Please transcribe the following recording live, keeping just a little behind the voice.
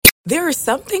There are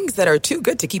some things that are too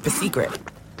good to keep a secret.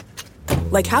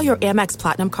 Like how your Amex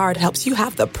Platinum card helps you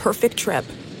have the perfect trip.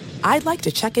 I'd like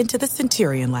to check into the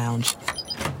Centurion Lounge.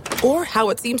 Or how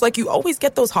it seems like you always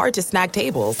get those hard-to-snag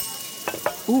tables.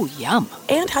 Ooh, yum.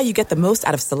 And how you get the most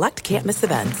out of select can't-miss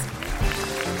events.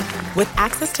 With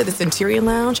access to the Centurion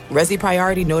Lounge, Resi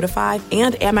Priority Notified,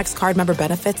 and Amex card member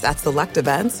benefits at select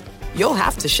events, you'll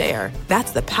have to share.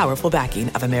 That's the powerful backing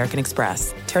of American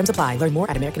Express. Terms apply. Learn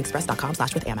more at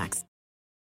americanexpress.com/withAmex.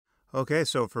 Okay,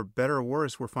 so for better or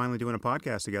worse, we're finally doing a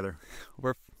podcast together.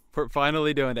 We're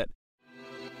finally doing it.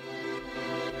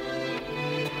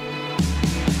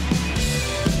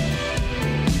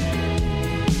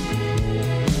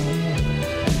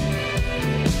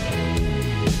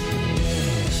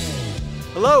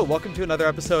 Hello, welcome to another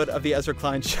episode of the Ezra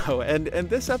Klein Show, and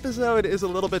this episode is a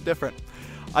little bit different.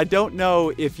 I don't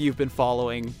know if you've been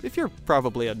following, if you're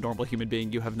probably a normal human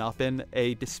being, you have not been,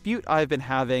 a dispute I've been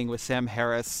having with Sam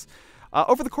Harris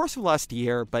over the course of last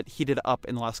year, but heated up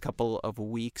in the last couple of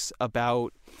weeks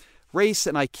about race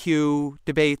and IQ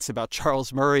debates, about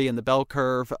Charles Murray and the bell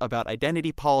curve, about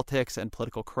identity politics and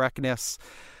political correctness.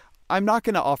 I'm not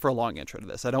going to offer a long intro to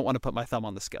this. I don't want to put my thumb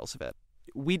on the scales of it.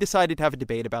 We decided to have a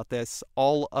debate about this.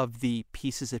 All of the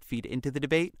pieces that feed into the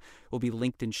debate will be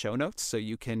linked in show notes, so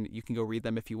you can go read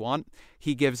them if you want.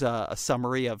 He gives a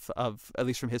summary of, at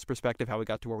least from his perspective, how we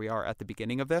got to where we are at the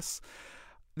beginning of this.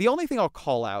 The only thing I'll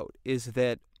call out is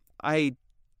that I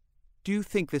do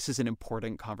think this is an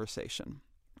important conversation.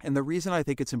 And the reason I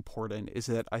think it's important is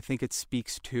that I think it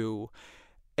speaks to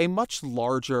a much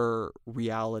larger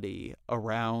reality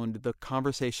around the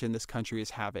conversation this country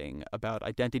is having about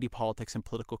identity politics and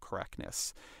political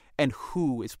correctness, and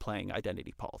who is playing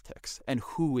identity politics and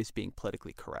who is being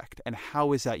politically correct and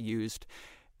how is that used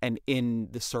and in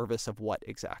the service of what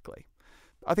exactly.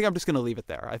 I think I'm just going to leave it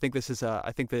there. I think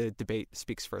I think the debate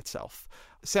speaks for itself.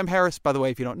 Sam Harris, by the way,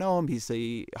 if you don't know him, he's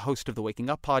the host of the Waking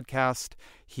Up podcast.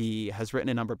 He has written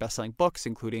a number of best-selling books,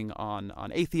 including on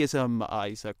atheism.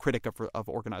 He's a critic of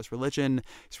organized religion.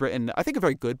 He's written, I think, a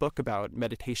very good book about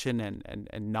meditation and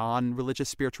non-religious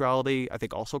spirituality, I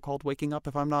think also called Waking Up,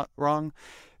 if I'm not wrong.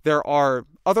 There are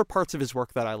other parts of his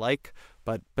work that I like,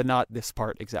 but not this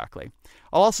part exactly.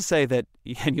 I'll also say that,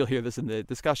 and you'll hear this in the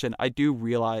discussion, I do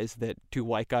realize that two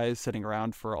white guys sitting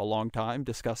around for a long time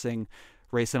discussing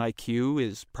race and IQ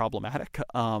is problematic.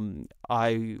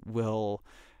 I will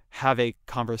have a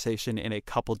conversation in a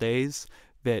couple days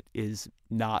that is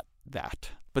not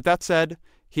that. But that said,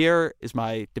 here is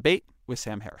my debate with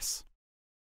Sam Harris.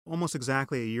 Almost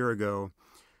exactly a year ago,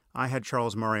 I had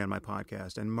Charles Murray on my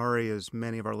podcast, and Murray, as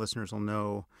many of our listeners will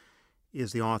know,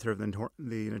 is the author of the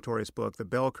notorious book, The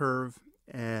Bell Curve,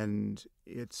 and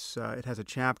it has a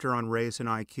chapter on race and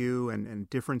IQ and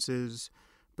differences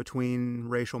between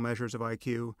racial measures of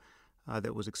IQ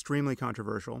that was extremely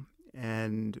controversial.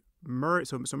 And Murray,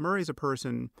 so Murray's a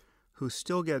person who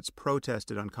still gets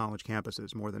protested on college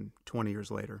campuses more than 20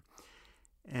 years later.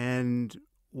 And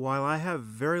while I have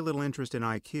very little interest in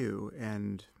IQ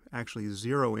and actually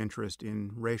zero interest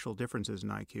in racial differences in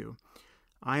IQ,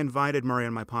 I invited Murray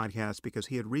on my podcast because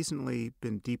he had recently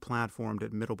been deplatformed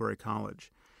at Middlebury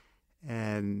College,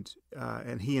 and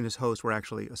he and his host were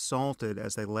actually assaulted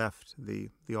as they left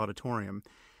the auditorium.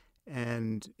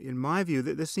 And in my view,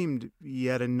 this seemed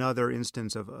yet another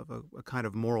instance of a kind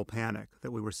of moral panic that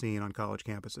we were seeing on college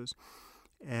campuses,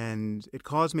 and it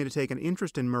caused me to take an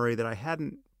interest in Murray that I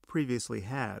hadn't previously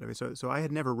had. I mean, so I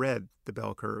had never read The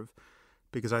Bell Curve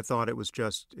because I thought it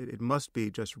must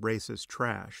be just racist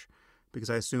trash, because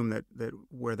I assumed that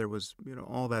where there was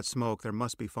all that smoke, there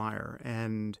must be fire.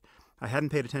 And I hadn't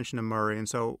paid attention to Murray. And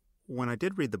so when I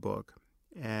did read the book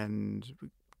and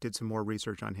did some more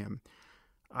research on him,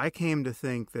 I came to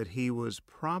think that he was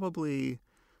probably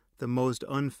the most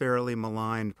unfairly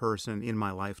maligned person in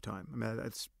my lifetime. I mean,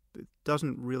 it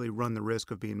doesn't really run the risk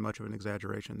of being much of an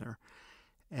exaggeration there.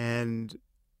 And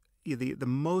the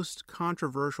most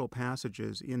controversial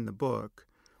passages in the book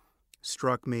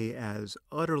struck me as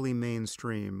utterly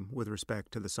mainstream with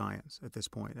respect to the science at this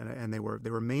point. And they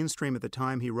were mainstream at the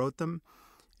time he wrote them,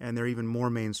 and they're even more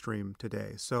mainstream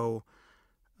today. So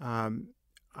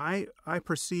I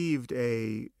perceived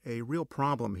a real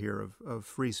problem here of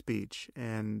free speech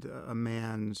and a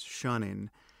man's shunning.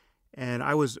 And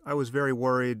I was very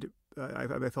worried.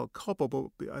 I felt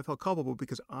culpable. I felt culpable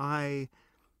because I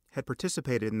had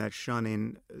participated in that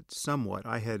shunning somewhat.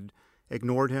 I had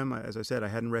ignored him. As I said, I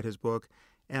hadn't read his book,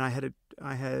 and I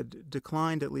had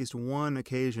declined at least one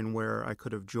occasion where I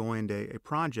could have joined a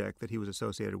project that he was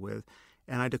associated with,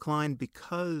 and I declined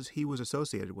because he was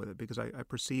associated with it, because I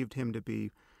perceived him to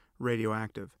be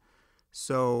radioactive.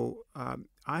 So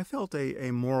I felt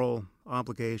a moral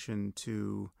obligation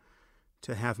to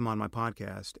have him on my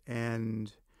podcast.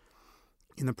 And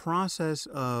in the process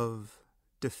of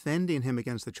defending him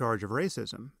against the charge of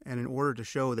racism, and in order to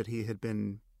show that he had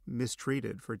been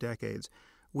mistreated for decades,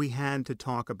 we had to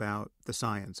talk about the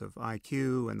science of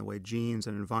IQ and the way genes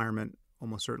and environment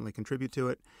almost certainly contribute to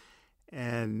it.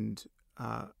 And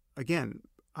again,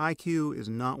 IQ is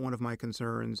not one of my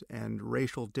concerns, and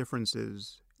racial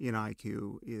differences in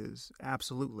IQ is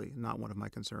absolutely not one of my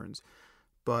concerns.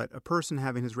 But a person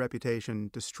having his reputation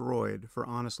destroyed for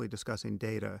honestly discussing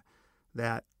data,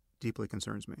 that deeply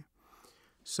concerns me.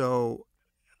 So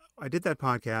I did that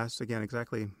podcast, again,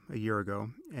 exactly a year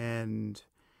ago, and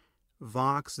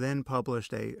Vox then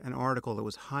published an article that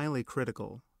was highly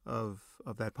critical of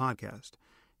that podcast.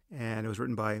 And it was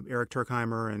written by Eric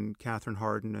Turkheimer and Catherine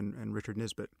Hardin and Richard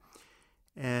Nisbett.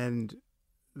 And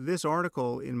this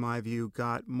article, in my view,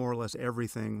 got more or less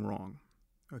everything wrong.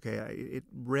 Okay, it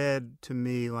read to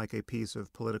me like a piece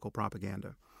of political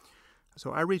propaganda.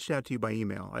 So I reached out to you by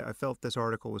email. I felt this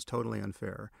article was totally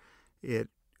unfair. It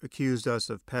accused us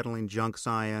of peddling junk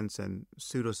science and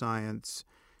pseudoscience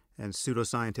and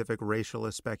pseudoscientific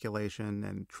racialist speculation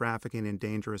and trafficking in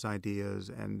dangerous ideas.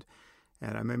 And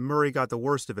I mean, Murray got the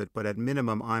worst of it, but at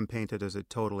minimum, I'm painted as a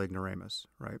total ignoramus,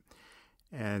 right?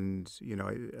 And,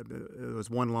 there was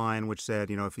one line which said,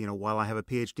 while I have a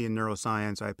PhD in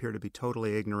neuroscience, I appear to be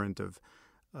totally ignorant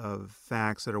of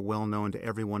facts that are well known to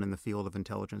everyone in the field of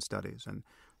intelligence studies. And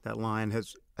that line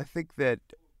has... I think that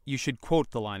you should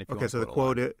quote the line if you want to. Okay, so the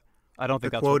quote is... I don't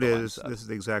think the that's quote what the line is, said. this is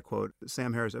the exact quote,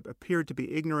 Sam Harris appeared to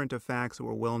be ignorant of facts that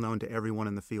were well known to everyone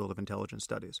in the field of intelligence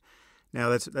studies. Now,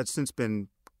 that's since been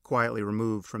quietly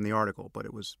removed from the article, but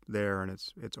it was there and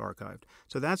it's archived.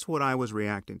 So that's what I was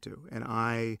reacting to. And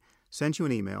I sent you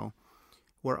an email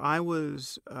where I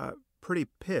was pretty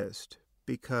pissed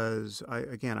because,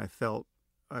 I felt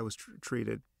I was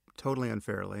treated totally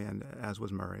unfairly, and as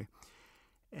was Murray.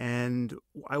 And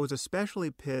I was especially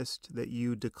pissed that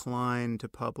you declined to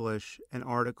publish an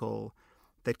article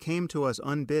that came to us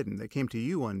unbidden, that came to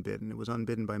you unbidden. It was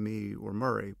unbidden by me or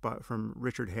Murray, but from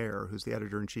Richard Hare, who's the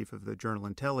editor-in-chief of the journal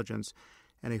Intelligence,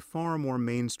 and a far more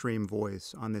mainstream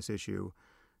voice on this issue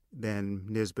than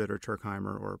Nisbett or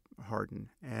Turkheimer or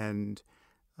Hardin. And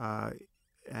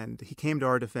he came to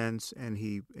our defense, and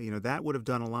that would have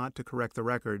done a lot to correct the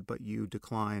record, but you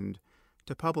declined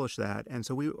to publish that. And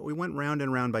so we went round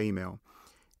and round by email,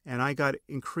 and I got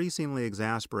increasingly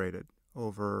exasperated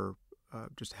over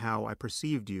just how I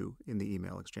perceived you in the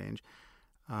email exchange.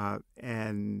 There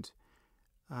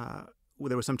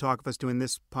was some talk of us doing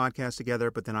this podcast together,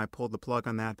 but then I pulled the plug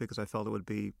on that because I felt it would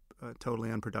be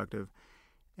totally unproductive.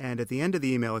 And at the end of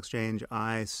the email exchange,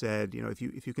 I said, if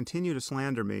you continue to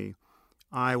slander me,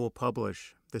 I will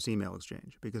publish this email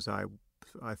exchange because I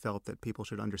felt that people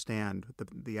should understand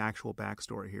the actual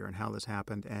backstory here and how this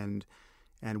happened and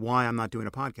why I'm not doing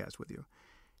a podcast with you.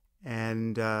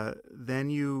 And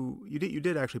then you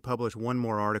did actually publish one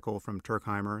more article from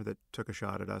Turkheimer that took a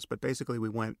shot at us. But basically, we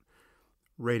went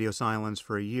radio silence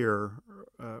for a year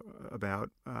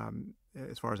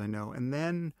as far as I know. And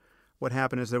then what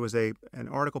happened is there was an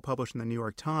article published in the New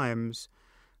York Times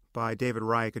by David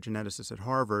Reich, a geneticist at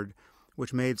Harvard,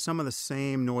 which made some of the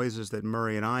same noises that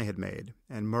Murray and I had made.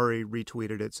 And Murray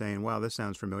retweeted it saying, wow, this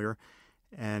sounds familiar.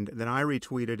 And then I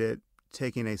retweeted it,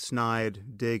 taking a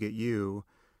snide dig at you,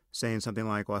 saying something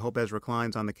like, well, I hope Ezra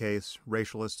Klein's on the case.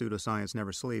 Racialist pseudoscience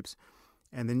never sleeps.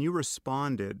 And then you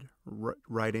responded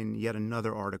writing yet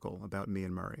another article about me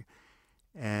and Murray.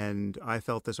 And I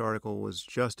felt this article was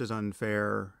just as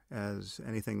unfair as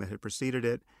anything that had preceded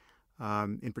it.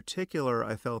 In particular,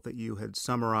 I felt that you had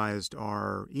summarized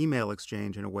our email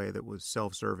exchange in a way that was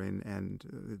self-serving and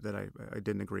that I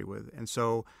didn't agree with. And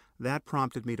so that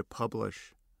prompted me to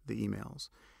publish the emails.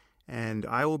 And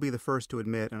I will be the first to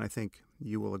admit, and I think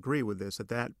you will agree with this,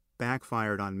 that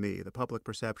backfired on me. The public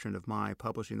perception of my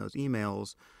publishing those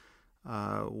emails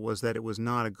was that it was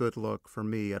not a good look for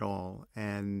me at all.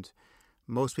 And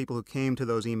most people who came to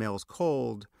those emails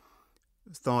cold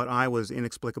thought I was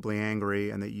inexplicably angry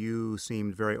and that you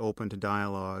seemed very open to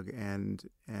dialogue. And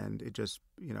it just,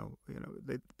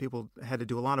 people had to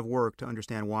do a lot of work to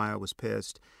understand why I was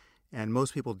pissed. And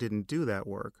most people didn't do that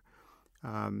work.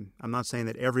 I'm not saying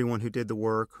that everyone who did the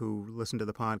work, who listened to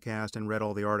the podcast and read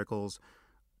all the articles,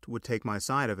 would take my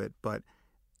side of it, but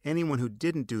anyone who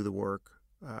didn't do the work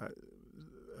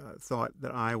thought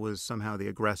that I was somehow the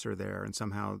aggressor there, and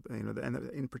somehow, and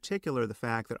in particular, the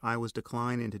fact that I was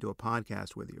declining to do a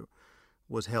podcast with you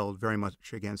was held very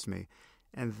much against me.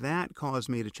 And that caused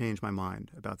me to change my mind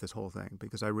about this whole thing,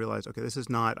 because I realized, okay,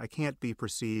 I can't be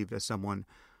perceived as someone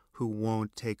who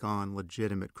won't take on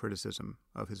legitimate criticism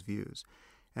of his views.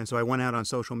 And so I went out on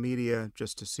social media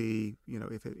just to see,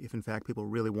 if in fact people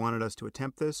really wanted us to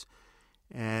attempt this.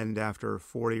 And after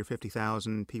 40 or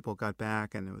 50,000 people got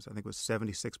back, and I think it was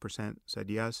 76% said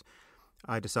yes,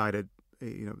 I decided,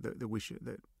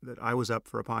 that I was up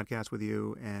for a podcast with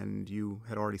you, and you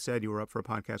had already said you were up for a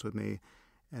podcast with me,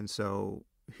 and so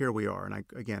here we are. And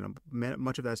again,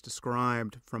 much of that's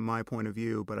described from my point of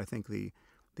view, but I think the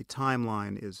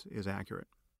timeline is accurate.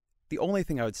 The only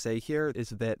thing I would say here is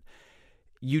that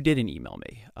you didn't email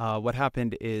me. What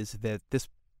happened is that this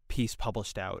piece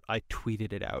published out, I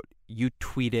tweeted it out. You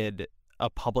tweeted a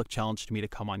public challenge to me to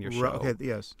come on your show. Okay,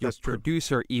 yes, your that's true.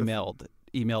 Producer emailed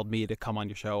me to come on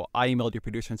your show. I emailed your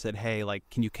producer and said, "Hey,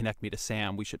 can you connect me to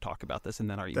Sam? We should talk about this." And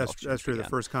then our email. That's true. Began, the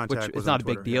first contact which was is not on a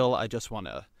big Twitter, deal. I just want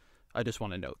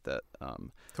to note that.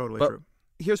 Totally but true.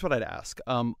 Here's what I'd ask.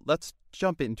 Let's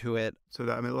jump into it. So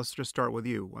let's just start with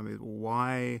you.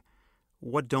 Why?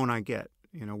 What don't I get?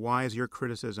 Why is your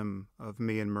criticism of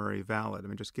me and Murray valid?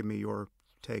 Just give me your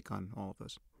take on all of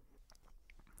this.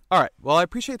 All right. Well, I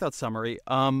appreciate that summary.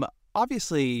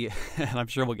 Obviously, and I'm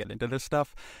sure we'll get into this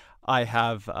stuff, I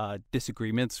have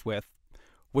disagreements with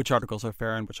which articles are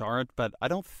fair and which aren't, but I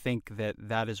don't think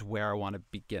that is where I want to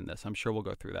begin this. I'm sure we'll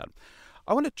go through that.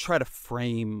 I want to try to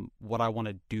frame what I want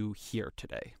to do here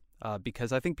today.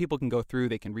 Because I think people can go through,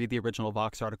 they can read the original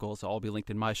Vox articles. They'll all be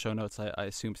linked in my show notes. I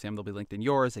assume, Sam, they'll be linked in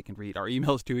yours. They can read our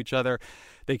emails to each other.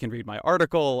 They can read my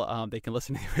article. They can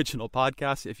listen to the original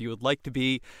podcast. If you would like to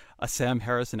be a Sam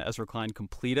Harris and Ezra Klein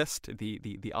completist,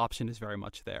 the option is very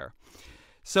much there.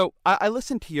 So I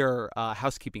listened to your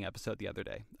housekeeping episode the other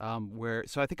day,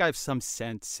 so I think I have some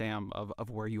sense, Sam, of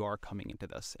where you are coming into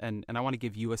this. And I want to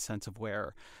give you a sense of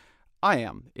where I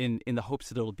am in the hopes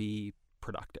that it'll be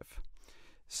productive.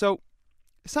 So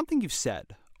something you've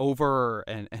said over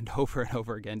and over and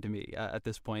over again to me at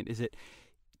this point is that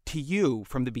to you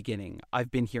from the beginning, I've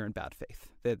been here in bad faith.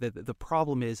 The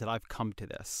problem is that I've come to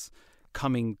this,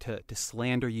 coming to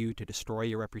slander you, to destroy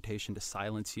your reputation, to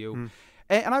silence you. Mm.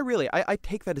 And I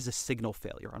take that as a signal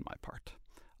failure on my part.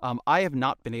 I have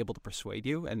not been able to persuade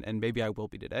you, and maybe I will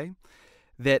be today,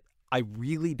 that I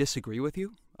really disagree with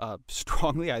you.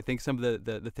 Strongly. I think some of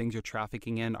the things you're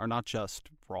trafficking in are not just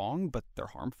wrong, but they're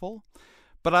harmful.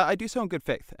 But I do so in good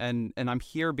faith, and I'm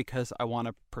here because I want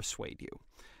to persuade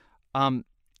you.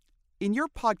 In your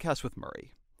podcast with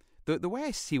Murray, the way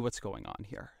I see what's going on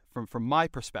here, from my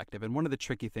perspective, and one of the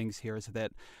tricky things here is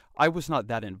that I was not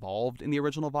that involved in the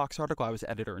original Vox article. I was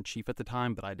editor-in-chief at the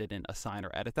time, but I didn't assign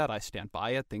or edit that. I stand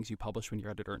by it. Things you publish when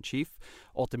you're editor-in-chief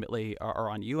ultimately are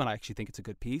on you, and I actually think it's a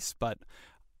good piece, but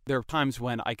there are times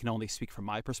when I can only speak from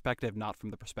my perspective, not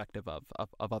from the perspective of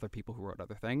other people who wrote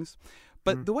other things.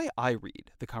 But the way I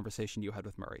read the conversation you had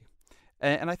with Murray,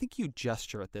 and I think you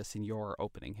gesture at this in your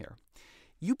opening here,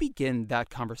 you begin that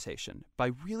conversation by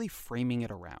really framing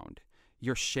it around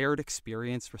your shared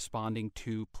experience responding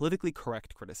to politically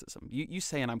correct criticism. You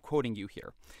say, and I'm quoting you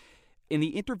here, in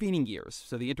the intervening years,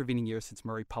 so the intervening years since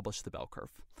Murray published The Bell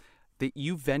Curve, that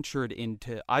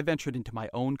I ventured into my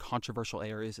own controversial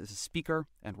areas as a speaker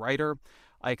and writer.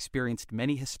 I experienced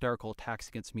many hysterical attacks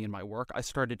against me in my work. I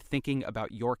started thinking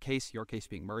about your case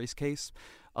being Murray's case,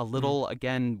 a little,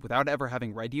 again, without ever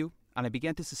having read you, and I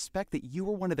began to suspect that you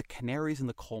were one of the canaries in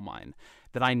the coal mine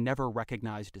that I never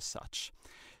recognized as such.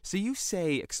 So you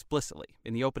say explicitly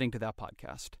in the opening to that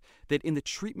podcast that in the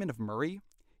treatment of Murray,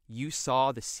 you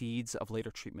saw the seeds of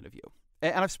later treatment of you.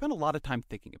 And I've spent a lot of time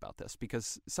thinking about this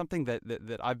because something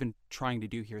that I've been trying to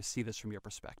do here is see this from your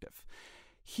perspective.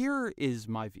 Here is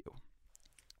my view.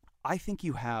 I think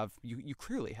you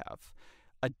clearly have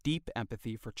a deep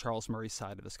empathy for Charles Murray's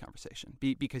side of this conversation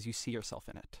because you see yourself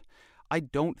in it. I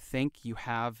don't think you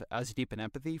have as deep an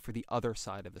empathy for the other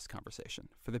side of this conversation,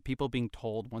 for the people being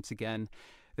told, once again,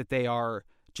 that they are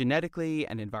genetically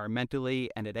and environmentally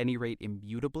and at any rate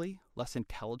immutably less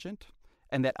intelligent,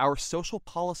 and that our social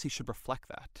policy should reflect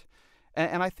that.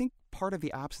 And I think part of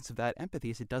the absence of that empathy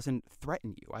is it doesn't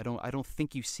threaten you. I don't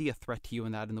think you see a threat to you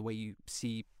in that in the way you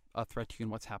see a threat to you in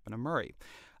what's happened to Murray.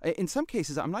 In some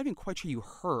cases, I'm not even quite sure you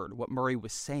heard what Murray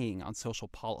was saying on social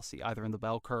policy, either in The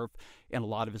Bell Curve, in a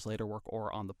lot of his later work,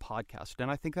 or on the podcast.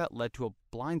 And I think that led to a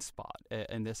blind spot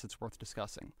in this it's worth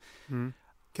discussing. Mm-hmm.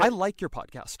 I like your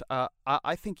podcast.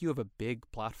 I think you have a big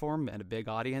platform and a big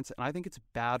audience, and I think it's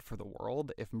bad for the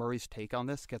world if Murray's take on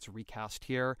this gets recast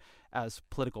here as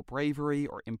political bravery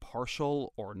or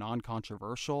impartial or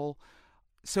non-controversial.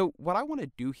 So what I want to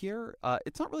do here,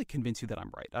 it's not really convince you that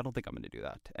I'm right. I don't think I'm going to do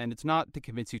that. And it's not to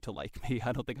convince you to like me.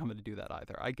 I don't think I'm going to do that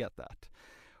either. I get that.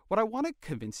 What I want to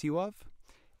convince you of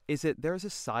is it there's a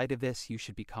side of this you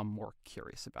should become more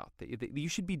curious about. You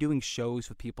should be doing shows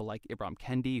with people like Ibram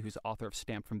Kendi, who's author of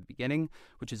Stamped from the Beginning,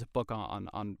 which is a book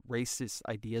on racist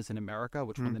ideas in America,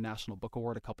 which won the National Book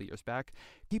Award a couple years back.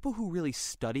 People who really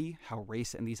study how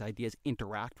race and these ideas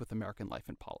interact with American life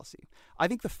and policy. I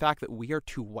think the fact that we are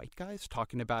two white guys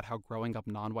talking about how growing up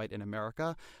non-white in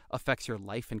America affects your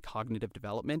life and cognitive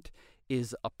development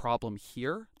is a problem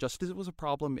here, just as it was a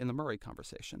problem in the Murray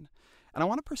conversation. And I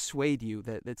want to persuade you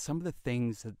that some of the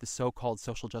things that the so-called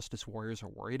social justice warriors are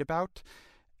worried about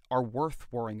are worth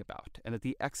worrying about, and that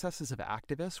the excesses of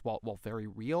activists, while very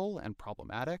real and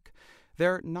problematic,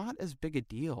 they're not as big a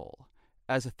deal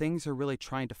as the things they're really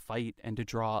trying to fight and to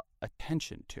draw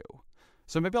attention to.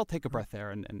 So maybe I'll take a breath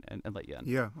there and let you in.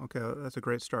 Yeah, okay, that's a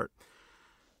great start.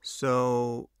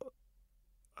 So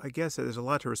I guess there's a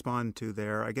lot to respond to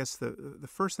there. I guess the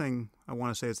first thing I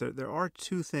want to say is that there are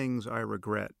two things I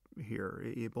regret here,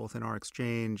 both in our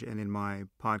exchange and in my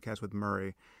podcast with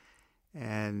Murray.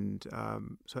 And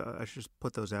so I should just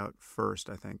put those out first,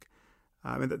 I think.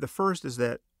 The first is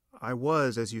that I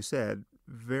was, as you said,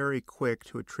 very quick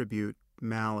to attribute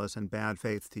malice and bad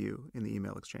faith to you in the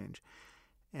email exchange.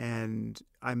 And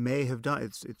I may have done,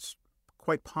 it's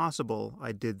quite possible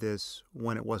I did this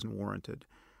when it wasn't warranted.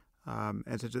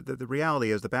 And so the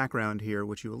reality is, the background here,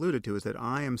 which you alluded to, is that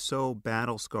I am so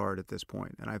battle-scarred at this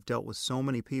point, and I've dealt with so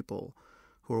many people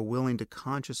who are willing to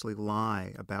consciously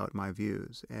lie about my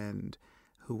views and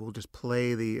who will just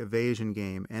play the evasion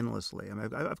game endlessly. I mean,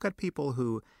 I've got people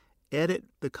who edit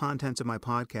the contents of my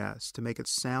podcast to make it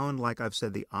sound like I've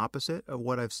said the opposite of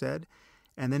what I've said,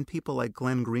 and then people like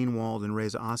Glenn Greenwald and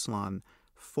Reza Aslan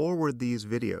forward these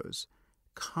videos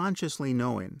consciously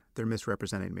knowing they're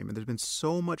misrepresenting me. I mean, there's been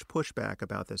so much pushback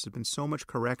about this. There's been so much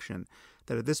correction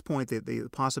that at this point, the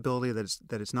possibility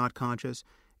that it's not conscious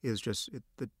is just,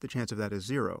 the chance of that is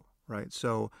zero, right?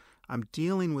 So I'm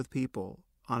dealing with people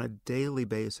on a daily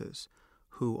basis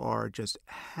who are just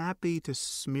happy to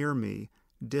smear me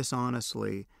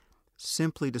dishonestly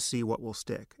simply to see what will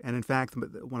stick. And in fact,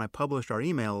 when I published our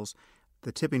emails,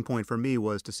 the tipping point for me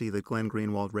was to see that Glenn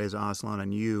Greenwald, Reza Aslan,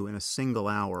 and you in a single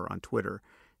hour on Twitter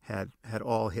had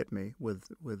all hit me with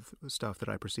stuff that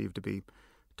I perceived to be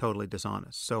totally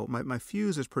dishonest. So my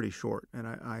fuse is pretty short, and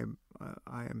I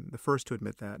am the first to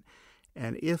admit that.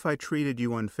 And if I treated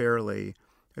you unfairly,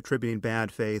 attributing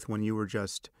bad faith when you were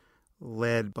just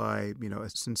led by a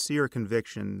sincere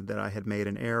conviction that I had made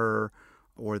an error,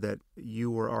 or that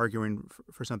you were arguing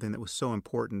for something that was so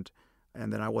important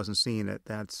and that I wasn't seeing it,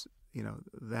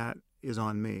 that is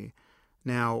on me.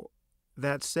 Now,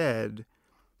 that said,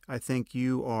 I think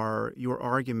your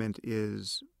argument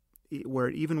is where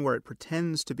it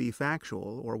pretends to be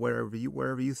factual, or wherever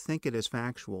you think it is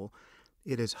factual,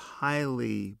 it is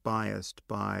highly biased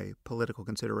by political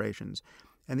considerations.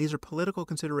 And these are political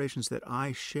considerations that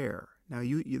I share. Now,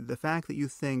 the fact that you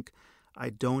think I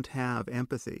don't have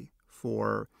empathy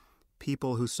for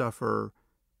people who suffer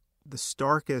the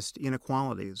starkest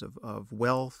inequalities of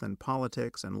wealth and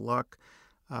politics and luck,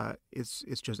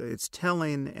 it's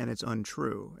telling, and it's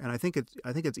untrue. And I think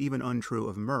it's even untrue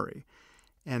of Murray.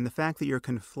 And the fact that you're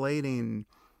conflating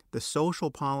the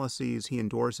social policies he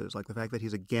endorses, like the fact that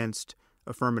he's against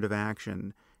affirmative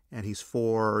action and he's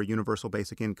for universal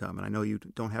basic income, and I know you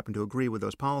don't happen to agree with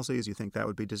those policies, you think that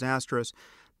would be disastrous,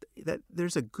 that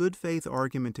there's a good faith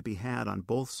argument to be had on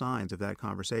both sides of that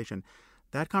conversation.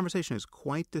 That conversation is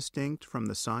quite distinct from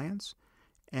the science,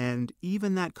 and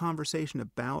even that conversation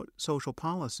about social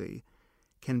policy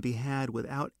can be had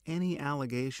without any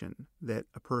allegation that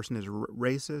a person is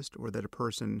racist or that a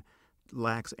person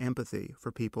lacks empathy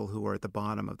for people who are at the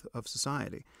bottom of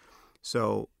society.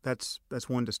 So that's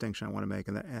one distinction I want to make.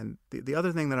 And the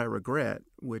other thing that I regret,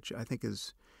 which I think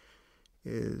is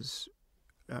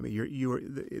I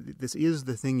mean, this is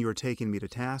the thing you're taking me to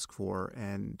task for,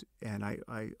 and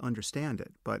I understand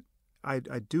it. But I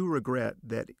do regret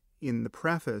that in the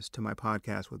preface to my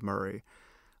podcast with Murray,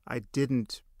 I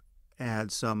didn't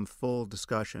add some full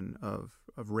discussion of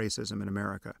racism in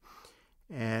America.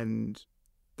 And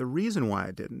the reason why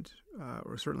I didn't,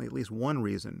 or certainly at least one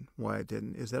reason why I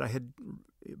didn't, is that I had,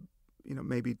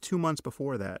 maybe 2 months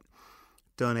before that,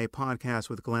 done a podcast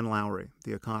with Glenn Loury,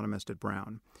 the economist at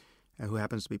Brown, who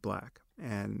happens to be black.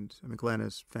 And I mean, Glenn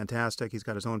is fantastic. He's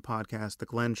got his own podcast, The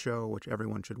Glenn Show, which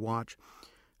everyone should watch.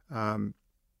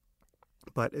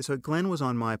 But so Glenn was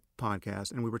on my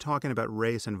podcast, and we were talking about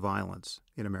race and violence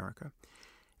in America.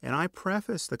 And I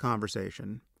prefaced the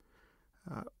conversation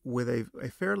with a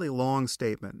fairly long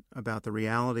statement about the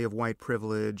reality of white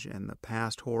privilege and the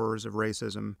past horrors of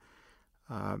racism.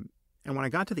 And when I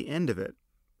got to the end of it,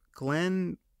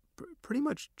 Glenn pretty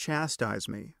much chastised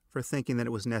me for thinking that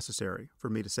it was necessary for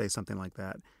me to say something like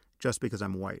that just because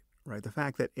I'm white, right? The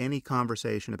fact that any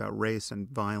conversation about race and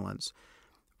violence,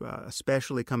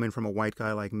 especially coming from a white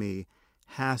guy like me,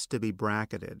 has to be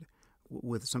bracketed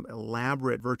with some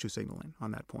elaborate virtue signaling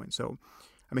on that point. So,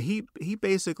 I mean, he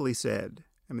basically said,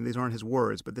 I mean, these aren't his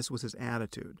words, but this was his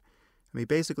attitude. I mean, he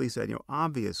basically said,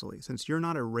 obviously, since you're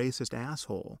not a racist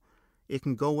asshole, it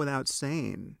can go without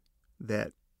saying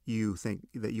that you think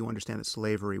that you understand that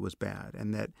slavery was bad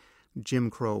and that Jim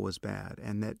Crow was bad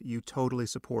and that you totally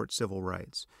support civil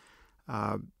rights.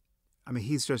 I mean,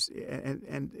 he's just,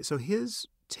 and so his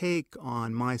take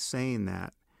on my saying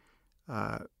that,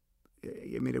 I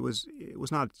mean, it was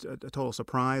not a total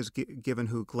surprise given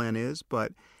who Glenn is,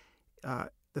 but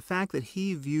the fact that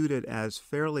he viewed it as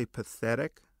fairly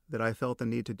pathetic that I felt the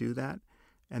need to do that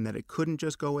and that it couldn't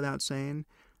just go without saying,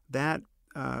 that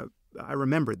I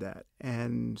remembered that.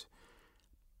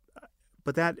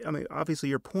 But that, I mean, obviously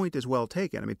your point is well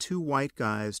taken. I mean, two white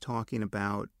guys talking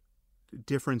about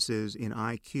differences in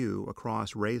IQ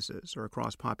across races or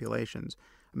across populations.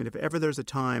 I mean, if ever there's a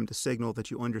time to signal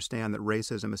that you understand that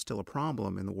racism is still a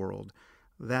problem in the world,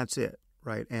 that's it,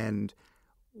 right? And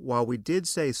while we did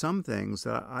say some things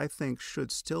that I think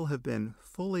should still have been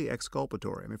fully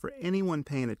exculpatory, I mean, for anyone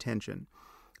paying attention,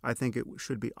 I think it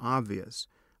should be obvious,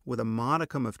 with a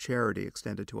modicum of charity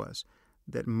extended to us,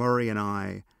 that Murray and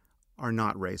I are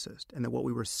not racist, and that what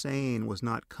we were saying was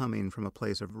not coming from a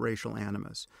place of racial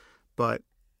animus. But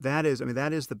that is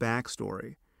the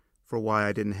backstory for why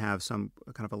I didn't have some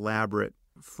kind of elaborate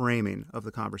framing of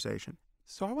the conversation.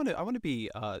 So I want to be,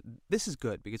 this is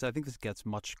good because I think this gets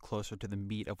much closer to the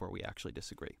meat of where we actually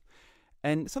disagree.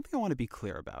 And something I want to be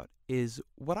clear about is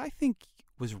what I think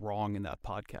was wrong in that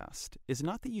podcast is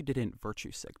not that you didn't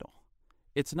virtue signal.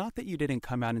 It's not that you didn't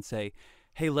come out and say,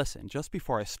 hey, listen, just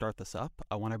before I start this up,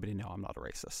 I want everybody to know I'm not a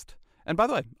racist. And by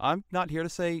the way, I'm not here to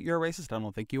say you're a racist. I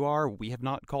don't think you are. We have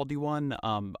not called you one.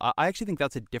 I actually think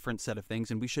that's a different set of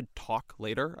things, and we should talk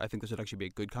later. I think this would actually be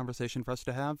a good conversation for us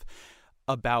to have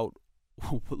about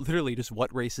literally just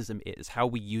what racism is, how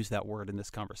we use that word in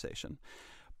this conversation.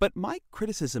 But my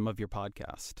criticism of your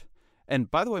podcast,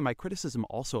 and by the way, my criticism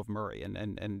also of Murray,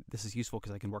 and this is useful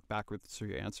because I can work backwards through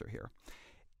your answer here,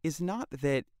 is not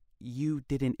that you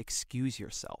didn't excuse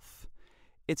yourself.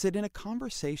 It's that in a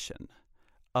conversation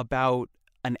about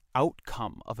an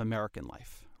outcome of American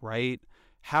life, right?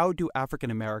 How do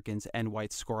African Americans and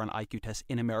whites score on IQ tests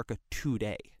in America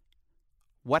today?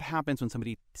 What happens when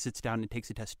somebody sits down and takes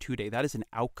a test today? That is an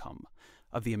outcome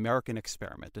of the American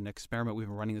experiment, an experiment we've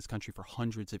been running in this country for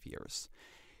hundreds of years.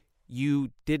 You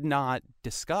did not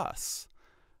discuss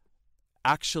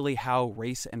actually how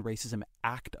race and racism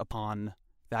act upon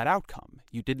that outcome.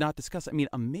 You did not discuss, I mean,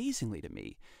 amazingly to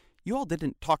me, you all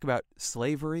didn't talk about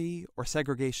slavery or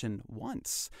segregation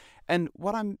once. And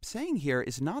what I'm saying here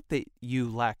is not that you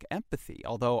lack empathy,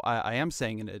 although I am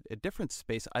saying in a different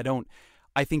space,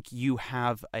 I think you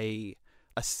have a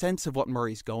sense of what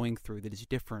Murray's going through that is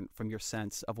different from your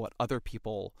sense of what other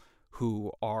people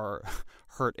who are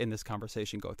hurt in this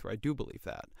conversation go through. I do believe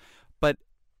that. But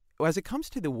as it comes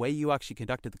to the way you actually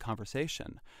conducted the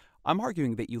conversation, I'm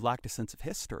arguing that you lacked a sense of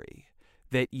history,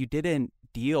 that you didn't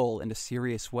deal in a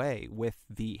serious way with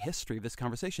the history of this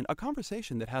conversation, a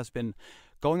conversation that has been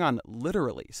going on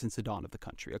literally since the dawn of the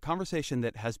country, a conversation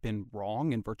that has been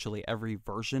wrong in virtually every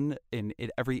version, in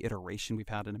every iteration we've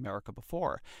had in America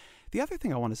before. The other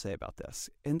thing I want to say about this,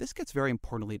 and this gets very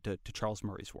importantly to Charles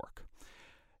Murray's work,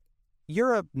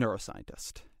 you're a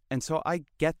neuroscientist. And so I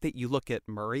get that you look at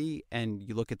Murray and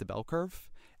you look at the bell curve,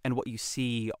 and what you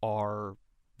see are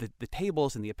the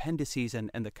tables and the appendices and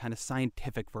the kind of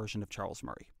scientific version of Charles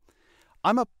Murray.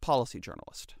 I'm a policy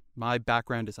journalist. My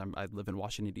background is I live in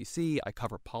Washington, D.C. I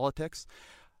cover politics.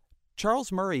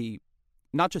 Charles Murray,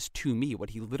 not just to me,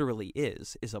 what he literally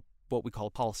is what we call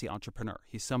a policy entrepreneur.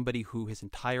 He's somebody who his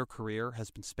entire career has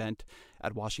been spent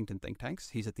at Washington think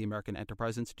tanks. He's at the American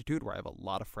Enterprise Institute, where I have a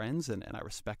lot of friends, and I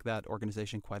respect that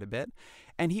organization quite a bit.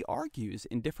 And he argues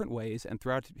in different ways and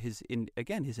throughout his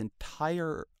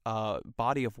entire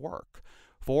body of work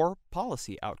for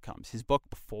policy outcomes. His book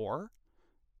before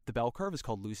The Bell Curve is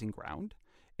called Losing Ground.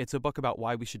 It's a book about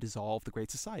why we should dissolve the Great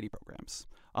Society programs.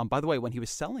 By the way, when he was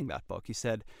selling that book, he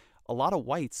said, a lot of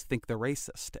whites think they're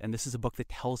racist, and this is a book that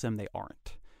tells them they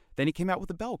aren't. Then he came out with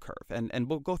The Bell Curve, and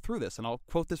we'll go through this, and I'll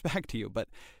quote this back to you. But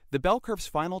The Bell Curve's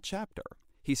final chapter,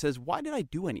 he says, why did I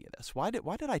do any of this? Why did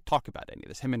I talk about any of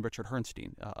this? Him and Richard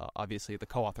Herrnstein, obviously the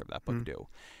co-author of that book, do.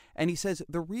 And he says,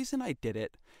 the reason I did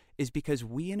it is because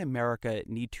we in America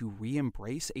need to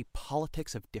re-embrace a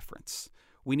politics of difference.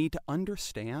 We need to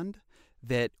understand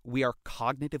that we are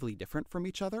cognitively different from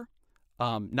each other.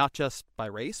 not just by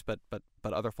race, but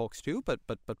other folks too, but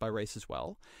by race as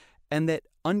well, and that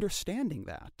understanding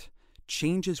that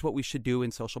changes what we should do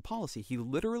in social policy. He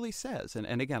literally says,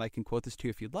 and again, I can quote this to you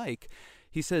if you'd like,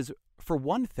 he says, for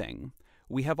one thing,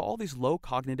 we have all these low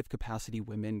cognitive capacity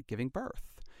women giving birth.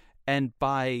 And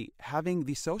by having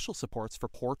these social supports for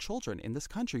poor children in this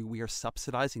country, we are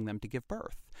subsidizing them to give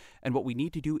birth. And what we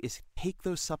need to do is take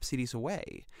those subsidies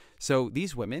away. So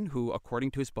these women, who,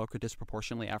 according to his book, are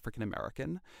disproportionately African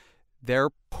American,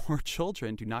 their poor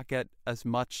children do not get as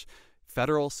much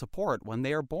federal support when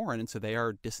they are born, and so they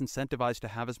are disincentivized to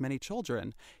have as many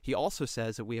children. He also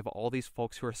says that we have all these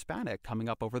folks who are Hispanic coming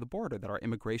up over the border, that our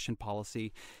immigration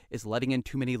policy is letting in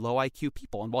too many low IQ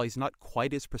people. And while he's not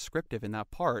quite as prescriptive in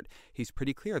that part, he's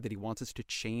pretty clear that he wants us to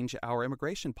change our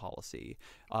immigration policy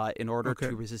in order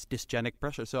to resist dysgenic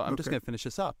pressure. So I'm just going to finish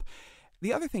this up.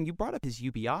 The other thing you brought up is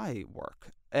UBI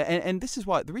work. And this is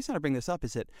why the reason I bring this up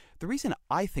is that the reason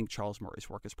I think Charles Murray's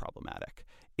work is problematic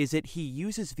is that he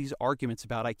uses these arguments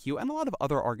about IQ and a lot of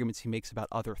other arguments he makes about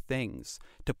other things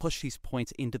to push these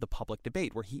points into the public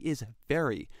debate, where he is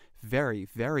very, very,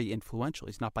 very influential.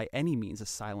 He's not by any means a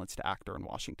silenced actor in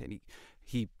Washington.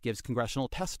 He gives congressional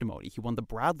testimony. He won the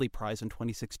Bradley Prize in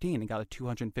 2016 and got a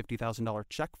 $250,000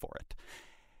 check for it.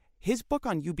 His book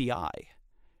on UBI,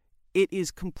 it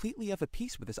is completely of a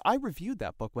piece with this. I reviewed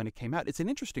that book when it came out. It's an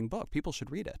interesting book. People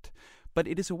should read it. But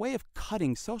it is a way of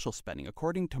cutting social spending.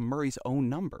 According to Murray's own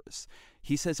numbers,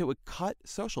 he says it would cut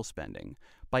social spending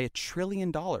by $1 trillion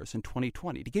in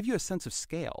 2020. To give you a sense of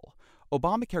scale,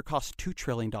 Obamacare cost $2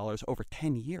 trillion over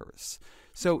 10 years.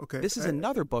 So this is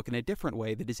another book in a different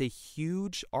way that is a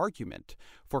huge argument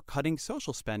for cutting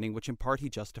social spending, which in part he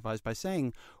justifies by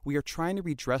saying we are trying to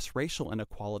redress racial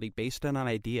inequality based on an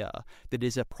idea that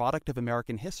is a product of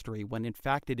American history, when in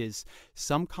fact it is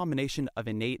some combination of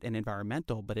innate and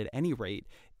environmental, but at any rate,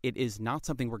 it is not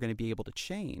something we're going to be able to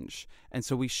change. And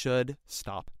so we should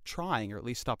stop trying, or at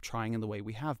least stop trying in the way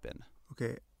we have been.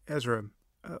 Okay, Ezra,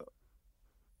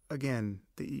 again,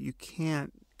 you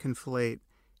can't conflate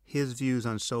his views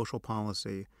on social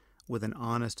policy with an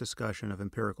honest discussion of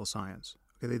empirical science.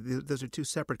 Okay, those are two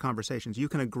separate conversations. You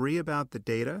can agree about the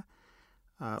data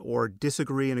or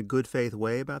disagree in a good faith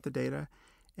way about the data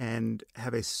and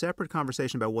have a separate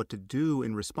conversation about what to do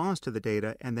in response to the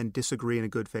data and then disagree in a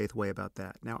good faith way about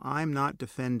that. Now, I'm not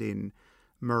defending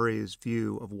Murray's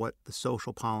view of what the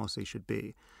social policy should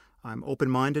be. I'm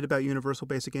open-minded about universal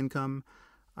basic income.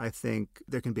 I think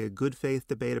there can be a good faith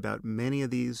debate about many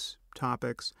of these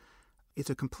topics. It's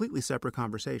a completely separate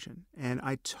conversation. And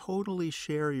I totally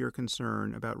share your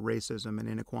concern about racism and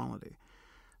inequality.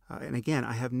 And again,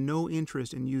 I have no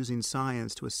interest in using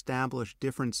science to establish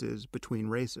differences between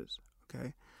races,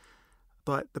 okay?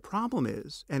 But the problem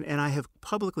is, and I have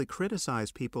publicly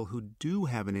criticized people who do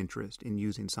have an interest in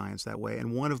using science that way.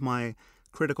 And one of my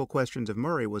critical questions of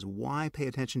Murray was, why pay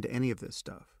attention to any of this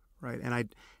stuff? Right, and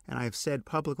I've said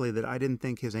publicly that I didn't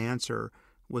think his answer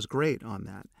was great on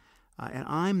that, and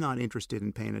I'm not interested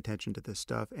in paying attention to this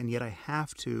stuff, and yet I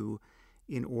have to,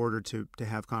 in order to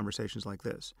have conversations like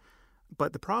this.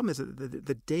 But the problem is that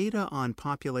the data on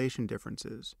population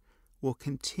differences will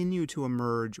continue to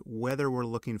emerge whether we're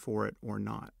looking for it or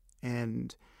not,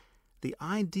 and the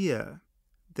idea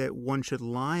that one should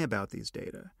lie about these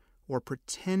data or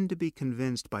pretend to be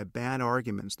convinced by bad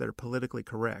arguments that are politically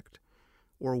correct,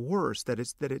 or worse, that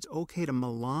it's okay to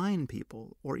malign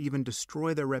people or even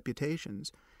destroy their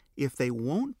reputations if they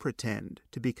won't pretend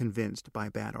to be convinced by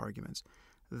bad arguments,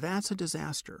 that's a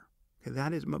disaster. Okay,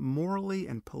 that is morally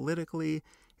and politically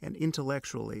and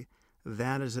intellectually,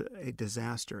 that is a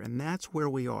disaster. And that's where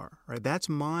we are. Right? That's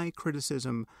my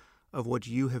criticism of what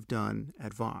you have done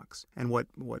at Vox and what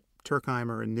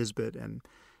Turkheimer and Nisbet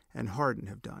and Hardin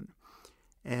have done.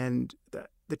 And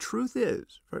the truth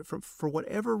is, for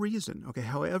whatever reason, okay,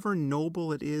 however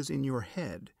noble it is in your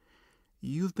head,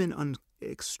 you've been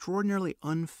extraordinarily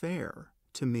unfair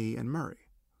to me and Murray,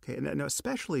 okay, and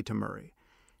especially to Murray.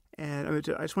 And I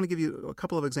just want to give you a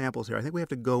couple of examples here. I think we have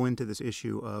to go into this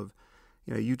issue of,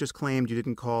 you just claimed you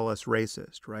didn't call us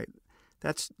racist, right?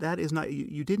 That is not.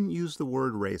 You didn't use the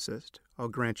word racist. I'll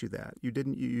grant you that. You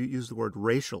didn't. You used the word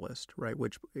racialist, right?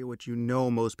 Which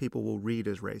most people will read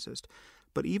as racist.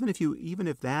 But even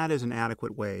if that is an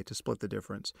adequate way to split the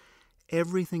difference,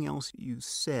 everything else you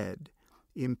said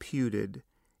imputed,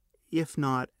 if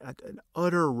not an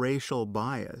utter racial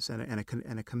bias and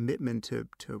a commitment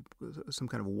to some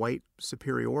kind of white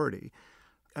superiority.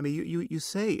 I mean, you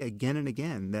say again and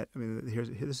again that. I mean,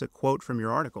 this is a quote from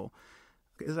your article.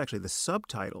 This is actually the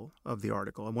subtitle of the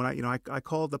article. And when I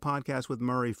called the podcast with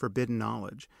Murray "Forbidden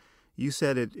Knowledge," You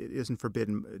said it isn't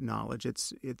forbidden knowledge.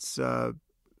 It's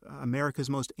America's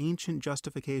most ancient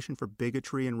justification for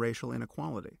bigotry and racial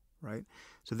inequality, right?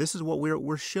 So this is what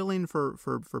we're shilling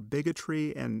for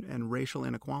bigotry and racial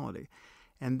inequality.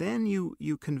 And then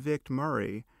you convict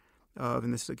Murray of,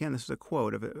 and this is a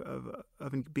quote,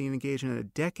 of being engaged in a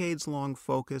decades-long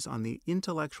focus on the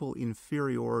intellectual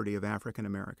inferiority of African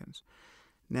Americans.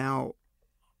 Now,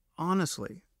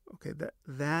 honestly, okay,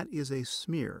 that is a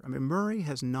smear. I mean, Murray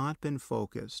has not been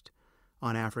focused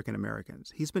on African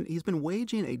Americans. He's been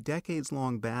waging a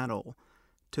decades-long battle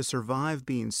to survive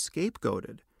being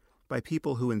scapegoated by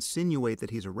people who insinuate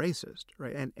that he's a racist,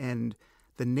 right? And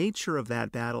the nature of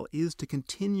that battle is to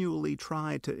continually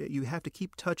you have to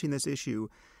keep touching this issue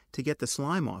to get the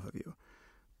slime off of you.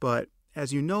 But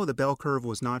as you know, the bell curve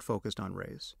was not focused on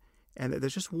race. And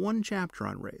there's just one chapter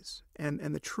on race. And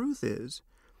the truth is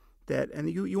that, and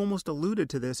you almost alluded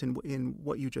to this in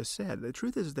what you just said, the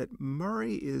truth is that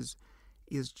Murray is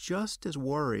just as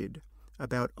worried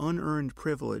about unearned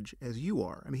privilege as you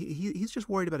are. I mean, he's just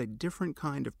worried about a different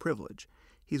kind of privilege.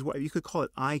 You could call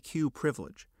it IQ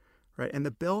privilege, right? And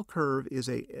the bell curve is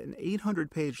an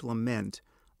 800-page lament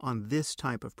on this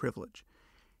type of privilege.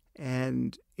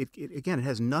 And it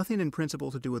has nothing in principle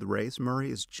to do with race.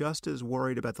 Murray is just as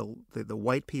worried about the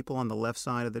white people on the left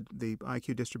side of the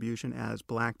IQ distribution as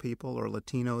black people or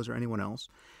Latinos or anyone else.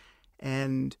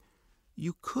 And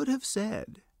you could have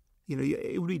said,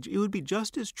 it would be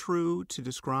just as true to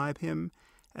describe him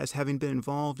as having been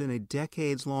involved in a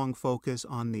decades-long focus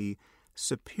on the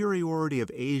superiority of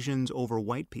Asians over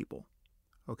white people,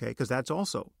 okay? Because that's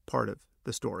also part of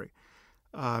the story.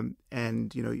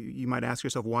 And you might ask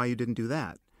yourself why you didn't do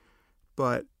that.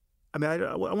 But I mean,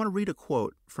 I want to read a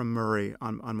quote from Murray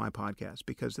on my podcast,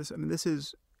 because this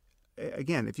is,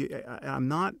 again, I'm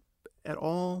not at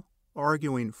all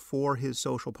arguing for his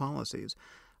social policies.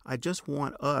 I just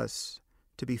want us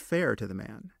to be fair to the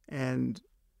man. And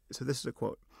so this is a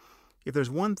quote. "If there's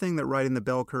one thing that writing the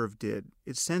bell curve did,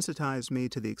 it sensitized me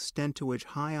to the extent to which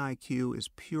high IQ is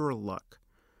pure luck.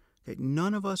 Okay,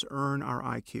 none of us earn our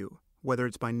IQ, whether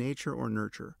it's by nature or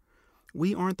nurture.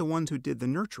 We aren't the ones who did the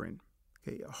nurturing.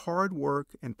 Okay, hard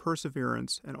work and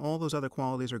perseverance and all those other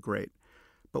qualities are great,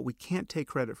 but we can't take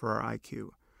credit for our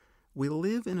IQ. We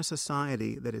live in a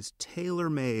society that is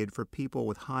tailor-made for people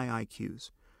with high IQs.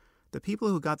 The people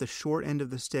who got the short end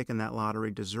of the stick in that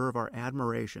lottery deserve our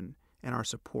admiration and our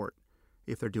support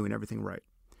if they're doing everything right."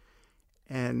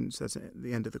 And so that's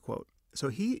the end of the quote. So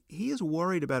he is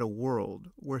worried about a world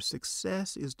where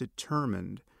success is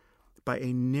determined by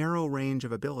a narrow range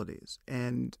of abilities.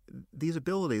 And these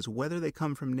abilities, whether they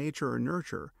come from nature or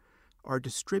nurture, are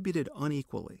distributed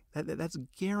unequally. That's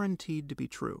guaranteed to be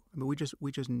true. I mean,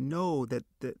 we just know that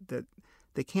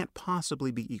they can't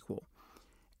possibly be equal.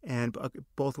 And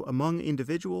both among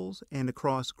individuals and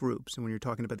across groups, and when you're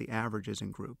talking about the averages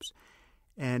in groups.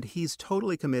 And he's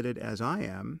totally committed, as I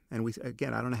am, and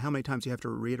I don't know how many times you have to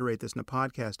reiterate this in a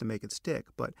podcast to make it stick,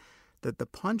 but that the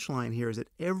punchline here is that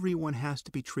everyone has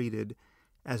to be treated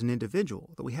as an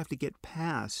individual, that we have to get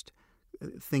past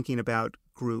thinking about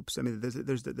groups. I mean,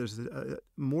 there's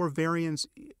more variance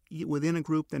within a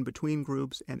group than between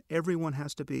groups, and everyone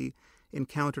has to be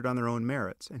encountered on their own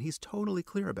merits. And he's totally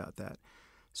clear about that.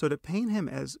 So to paint him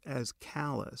as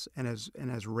callous and as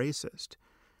racist,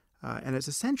 and as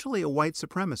essentially a white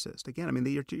supremacist, again, I mean,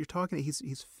 you're talking. He's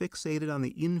fixated on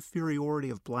the inferiority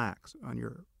of blacks on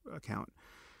your account.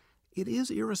 It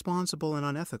is irresponsible and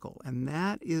unethical, and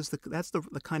that's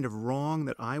the kind of wrong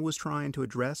that I was trying to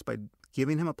address by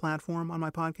giving him a platform on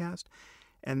my podcast,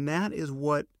 and that is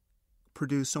what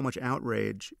produced so much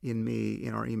outrage in me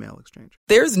in our email exchange.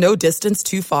 There's no distance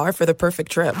too far for the perfect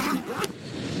trip.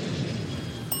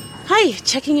 Hi,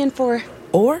 checking in for...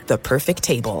 Or the perfect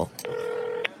table.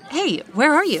 Hey,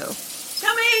 where are you?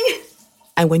 Coming!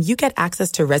 And when you get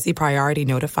access to Resi Priority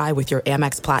Notify with your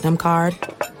Amex Platinum card...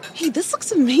 Hey, this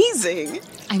looks amazing.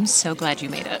 I'm so glad you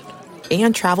made it.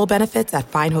 And travel benefits at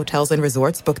fine hotels and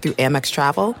resorts booked through Amex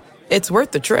Travel, it's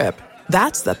worth the trip.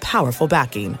 That's the powerful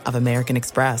backing of American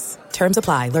Express. Terms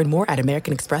apply. Learn more at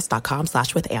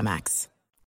americanexpress.com/withAmex.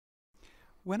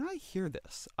 When I hear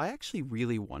this, I actually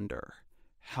really wonder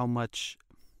how much...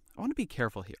 I want to be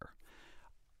careful here.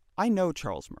 I know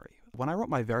Charles Murray. When I wrote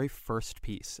my very first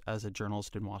piece as a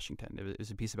journalist in Washington, it was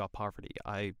a piece about poverty.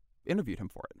 I interviewed him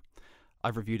for it.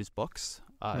 I've reviewed his books.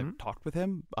 I've talked with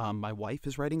him. My wife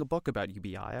is writing a book about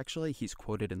UBI, actually. He's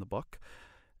quoted in the book.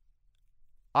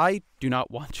 I do not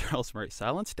want Charles Murray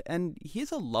silenced, and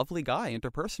he's a lovely guy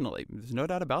interpersonally. There's no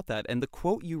doubt about that. And the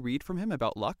quote you read from him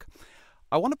about luck,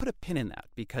 I want to put a pin in that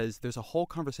because there's a whole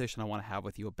conversation I want to have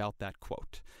with you about that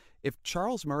quote. If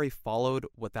Charles Murray followed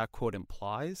what that quote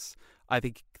implies, I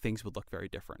think things would look very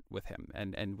different with him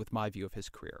and with my view of his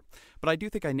career. But I do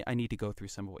think I need to go through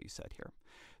some of what you said here.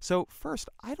 So first,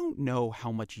 I don't know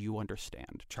how much you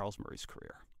understand Charles Murray's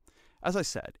career. As I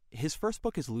said, his first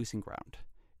book is Losing Ground.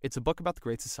 It's a book about the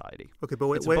Great Society. Okay, but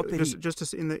wait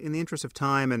just in the interest of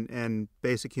time and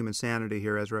basic human sanity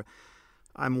here, Ezra,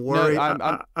 I'm worried.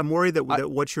 I'm worried that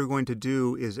what you're going to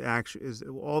do is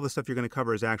all the stuff you're going to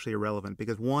cover is actually irrelevant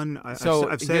because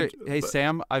I've said. Hey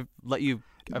Sam, I've let you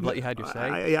had your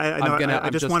say. I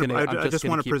just want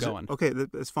to keep going. Okay,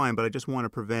 that's fine, but I just want to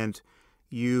prevent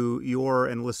your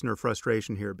and listener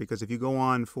frustration here because if you go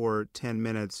on for 10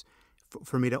 minutes,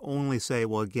 for me to only say,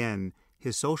 well, again,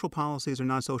 his social policies are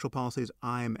not social policies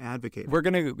I'm advocating.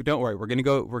 Don't worry, we're gonna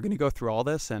go through all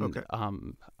this, and okay.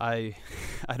 I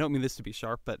don't mean this to be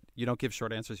sharp, but you don't give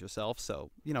short answers yourself, so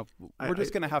we're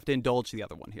just gonna have to indulge the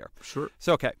other one here. Sure.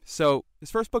 So his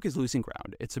first book is Losing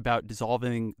Ground. It's about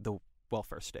dissolving the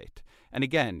welfare state, and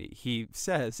again, he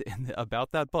says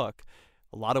about that book,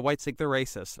 a lot of whites think they're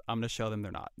racist. I'm gonna show them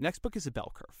they're not. Next book is The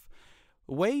Bell Curve.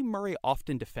 The way Murray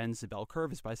often defends the bell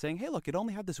curve is by saying, hey, look, it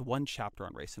only had this one chapter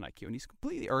on race and IQ. And he's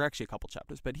or actually a couple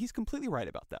chapters, but he's completely right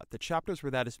about that. The chapters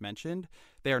where that is mentioned,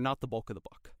 they are not the bulk of the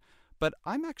book. But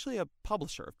I'm actually a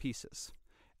publisher of pieces,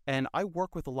 and I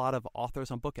work with a lot of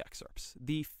authors on book excerpts.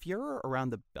 The furor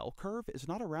around the bell curve is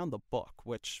not around the book,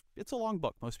 which it's a long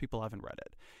book. Most people haven't read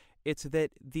it. It's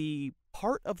that the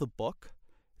part of the book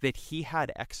that he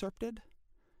had excerpted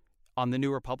on the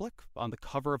New Republic, on the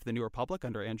cover of the New Republic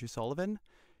under Andrew Sullivan,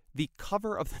 the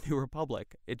cover of the New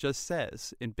Republic, it just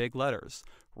says in big letters,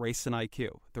 race and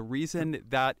IQ. The reason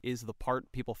that is the part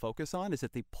people focus on is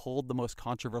that they pulled the most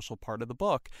controversial part of the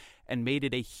book and made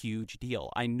it a huge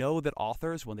deal. I know that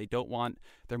authors, when they don't want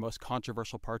their most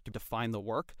controversial part to define the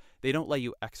work, they don't let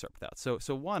you excerpt that. So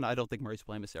one, I don't think Murray's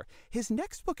blame is there. His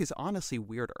next book is honestly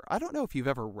weirder. I don't know if you've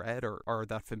ever read or are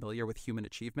that familiar with Human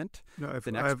Achievement. No,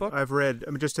 I've read,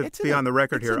 just to be on the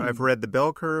record here, I've read The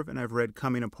Bell Curve and I've read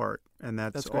Coming Apart. And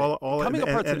that's great. all. Coming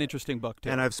Apart's an interesting book too.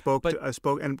 And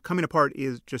and Coming Apart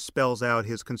just spells out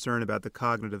his concern about the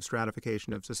cognitive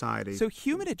stratification of society. So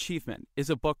Human Achievement is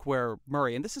a book where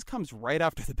Murray, and this comes right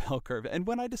after The Bell Curve. And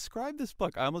when I describe this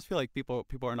book, I almost feel like people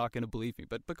are not going to believe me.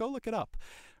 But go look it up.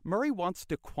 Murray wants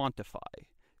to quantify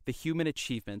the human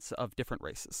achievements of different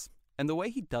races, and the way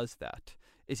he does that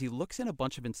is he looks in a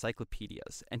bunch of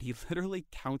encyclopedias and he literally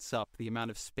counts up the amount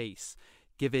of space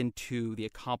given to the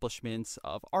accomplishments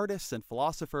of artists and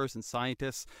philosophers and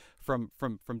scientists from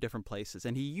different places.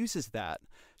 And he uses that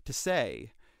to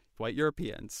say white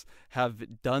Europeans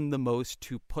have done the most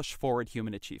to push forward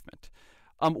human achievement.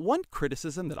 One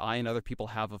criticism that I and other people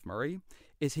have of Murray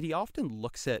is that he often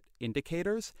looks at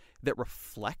indicators that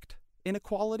reflect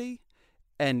inequality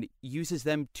and uses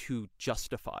them to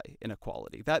justify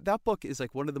inequality. That book is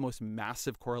like one of the most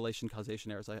massive correlation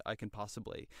causation errors I can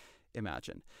possibly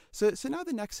imagine. So now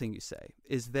the next thing you say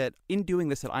is that in doing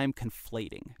this that I am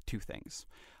conflating two things.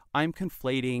 I'm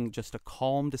conflating just a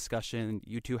calm discussion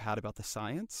you two had about the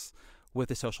science with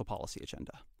the social policy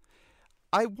agenda.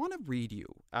 I want to read you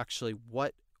actually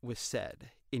what was said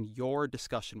in your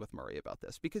discussion with Murray about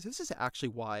this, because this is actually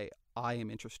why I am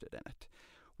interested in it.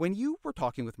 When you were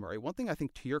talking with Murray, one thing I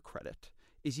think to your credit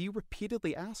is you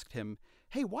repeatedly asked him,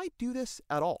 hey, why do this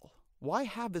at all? Why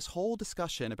have this whole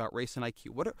discussion about race and IQ?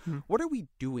 What are we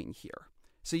doing here?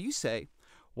 So you say,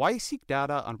 why seek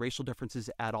data on racial differences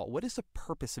at all? What is the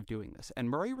purpose of doing this? And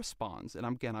Murray responds, and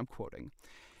I'm quoting,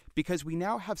 because we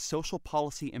now have social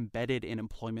policy embedded in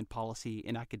employment policy,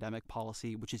 in academic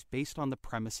policy, which is based on the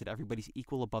premise that everybody's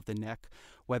equal above the neck,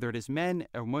 whether it is men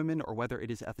or women or whether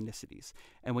it is ethnicities.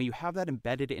 And when you have that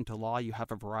embedded into law, you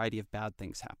have a variety of bad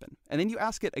things happen. And then you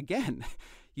ask it again.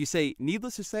 You say,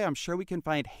 needless to say, I'm sure we can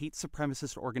find hate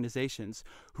supremacist organizations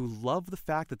who love the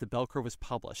fact that the Bell Curve was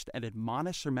published and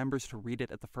admonish their members to read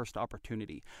it at the first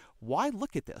opportunity. Why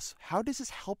look at this? How does this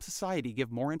help society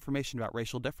give more information about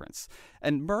racial difference?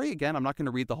 And Murray, again, I'm not going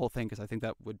to read the whole thing because I think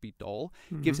that would be dull,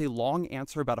 gives a long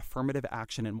answer about affirmative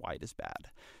action and why it is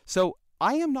bad. So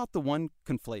I am not the one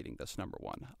conflating this, number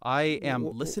one. I am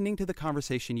listening to the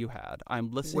conversation you had.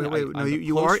 I'm listening. I'm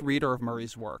a close reader of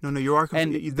Murray's work. No, you are.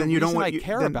 And then you don't want. I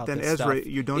care about then this Ezra, stuff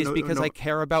you don't is know, because I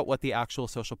care about what the actual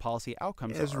social policy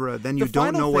outcomes are. Ezra, then you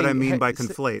don't know what I mean by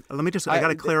conflate. Let me just. I got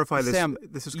to clarify this. Sam,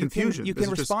 this is confusion. You can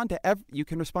respond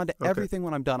to everything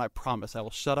when I'm done. I promise. I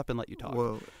will shut up and let you talk.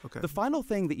 Well, okay. The final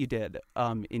thing that you did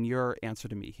in your answer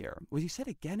to me here was you said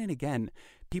again and again,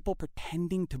 people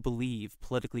pretending to believe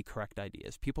politically correct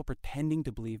ideas, people pretending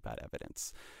to believe bad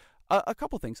evidence. A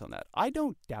couple things on that. I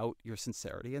don't doubt your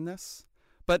sincerity in this,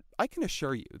 But I can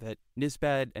assure you that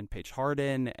Nisbet and Paige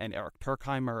Harden and Eric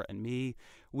Turkheimer and me,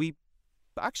 we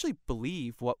actually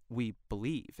believe what we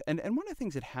believe. And one of the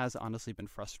things that has honestly been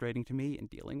frustrating to me in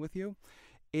dealing with you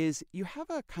is you have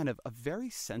a kind of a very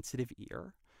sensitive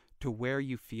ear to where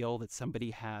you feel that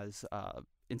somebody has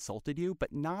insulted you,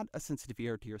 but not a sensitive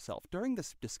ear to yourself. During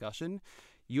this discussion,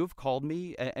 you have called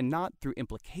me, and not through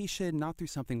implication, not through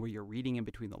something where you're reading in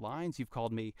between the lines, you've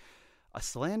called me a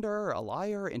slanderer, a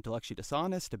liar, intellectually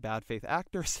dishonest, a bad faith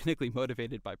actor, cynically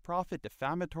motivated by profit,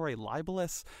 defamatory,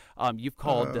 libelous. You've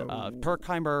called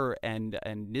Turkheimer and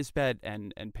Nisbet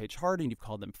and Paige Harden, you've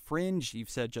called them fringe. You've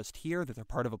said just here that they're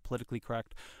part of a politically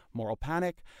correct moral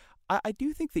panic. I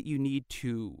do think that you need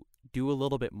to do a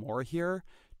little bit more here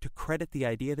to credit the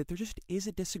idea that there just is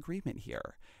a disagreement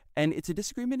here. And it's a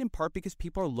disagreement in part because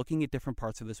people are looking at different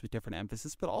parts of this with different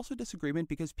emphasis, but also disagreement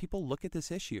because people look at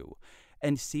this issue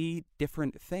and see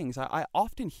different things. I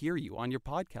often hear you on your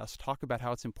podcast talk about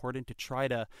how it's important to try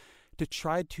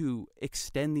to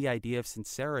extend the idea of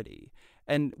sincerity.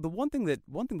 And the one thing that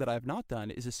I have not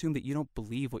done is assume that you don't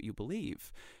believe what you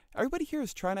believe. Everybody here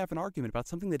is trying to have an argument about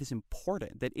something that is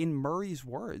important, that in Murray's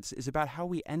words is about how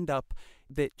we end up,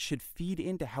 that should feed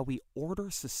into how we order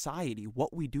society,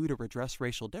 what we do to redress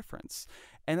racial difference.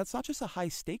 And that's not just a high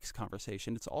stakes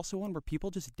conversation. It's also one where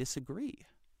people just disagree.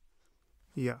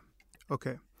 Yeah.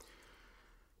 Okay.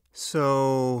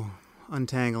 So,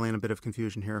 untangling a bit of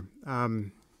confusion here. I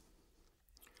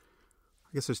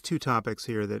guess there's two topics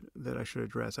here that I should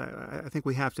address. I think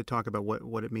we have to talk about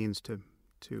what it means to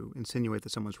insinuate that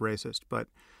someone's racist, but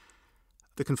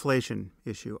the conflation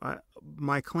issue.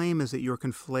 My claim is that you're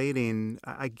conflating.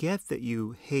 I get that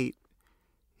you hate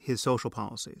his social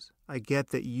policies. I get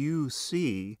that you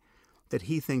see that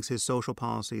he thinks his social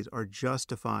policies are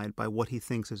justified by what he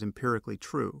thinks is empirically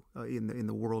true in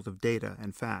the world of data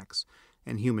and facts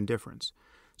and human difference.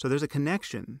 So there's a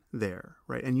connection there,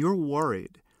 right? And you're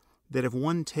worried that if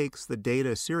one takes the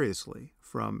data seriously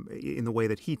in the way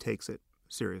that he takes it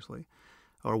seriously,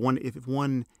 or if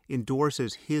one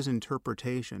endorses his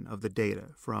interpretation of the data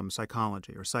from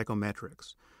psychology or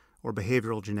psychometrics or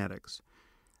behavioral genetics,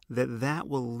 that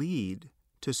will lead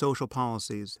to social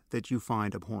policies that you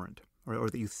find abhorrent or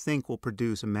that you think will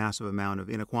produce a massive amount of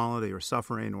inequality or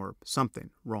suffering or something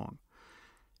wrong.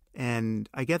 And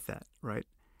I get that, right?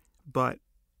 But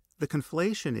the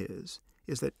conflation is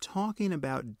that talking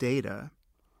about data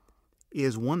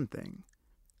is one thing.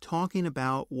 Talking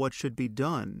about what should be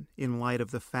done in light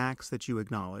of the facts that you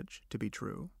acknowledge to be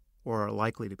true or are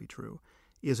likely to be true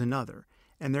is another.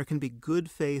 And there can be good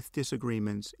faith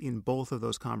disagreements in both of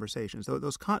those conversations.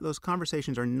 Those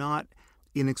conversations are not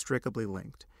inextricably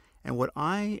linked. And what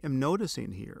I am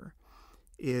noticing here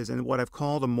is, and what I've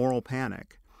called a moral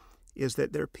panic, is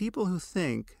that there are people who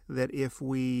think that if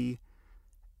we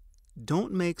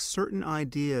don't make certain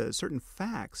ideas, certain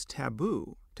facts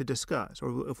taboo to discuss,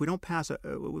 or if we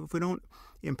don't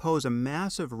impose a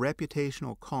massive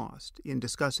reputational cost in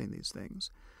discussing these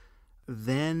things,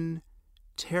 then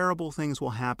terrible things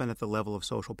will happen at the level of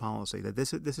social policy. That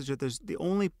this is just, the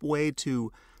only way to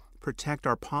protect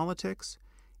our politics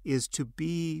is to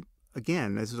be,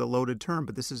 again, this is a loaded term,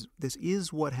 but this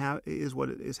is what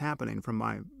is happening from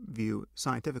my view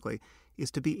scientifically, is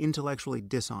to be intellectually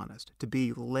dishonest, to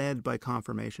be led by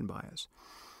confirmation bias.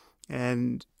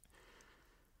 And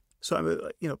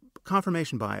so,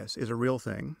 confirmation bias is a real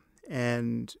thing,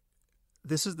 and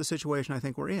this is the situation I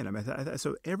think we're in.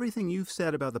 So everything you've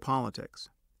said about the politics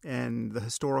and the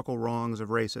historical wrongs of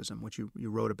racism, which you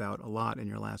wrote about a lot in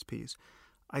your last piece,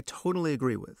 I totally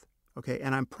agree with. Okay,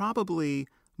 and I'm probably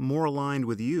more aligned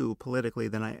with you politically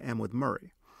than I am with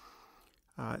Murray.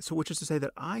 So which is to say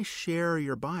that I share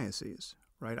your biases,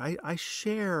 right? I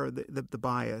share the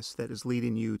bias that is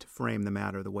leading you to frame the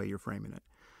matter the way you're framing it.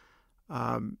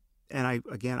 And I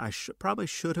probably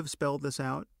should have spelled this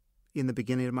out in the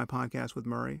beginning of my podcast with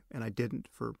Murray, and I didn't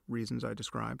for reasons I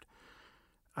described.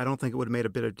 I don't think it would have made a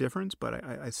bit of difference, but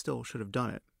I still should have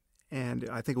done it. And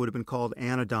I think it would have been called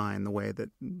anodyne, the way that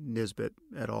Nisbet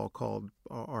et al.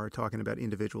 Are talking about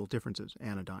individual differences,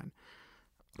 anodyne.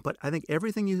 But I think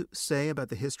everything you say about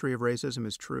the history of racism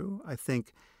is true. I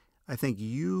think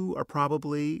you are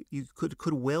probably, you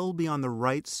could well be on the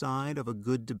right side of a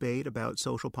good debate about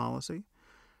social policy.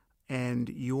 And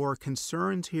your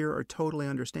concerns here are totally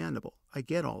understandable. I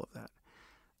get all of that.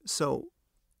 So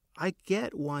I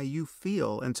get why you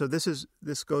feel, and so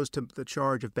this goes to the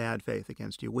charge of bad faith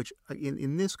against you, which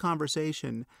in this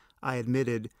conversation I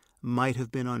admitted might have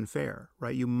been unfair,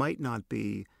 right? You might not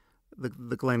be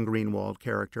the Glenn Greenwald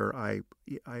character I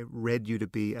read you to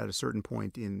be at a certain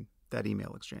point in that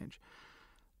email exchange.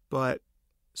 But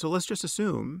So let's just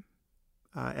assume,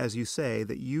 as you say,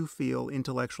 that you feel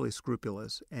intellectually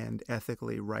scrupulous and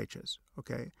ethically righteous,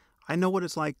 okay? I know what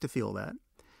it's like to feel that.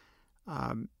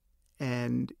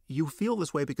 And you feel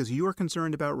this way because you are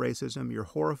concerned about racism, you're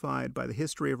horrified by the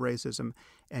history of racism,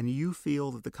 and you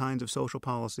feel that the kinds of social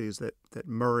policies that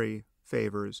Murray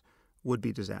favors would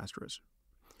be disastrous.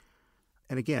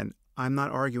 And again, I'm not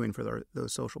arguing for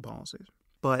those social policies.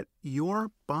 But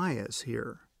your bias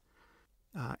here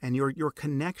and your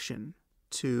connection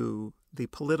to the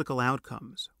political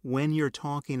outcomes when you're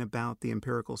talking about the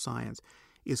empirical science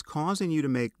is causing you to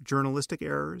make journalistic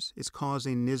errors. It's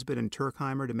causing Nisbet and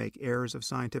Turkheimer to make errors of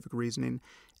scientific reasoning.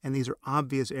 And these are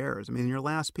obvious errors. I mean, in your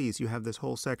last piece, you have this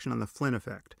whole section on the Flynn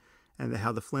effect and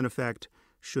how the Flynn effect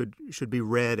should be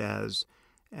read as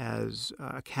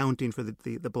accounting for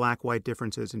the black-white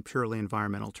differences in purely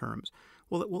environmental terms.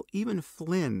 Well, even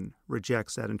Flynn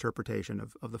rejects that interpretation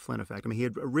of the Flynn effect. I mean, he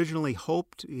had originally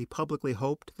publicly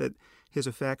hoped that his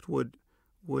effect would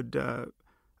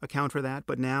account for that,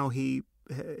 but now he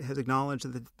has acknowledged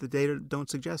that the data don't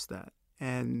suggest that.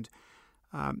 And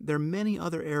there are many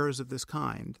other errors of this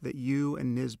kind that you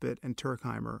and Nisbet and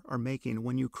Turkheimer are making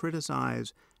when you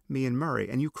criticize me and Murray.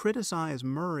 And you criticize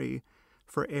Murray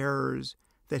for errors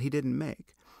that he didn't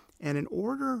make. And in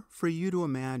order for you to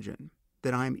imagine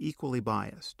that I'm equally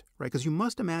biased, right? Because you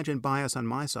must imagine bias on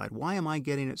my side. Why am I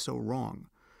getting it so wrong,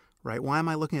 right? Why am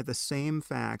I looking at the same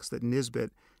facts that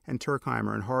Nisbet and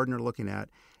Turkheimer and Hardin are looking at,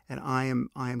 and I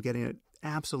am getting it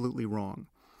absolutely wrong?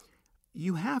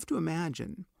 You have to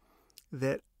imagine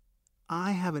that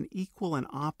I have an equal and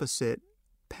opposite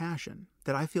passion,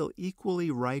 that I feel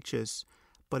equally righteous,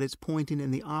 but it's pointing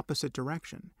in the opposite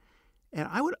direction. And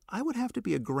I would have to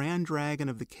be a grand dragon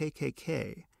of the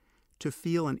KKK to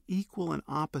feel an equal and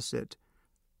opposite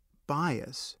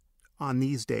bias on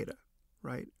these data,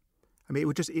 right? I mean, it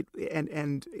would just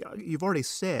and you've already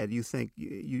said you think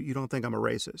you don't think I'm a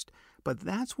racist, but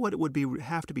that's what it would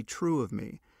have to be true of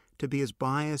me to be as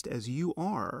biased as you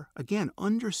are. Again,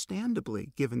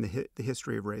 understandably, given the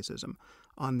history of racism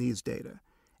on these data,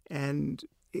 and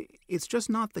it's just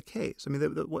not the case. I mean,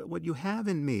 what you have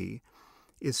in me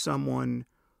is someone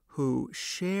who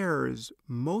shares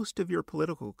most of your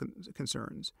political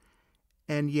concerns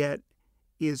and yet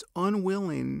is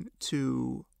unwilling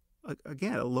to,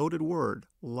 again, a loaded word,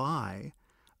 lie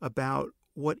about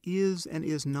what is and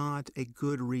is not a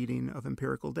good reading of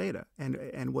empirical data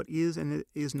and what is and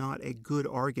is not a good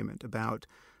argument about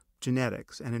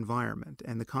genetics and environment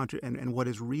and and what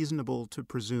is reasonable to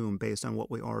presume based on what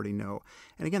we already know.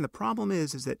 And again, the problem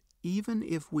is that even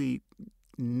if we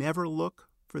never look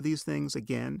for these things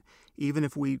again, even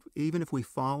if we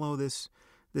follow this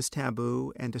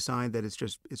taboo and decide that it's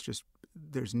just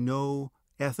there's no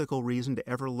ethical reason to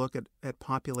ever look at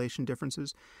population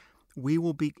differences, we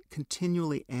will be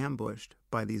continually ambushed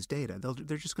by these data.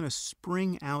 They're just going to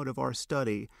spring out of our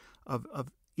study of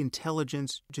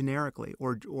intelligence generically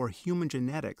or human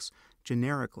genetics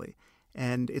generically.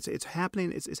 And it's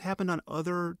happening. It's happened on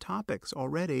other topics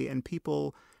already, and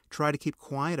people try to keep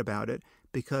quiet about it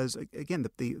because, again,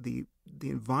 the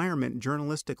environment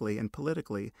journalistically and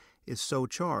politically is so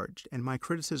charged. And my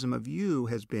criticism of you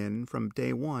has been from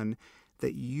day one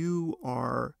that you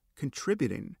are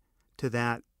contributing to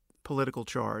that political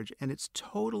charge, and it's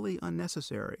totally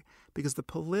unnecessary because the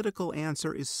political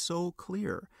answer is so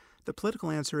clear. The political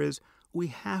answer is we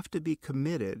have to be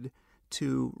committed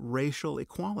to racial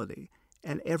equality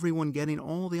and everyone getting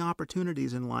all the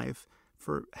opportunities in life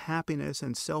for happiness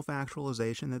and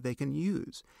self-actualization that they can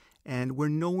use. And we're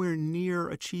nowhere near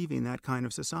achieving that kind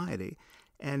of society.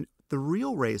 And the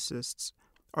real racists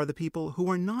are the people who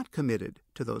are not committed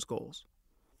to those goals.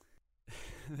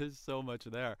 There's so much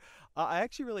there. I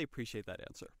actually really appreciate that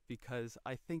answer because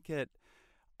I think it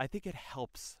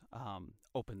helps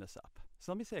open this up.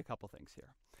 So let me say a couple things here.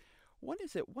 One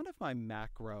of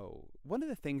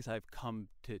the things I've come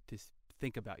to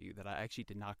think about you that I actually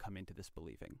did not come into this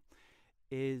believing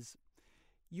is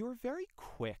you're very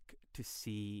quick to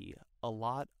see a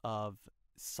lot of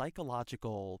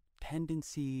psychological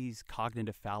tendencies,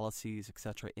 cognitive fallacies,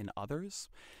 etc. in others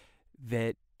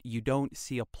that you don't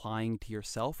see applying to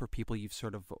yourself or people you've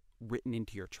sort of written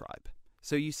into your tribe.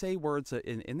 So you say words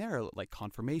in there like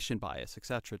confirmation bias,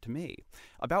 etc. to me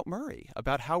about Murray,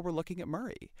 about how we're looking at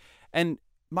Murray. And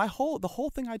the whole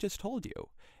thing I just told you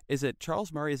is that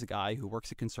Charles Murray is a guy who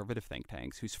works at conservative think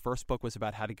tanks, whose first book was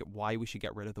about why we should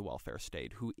get rid of the welfare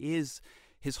state,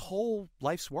 his whole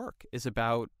life's work is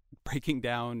about breaking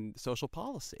down social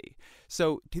policy.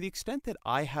 So to the extent that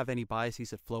I have any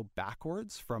biases that flow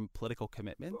backwards from political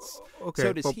commitments, okay,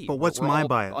 so does he. But what's my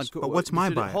bias?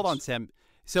 Hold on, Sam.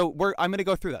 So I'm going to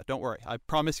go through that. Don't worry. I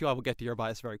promise you I will get to your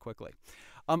bias very quickly.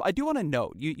 I do want to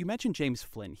note, you mentioned James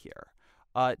Flynn here.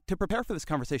 To prepare for this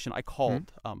conversation, I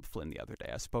called Flynn the other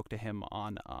day. I spoke to him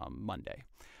on Monday.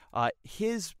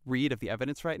 His read of the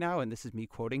evidence right now, and this is me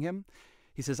quoting him,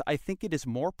 he says, "I think it is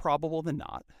more probable than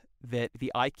not that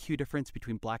the IQ difference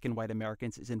between black and white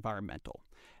Americans is environmental.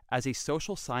 As a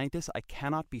social scientist, I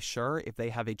cannot be sure if they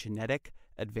have a genetic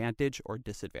advantage or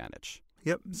disadvantage."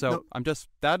 Yep. So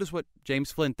that is what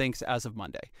James Flynn thinks as of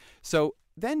Monday. So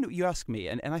then you ask me,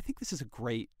 and I think this is a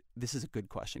good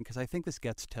question, because I think this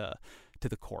gets to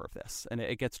the core of this, and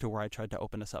it gets to where I tried to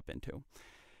open us up into.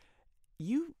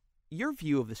 Your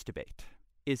view of this debate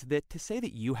is that to say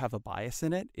that you have a bias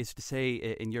in it is to say,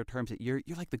 in your terms, that you're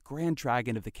like the grand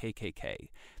dragon of the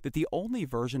KKK, that the only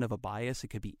version of a bias that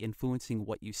could be influencing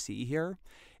what you see here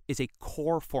is a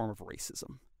core form of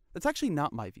racism. That's actually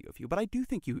not my view of you, but I do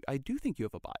think you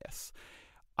have a bias.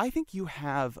 I think you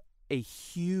have a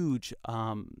huge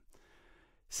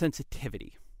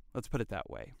sensitivity, let's put it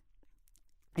that way.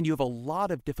 And you have a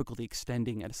lot of difficulty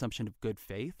extending an assumption of good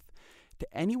faith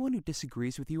to anyone who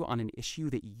disagrees with you on an issue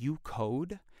that you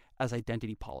code as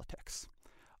identity politics.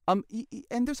 And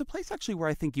there's a place actually where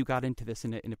I think you got into this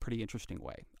in a pretty interesting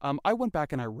way. I went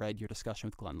back and I read your discussion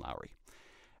with Glenn Loury.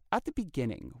 At the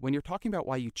beginning, when you're talking about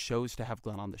why you chose to have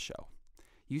Glenn on the show,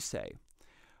 you say,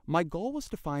 "My goal was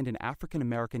to find an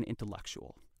African-American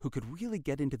intellectual who could really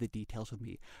get into the details with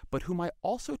me, but whom I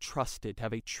also trusted to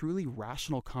have a truly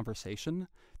rational conversation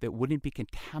that wouldn't be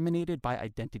contaminated by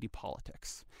identity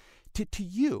politics." To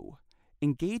you,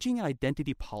 engaging in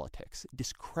identity politics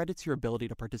discredits your ability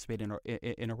to participate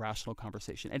in a rational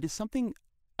conversation, and is something,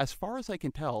 as far as I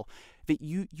can tell, that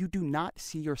you do not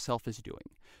see yourself as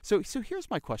doing. So here's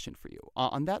my question for you.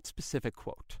 On that specific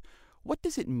quote, what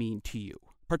does it mean to you,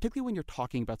 particularly when you're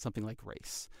talking about something like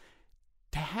race,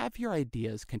 to have your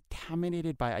ideas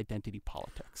contaminated by identity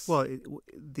politics? Well,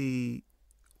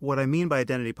 what I mean by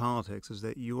identity politics is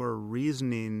that you are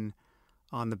reasoning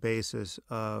on the basis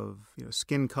of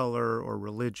skin color or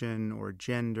religion or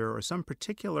gender or some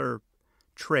particular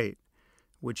trait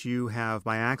which you have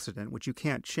by accident, which you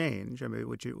can't change. I mean,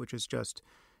 which is just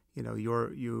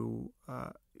you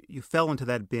fell into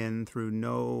that bin through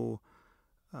no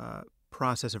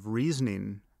process of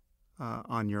reasoning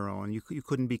on your own. You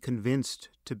couldn't be convinced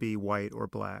to be white or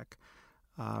black,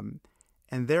 and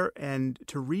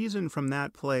to reason from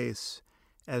that place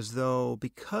as though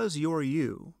because you're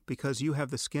you, because you have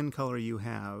the skin color you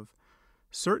have,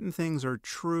 certain things are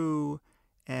true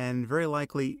and very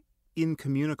likely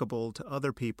incommunicable to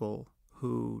other people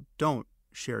who don't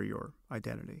share your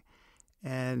identity.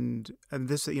 And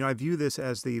this, I view this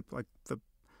as the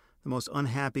most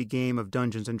unhappy game of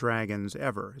Dungeons and Dragons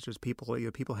ever. It's just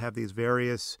people have these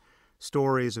various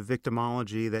stories of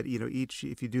victimology that each,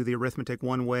 if you do the arithmetic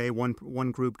one way,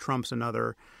 one group trumps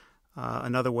another.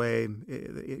 Another way,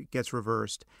 it gets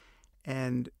reversed.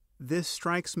 And this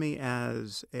strikes me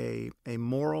as a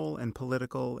moral and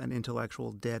political and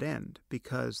intellectual dead end,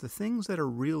 because the things that are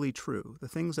really true, the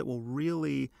things that will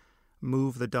really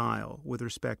move the dial with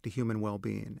respect to human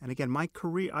well-being. And again,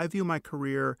 I view my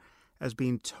career as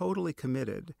being totally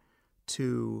committed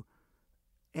to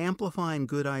amplifying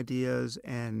good ideas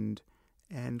and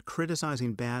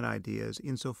criticizing bad ideas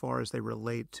insofar as they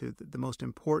relate to the most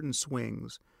important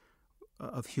swings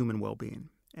of human well-being.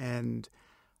 And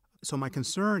so my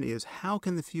concern is, how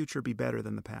can the future be better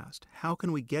than the past? How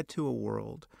can we get to a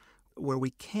world where we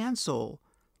cancel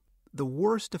the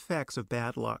worst effects of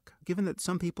bad luck, given that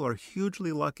some people are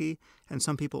hugely lucky and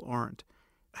some people aren't?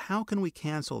 How can we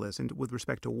cancel this with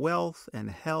respect to wealth and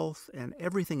health and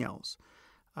everything else?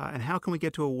 And how can we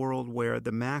get to a world where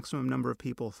the maximum number of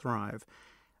people thrive?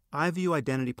 I view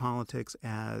identity politics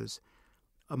as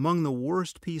among the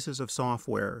worst pieces of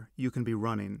software you can be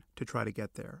running to try to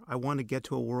get there. I want to get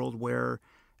to a world where,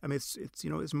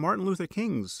 it's Martin Luther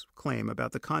King's claim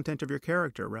about the content of your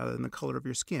character rather than the color of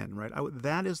your skin, right?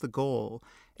 That is the goal.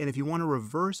 And if you want to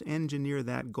reverse engineer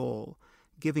that goal,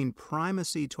 giving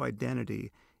primacy to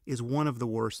identity is one of the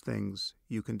worst things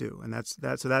you can do. And that's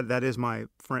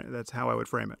how I would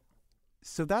frame it.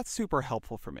 So that's super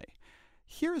helpful for me.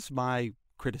 Here's my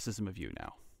criticism of you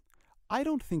now. I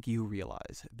don't think you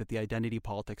realize that the identity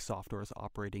politics software is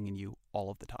operating in you all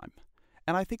of the time.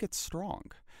 And I think it's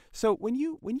strong. So when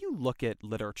you look at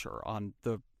literature on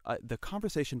the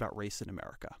conversation about race in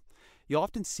America, you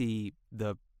often see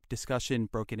the discussion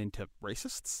broken into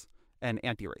racists and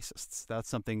anti-racists. That's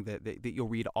something that you'll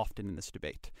read often in this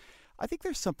debate. I think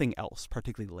there's something else,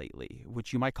 particularly lately,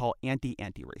 which you might call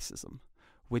anti-racism,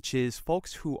 which is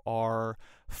folks who are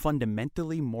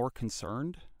fundamentally more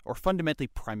concerned or fundamentally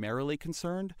primarily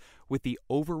concerned with the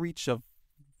overreach of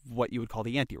what you would call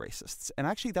the anti-racists. And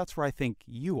actually, that's where I think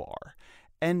you are.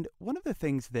 And one of the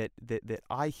things that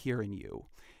I hear in you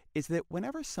is that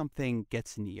whenever something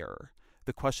gets near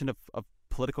the question of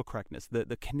political correctness,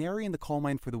 the canary in the coal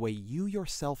mine for the way you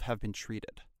yourself have been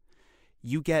treated,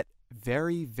 you get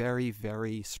very, very,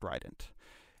 very strident.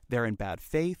 They're in bad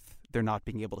faith. They're not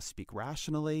being able to speak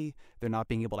rationally. They're not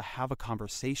being able to have a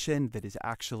conversation that is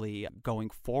actually going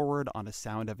forward on a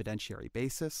sound evidentiary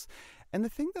basis. And the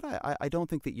thing that I don't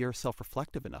think that you're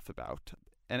self-reflective enough about,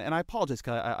 and I apologize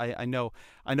because I know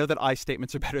that I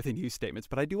statements are better than you statements,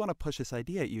 but I do want to push this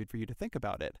idea at you for you to think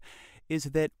about it, is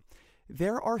that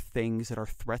there are things that are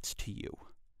threats to you.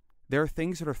 There are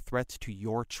things that are threats to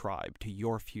your tribe, to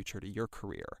your future, to your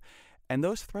career. And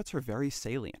those threats are very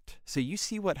salient. So you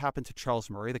see what happened to Charles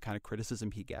Murray, the kind of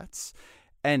criticism he gets,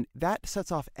 and that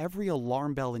sets off every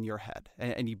alarm bell in your head.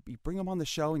 And you bring him on the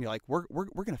show and you're like, we're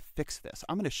going to fix this.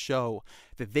 I'm going to show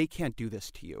that they can't do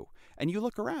this to you. And you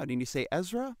look around and you say,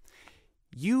 Ezra,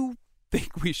 you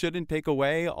think we shouldn't take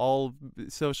away all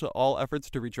efforts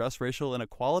to redress racial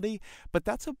inequality, but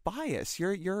that's a bias.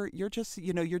 You're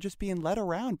just being led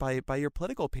around by your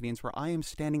political opinions, where I am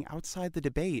standing outside the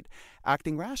debate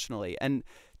acting rationally. And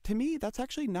to me, that's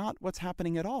actually not what's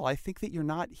happening at all. I think that you're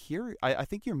not here. I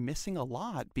think you're missing a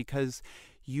lot because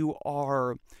you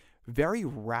are very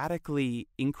radically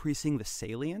increasing the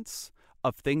salience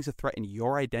of things that threaten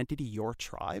your identity, your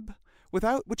tribe,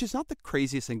 which is not the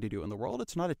craziest thing to do in the world.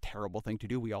 It's not a terrible thing to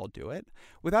do. We all do it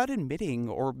without admitting,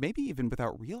 or maybe even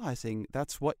without realizing,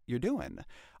 that's what you're doing.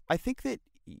 I think that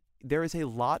there is a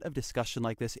lot of discussion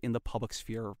like this in the public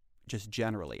sphere just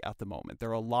generally at the moment. There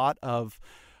are a lot of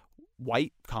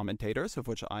white commentators, of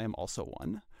which I am also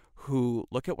one, who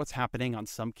look at what's happening on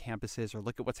some campuses or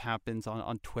look at what happens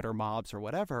on Twitter mobs or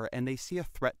whatever, and they see a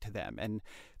threat to them. And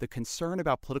the concern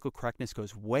about political correctness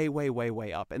goes way, way, way,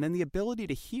 way up. And then the ability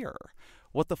to hear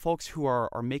what the folks who are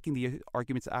making the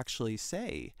arguments actually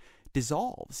say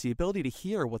dissolves. The ability to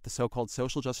hear what the so-called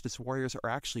social justice warriors are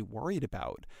actually worried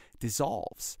about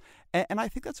dissolves. And I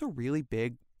think that's a really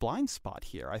big blind spot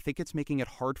here. I think it's making it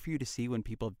hard for you to see when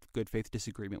people have good faith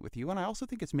disagreement with you. And I also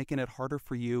think it's making it harder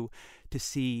for you to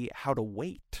see how to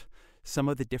weight some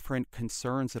of the different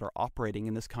concerns that are operating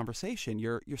in this conversation.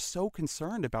 You're so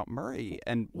concerned about Murray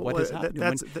and what has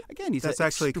happened. Again, he's an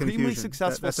extremely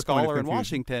successful scholar in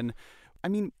Washington. I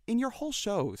mean, in your whole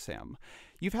show, Sam,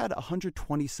 you've had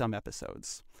 120 some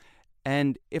episodes.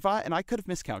 And I could have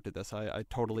miscounted this. I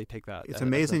totally take that. It's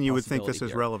amazing you would think this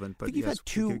is relevant, but yes,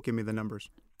 give me the numbers.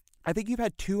 I think you've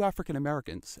had 2 African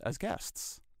Americans as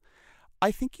guests.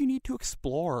 I think you need to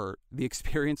explore the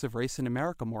experience of race in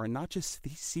America more and not just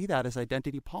see that as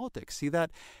identity politics. See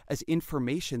that as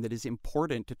information that is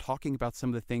important to talking about some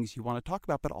of the things you want to talk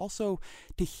about, but also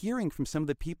to hearing from some of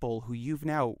the people who you've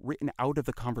now written out of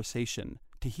the conversation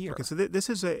to hear. Okay, so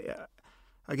this is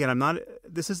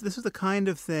this is the kind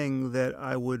of thing that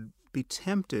I would be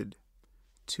tempted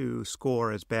to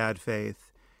score as bad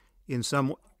faith in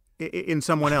someone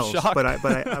else,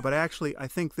 but actually I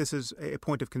think this is a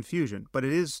point of confusion. But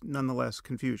it is nonetheless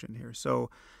confusion here. So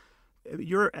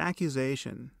your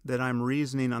accusation that I'm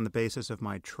reasoning on the basis of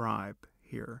my tribe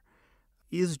here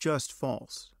is just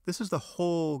false. This is the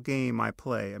whole game I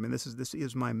play. I mean, this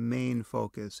is my main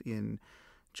focus in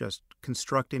just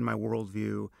constructing my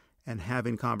worldview and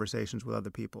having conversations with other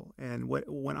people. And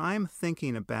when I'm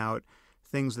thinking about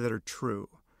things that are true,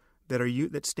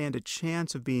 that stand a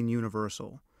chance of being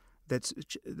universal,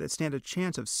 that stand a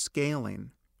chance of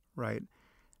scaling, right?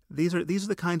 These are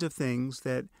the kinds of things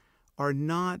that are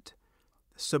not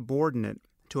subordinate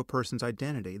to a person's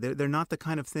identity. They're not the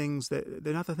kind of things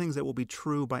that will be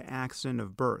true by accident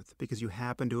of birth because you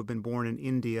happen to have been born in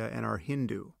India and are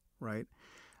Hindu, right?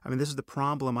 I mean, this is the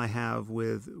problem I have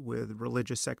with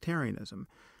religious sectarianism.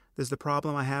 This is the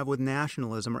problem I have with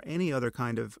nationalism or any other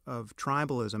kind of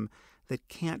tribalism that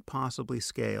can't possibly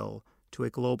scale to a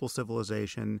global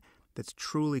civilization that's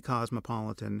truly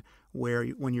cosmopolitan, where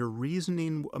when you're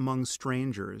reasoning among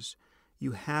strangers,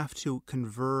 you have to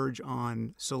converge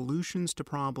on solutions to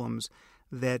problems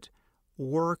that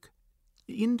work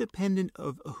independent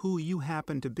of who you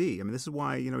happen to be. I mean, this is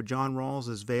why, John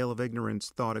Rawls's veil of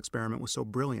ignorance thought experiment was so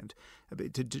brilliant.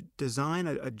 To design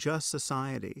a just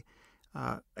society,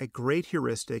 a great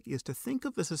heuristic is to think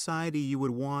of the society you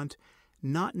would want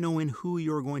not knowing who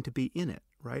you're going to be in it,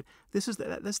 right? That's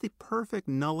the perfect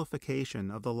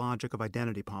nullification of the logic of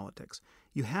identity politics.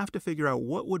 You have to figure out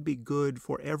what would be good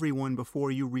for everyone before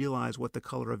you realize what the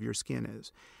color of your skin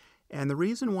is. And the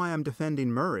reason why I'm defending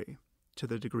Murray to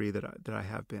the degree that I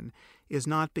have been is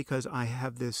not because I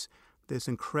have this this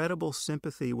incredible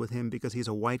sympathy with him because he's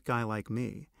a white guy like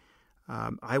me.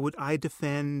 I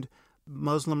defend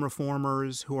Muslim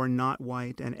reformers who are not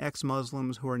white and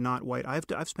ex-Muslims who are not white.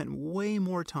 I've spent way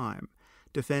more time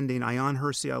defending Ayaan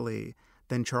Hirsi Ali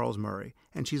than Charles Murray,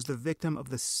 and she's the victim of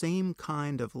the same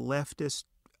kind of leftist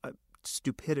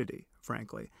stupidity,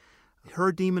 frankly.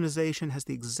 Her demonization has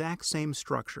the exact same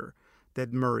structure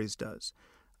that Murray's does.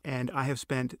 And I have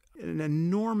spent an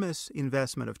enormous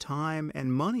investment of time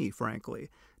and money, frankly,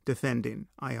 defending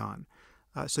Ayaan.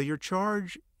 So your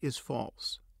charge is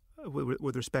false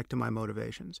with respect to my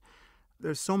motivations.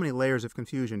 There's so many layers of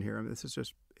confusion here. I mean, this is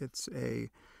just,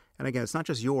 and again, it's not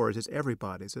just yours, it's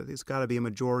everybody's. It's got to be a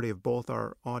majority of both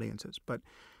our audiences. But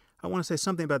I want to say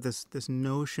something about this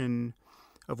notion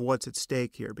of what's at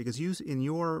stake here, because in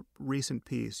your recent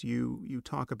piece, you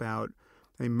talk about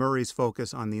Murray's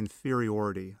focus on the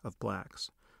inferiority of blacks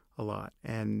a lot,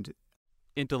 and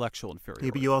intellectual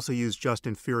inferiority. But you also use just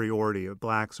inferiority.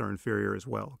 Blacks are inferior as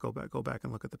well. Go back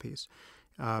and look at the piece.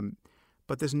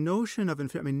 But this notion of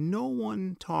no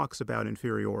one talks about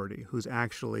inferiority who's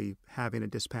actually having a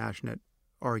dispassionate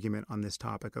argument on this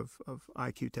topic of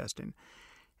IQ testing.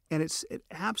 And it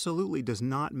absolutely does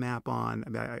not map on.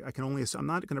 I can only. I'm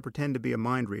not going to pretend to be a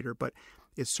mind reader, but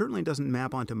it certainly doesn't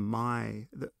map onto my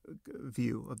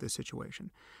view of this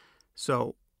situation.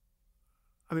 So,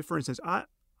 for instance,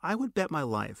 I would bet my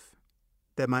life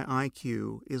that my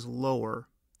IQ is lower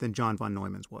than John von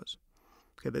Neumann's was.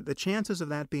 Okay, the chances of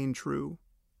that being true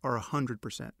are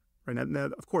 100%. Right now,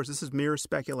 of course, this is mere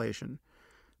speculation,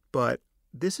 but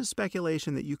this is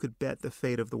speculation that you could bet the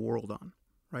fate of the world on.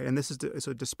 Right, and this is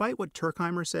so. Despite what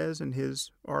Turkheimer says in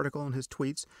his article and his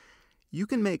tweets, you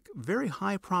can make very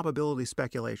high probability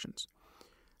speculations.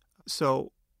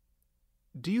 So,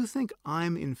 do you think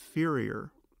I'm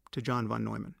inferior to John von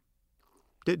Neumann?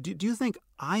 Do you think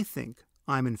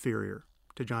I'm inferior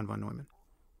to John von Neumann?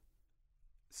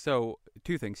 So,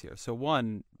 two things here. So,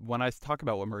 one, when I talk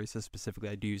about what Murray says specifically,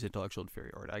 I do use intellectual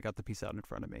inferiority. I got the piece out in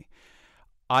front of me.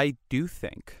 I do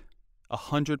think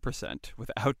 100%,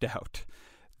 without doubt,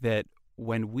 that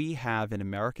when we have in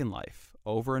American life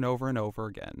over and over and over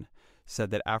again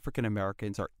said that African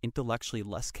Americans are intellectually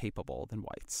less capable than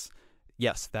whites,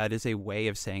 yes, that is a way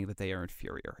of saying that they are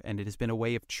inferior. And it has been a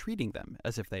way of treating them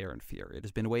as if they are inferior. It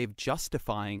has been a way of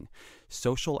justifying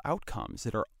social outcomes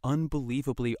that are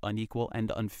unbelievably unequal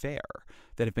and unfair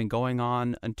that have been going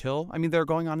on they're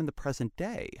going on in the present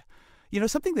day.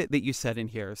 Something that you said in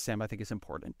here, Sam, I think is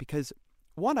important because,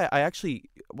 one, I actually,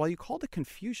 while you called it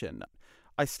confusion,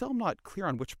 I still am not clear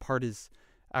on which part is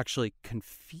actually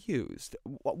confused.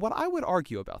 What I would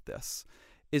argue about this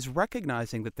is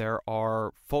recognizing that there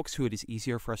are folks who it is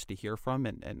easier for us to hear from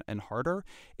and harder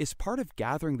is part of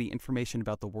gathering the information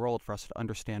about the world for us to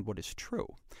understand what is true.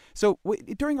 So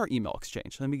during our email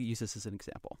exchange, let me use this as an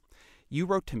example. You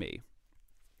wrote to me,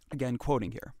 again,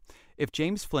 quoting here, if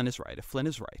James Flynn is right,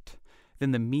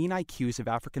 then the mean IQs of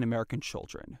African American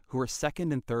children, who are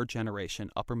second and third generation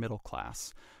upper middle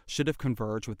class, should have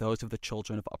converged with those of the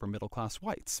children of upper middle class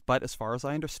whites. But as far as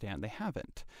I understand, they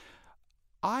haven't.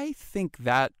 I think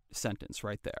that sentence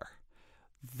right there,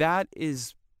 that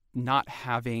is not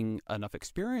having enough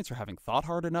experience or having thought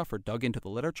hard enough or dug into the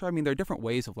literature. There are different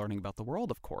ways of learning about the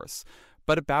world, of course,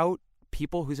 but about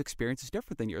people whose experience is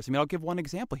different than yours. I'll give one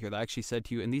example here that I actually said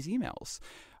to you in these emails.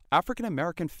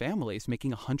 African-American families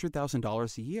making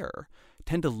 $100,000 a year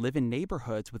tend to live in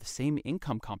neighborhoods with the same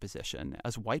income composition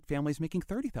as white families making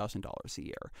 $30,000 a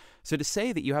year. So to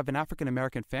say that you have an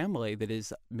African-American family that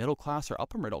is middle class or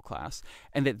upper middle class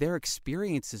and that their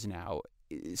experience is now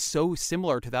so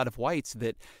similar to that of whites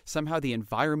that somehow the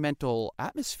environmental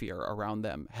atmosphere around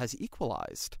them has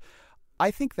equalized, I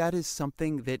think that is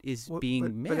something that is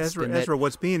being missed. But Ezra,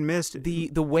 what's being missed? I'll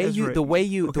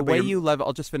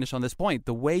just finish on this point.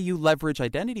 The way you leverage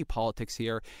identity politics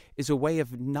here is a way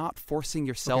of not forcing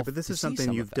yourself. Okay, but this is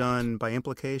something you've done by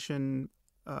implication,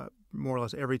 more or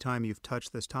less every time you've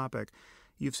touched this topic.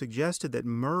 You've suggested that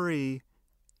Murray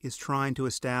is trying to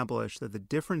establish that the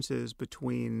differences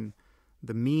between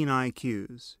the mean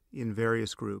IQs in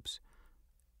various groups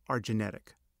are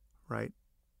genetic, right?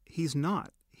 He's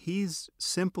not. He's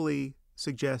simply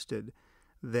suggested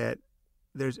that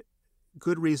there's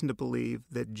good reason to believe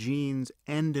that genes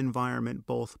and environment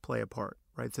both play a part,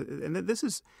 right? So, and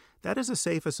that is a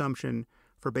safe assumption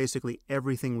for basically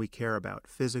everything we care about,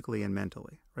 physically and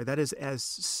mentally, right? That is as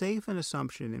safe an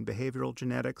assumption in behavioral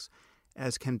genetics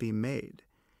as can be made.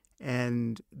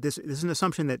 And this is an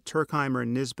assumption that Turkheimer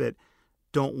and Nisbet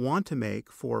don't want to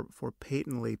make for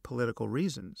patently political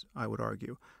reasons, I would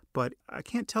argue. But I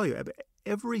can't tell you,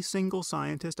 every single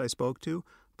scientist I spoke to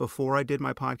before I did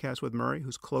my podcast with Murray,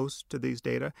 who's close to these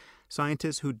data,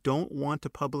 scientists who don't want to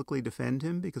publicly defend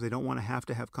him because they don't want to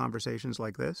have conversations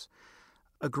like this,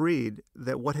 agreed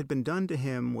that what had been done to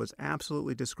him was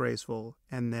absolutely disgraceful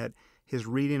and that his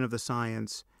reading of the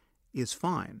science is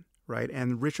fine, right?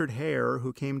 And Richard Hare,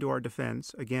 who came to our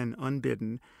defense, again,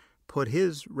 unbidden, put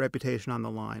his reputation on the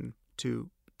line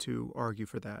to argue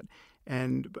for that.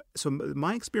 And so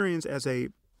my experience as a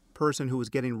person who was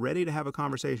getting ready to have a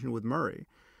conversation with Murray,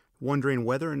 wondering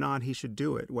whether or not he should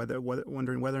do it,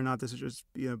 wondering whether or not this is just,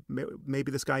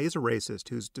 maybe this guy is a racist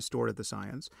who's distorted the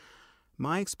science.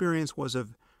 My experience was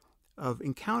of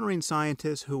encountering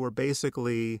scientists who were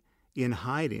basically in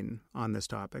hiding on this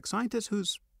topic, scientists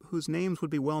whose names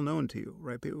would be well known to you,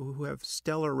 right? People who have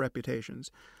stellar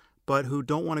reputations, but who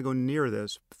don't want to go near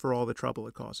this for all the trouble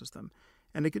it causes them.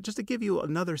 And just to give you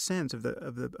another sense of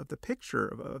the picture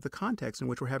of the context in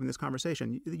which we're having this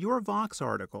conversation, your Vox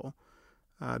article,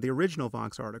 the original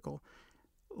Vox article,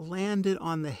 landed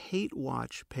on the Hate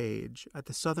Watch page at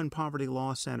the Southern Poverty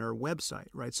Law Center website,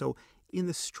 right? So in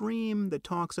the stream that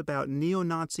talks about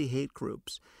neo-Nazi hate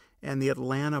groups and the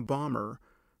Atlanta bomber,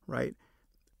 right,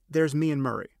 there's me and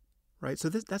Murray, right? So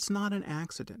that's not an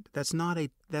accident. That's not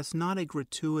a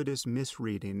gratuitous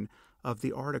misreading of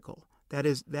the article. That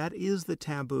is the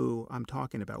taboo I'm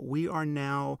talking about. We are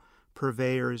now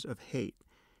purveyors of hate.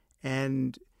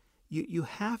 And you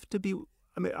have to be,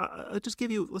 I'll just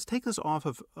give you, let's take this off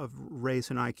of race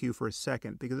and IQ for a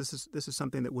second, because this is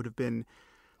something that would have been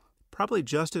probably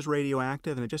just as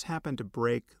radioactive, and it just happened to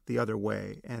break the other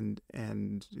way, and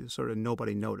sort of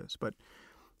nobody noticed. But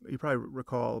you probably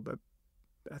recall, but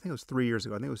I think it was 3 years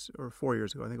ago, or 4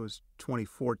 years ago, I think it was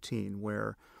 2014,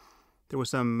 where there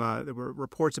were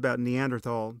reports about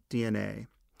Neanderthal DNA,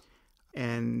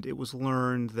 and it was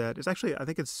learned that it's actually, I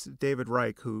think it's David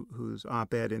Reich whose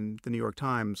op-ed in the New York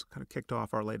Times kind of kicked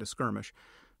off our latest skirmish.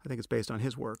 I think it's based on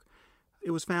his work.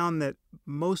 It was found that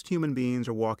most human beings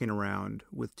are walking around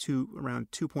with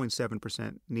around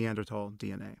 2.7% Neanderthal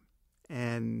DNA,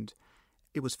 and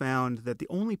it was found that the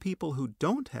only people who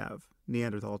don't have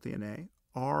Neanderthal DNA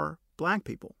are black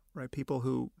people, right? People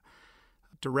who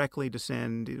directly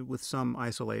descend with some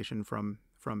isolation from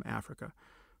Africa,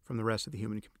 from the rest of the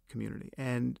human community.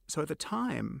 And so at the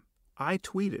time, I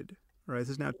tweeted, right, this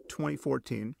is now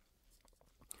 2014,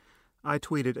 I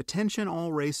tweeted, "Attention all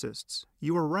racists,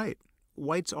 you are right.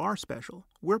 Whites are special.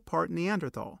 We're part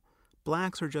Neanderthal.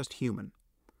 Blacks are just human."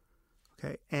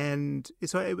 Okay, and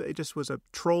so it just was a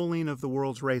trolling of the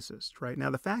world's racist, right?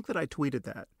 Now, the fact that I tweeted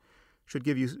that should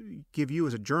give you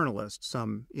as a journalist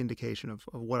some indication of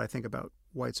what I think about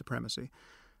white supremacy.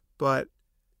 But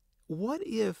what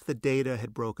if the data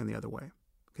had broken the other way?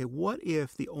 Okay, what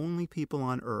if the only people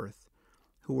on Earth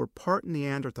who were part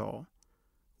Neanderthal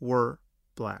were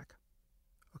black?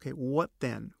 Okay, what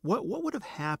then? What would have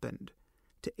happened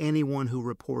to anyone who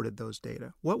reported those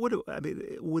data?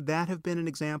 Would that have been an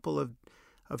example of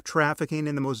trafficking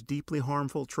in the most deeply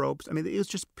harmful tropes? I mean, it was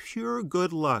just pure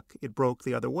good luck it broke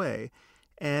the other way.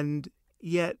 And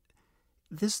yet,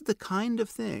 this is the kind of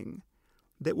thing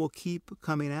that will keep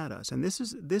coming at us. And this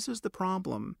is the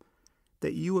problem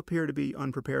that you appear to be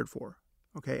unprepared for.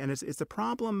 Okay, and it's the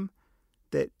problem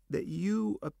that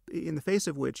you, in the face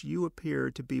of which you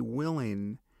appear to be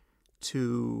willing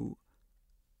to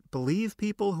believe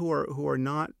people who are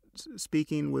not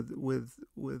speaking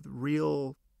with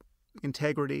real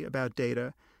integrity about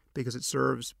data because it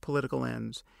serves political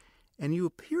ends, and you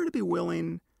appear to be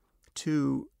willing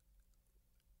to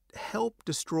help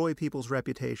destroy people's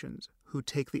reputations who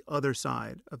take the other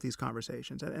side of these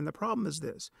conversations. And the problem is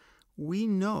this: we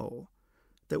know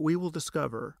that we will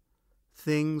discover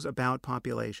things about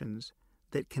populations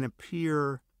that can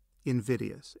appear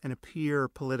invidious and appear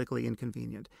politically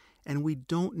inconvenient, and we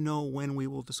don't know when we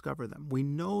will discover them. We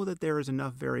know that there is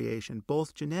enough variation,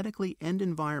 both genetically and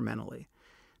environmentally,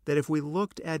 that if we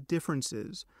looked at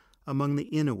differences among the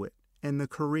Inuit and the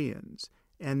Koreans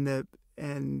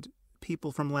and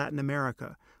people from Latin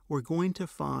America, we're going to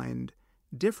find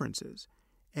differences.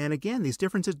 And again, these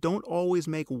differences don't always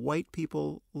make white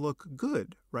people look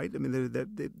good, right? I mean,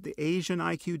 the Asian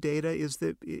IQ data is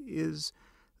the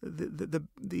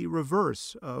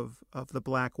reverse of the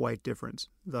black-white difference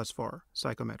thus far,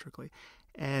 psychometrically.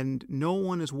 And no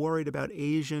one is worried about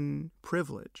Asian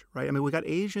privilege, right? I mean, we got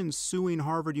Asians suing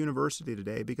Harvard University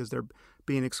today because they're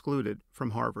being excluded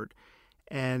from Harvard.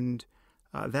 And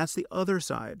that's the other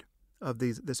side of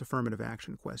this affirmative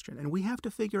action question. And we have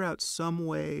to figure out some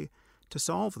way to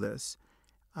solve this.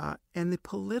 And the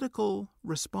political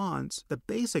response, the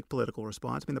basic political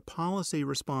response, I mean, the policy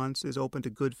response is open to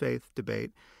good faith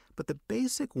debate, but the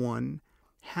basic one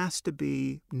has to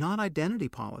be not identity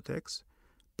politics,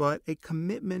 but a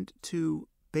commitment to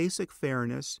basic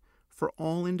fairness for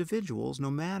all individuals, no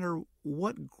matter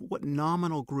what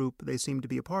nominal group they seem to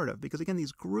be a part of. Because again,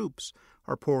 these groups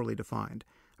are poorly defined.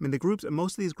 I mean,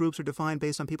 most of these groups are defined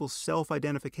based on people's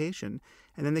self-identification,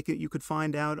 and then you could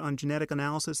find out on genetic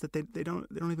analysis that they don't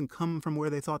even come from where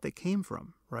they thought they came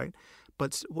from, right?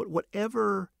 But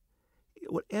however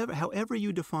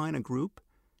you define a group,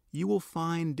 you will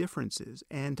find differences,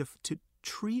 and to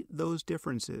treat those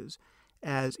differences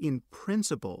as in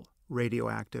principle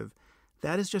radioactive,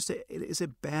 that is just a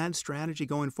bad strategy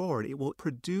going forward. It will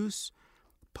produce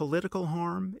political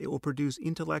harm, it will produce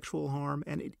intellectual harm,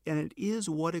 and it is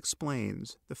what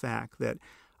explains the fact that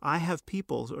I have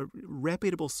people,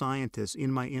 reputable scientists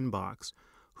in my inbox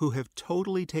who have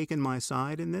totally taken my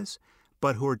side in this,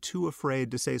 but who are too afraid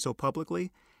to say so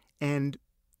publicly. And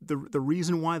the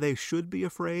reason why they should be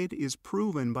afraid is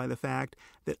proven by the fact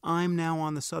that I'm now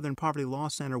on the Southern Poverty Law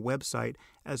Center website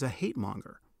as a hate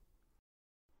monger.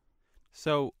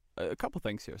 So a couple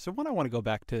things here. So one, I want to go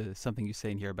back to something you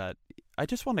say in here about, I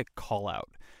just want to call out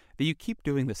that you keep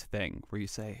doing this thing where you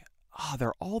say, there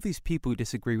are all these people who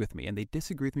disagree with me, and they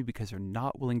disagree with me because they're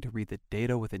not willing to read the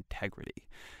data with integrity.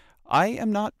 I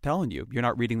am not telling you you're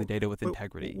not reading the data with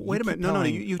integrity. Wait a minute. No.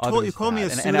 You call me a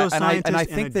pseudoscientist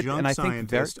and a junk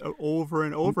scientist over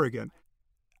and over again.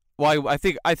 Well, I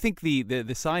think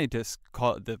the scientists,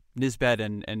 the Nisbet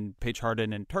and Page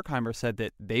Hardin and Turkheimer, said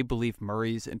that they believe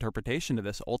Murray's interpretation of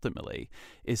this ultimately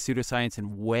is pseudoscience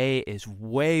and is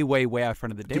way out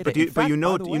front of the data. But you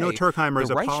know Turkheimer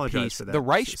has apologized for that. The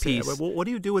Reich piece. What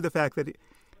do you do with the fact that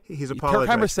he's apologized?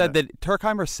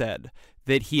 Turkheimer said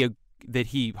that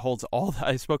he holds all.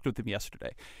 I spoke with him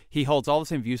yesterday. He holds all the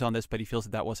same views on this, but he feels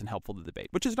that wasn't helpful to the debate,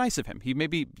 which is nice of him. He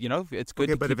maybe, it's good.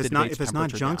 Okay, but if it's not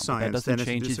junk down, science, then it's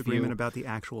a disagreement about the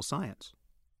actual science.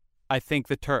 I think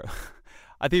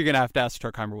I think you're going to have to ask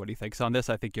Turkheimer what he thinks on this.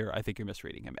 I think you're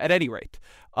misreading him. At any rate,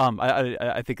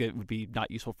 I think it would be not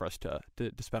useful for us to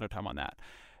spend our time on that.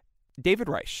 David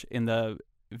Reich, in the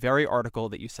very article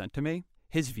that you sent to me,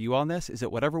 his view on this is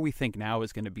that whatever we think now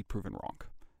is going to be proven wrong.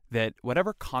 That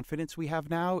whatever confidence we have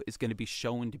now is going to be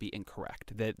shown to be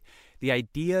incorrect, that the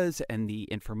ideas and the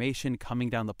information coming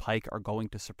down the pike are going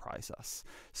to surprise us.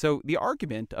 So the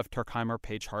argument of Turkheimer,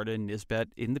 Page Hardin, Nisbet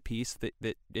in the piece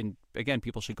and again,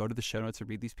 people should go to the show notes and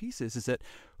read these pieces, is that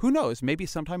who knows, maybe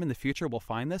sometime in the future we'll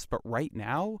find this, but right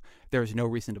now there is no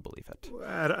reason to believe it.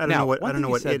 I don't know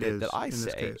what it is that I in say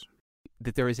this case.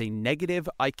 That there is a negative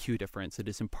IQ difference that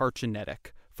is in part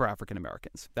genetic for African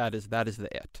Americans. That is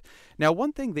the it. Now,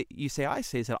 one thing that I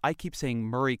say is that I keep saying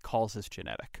Murray calls this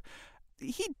genetic.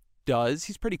 He does.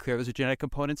 He's pretty clear there's a genetic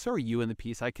component. So are you in the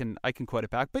piece. I can quote it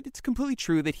back, but it's completely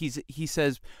true that he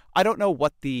says, I don't know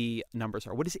what the numbers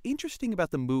are. What is interesting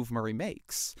about the move Murray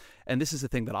makes, and this is the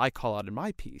thing that I call out in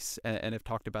my piece and have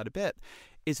talked about a bit,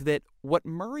 is that what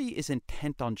Murray is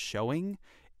intent on showing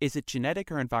is it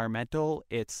genetic or environmental?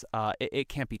 It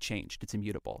can't be changed. It's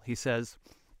immutable. He says,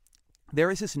 there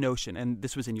is this notion, and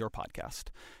this was in your podcast,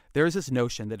 there is this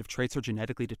notion that if traits are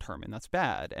genetically determined, that's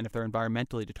bad, and if they're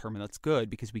environmentally determined, that's good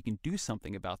because we can do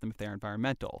something about them if they're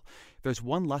environmental. If there's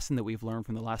one lesson that we've learned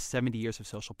from the last 70 years of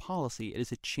social policy, it is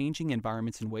that changing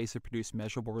environments in ways that produce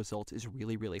measurable results is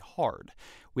really, really hard.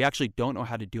 We actually don't know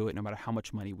how to do it no matter how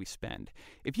much money we spend.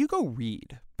 If you go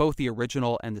read both the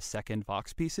original and the second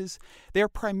Vox pieces, they are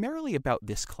primarily about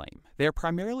this claim. They are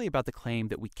primarily about the claim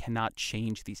that we cannot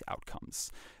change these outcomes.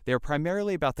 They're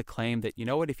primarily about the claim that,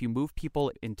 if you move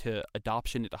people into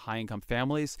adoption into high-income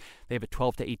families, they have a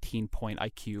 12 to 18-point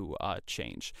IQ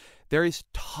change. There is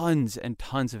tons and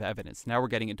tons of evidence. Now we're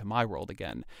getting into my world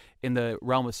again, in the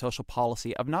realm of social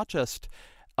policy, of not just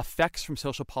effects from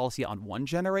social policy on one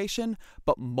generation,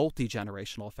 but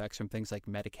multi-generational effects from things like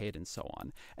Medicaid and so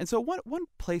on. And so one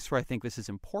place where I think this is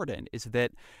important is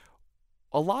that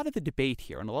a lot of the debate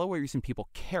here, and a lot of the reason people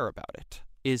care about it,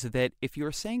 is that if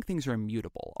you're saying things are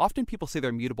immutable, often people say they're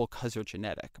immutable because they're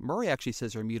genetic. Murray actually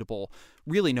says they're immutable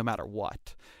really no matter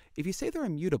what. If you say they're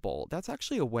immutable, that's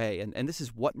actually a way, and this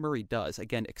is what Murray does,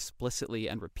 again, explicitly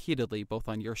and repeatedly, both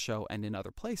on your show and in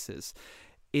other places,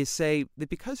 is say that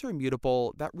because they're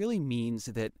immutable, that really means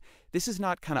that this is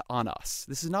not kind of on us.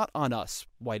 This is not on us,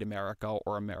 white America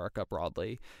or America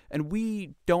broadly. And we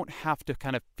don't have to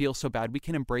kind of feel so bad. We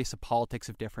can embrace a politics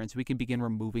of difference. We can begin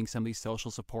removing some of these social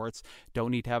supports.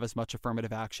 Don't need to have as much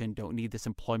affirmative action. Don't need this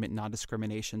employment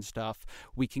non-discrimination stuff.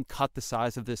 We can cut the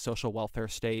size of the social welfare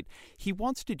state. He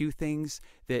wants to do things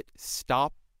that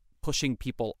stop pushing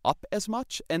people up as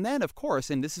much. And then, of course,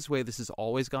 and this is the way this has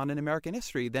always gone in American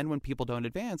history, then when people don't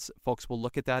advance, folks will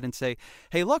look at that and say,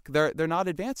 hey, look, they're not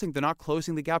advancing. They're not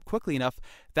closing the gap quickly enough.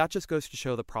 That just goes to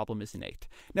show the problem is innate.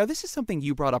 Now, this is something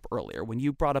you brought up earlier when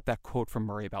you brought up that quote from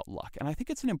Murray about luck. And I think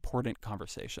it's an important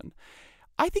conversation.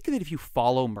 I think that if you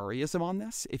follow Murrayism on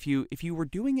this, if you were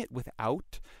doing it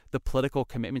without the political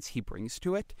commitments he brings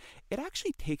to it, it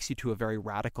actually takes you to a very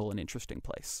radical and interesting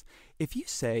place. If you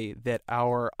say that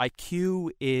our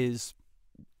IQ is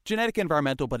genetic and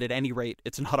environmental, but at any rate,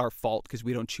 it's not our fault because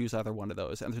we don't choose either one of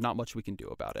those, and there's not much we can do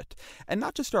about it. And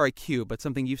not just our IQ, but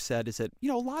something you've said is that,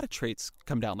 a lot of traits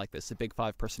come down like this, the big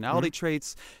five personality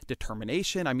traits,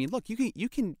 determination. I mean, look, you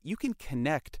can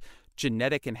connect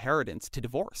genetic inheritance to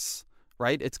divorce.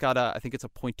 Right? It's got I think it's a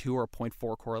 0.2 or a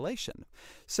 0.4 correlation.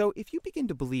 So if you begin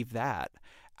to believe that,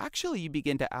 actually you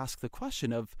begin to ask the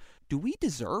question of, do we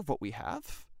deserve what we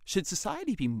have? Should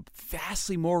society be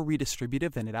vastly more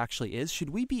redistributive than it actually is?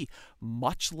 Should we be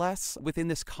much less within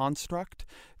this construct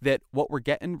that what we're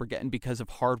getting because of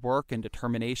hard work and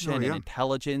determination and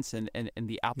intelligence and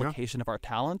the application of our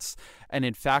talents? And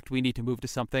in fact, we need to move to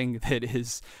something that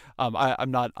is,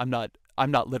 I'm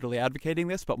not literally advocating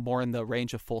this, but more in the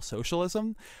range of full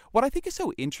socialism. What I think is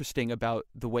so interesting about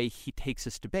the way he takes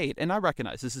this debate, and I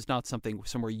recognize this is not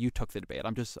somewhere you took the debate,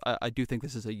 I do think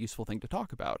this is a useful thing to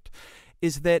talk about,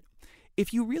 is that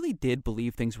if you really did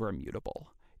believe things were immutable,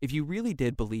 if you really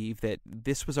did believe that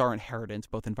this was our inheritance,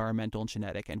 both environmental and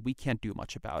genetic, and we can't do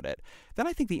much about it, then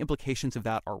I think the implications of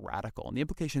that are radical. And the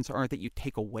implications aren't that you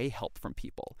take away help from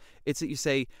people. It's that you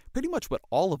say pretty much what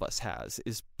all of us has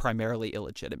is primarily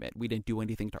illegitimate. We didn't do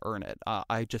anything to earn it.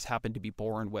 I just happened to be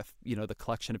born with, the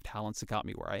collection of talents that got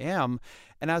me where I am.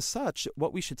 And as such,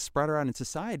 what we should spread around in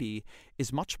society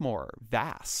is much more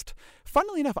vast.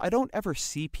 Funnily enough, I don't ever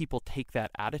see people take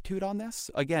that attitude on this.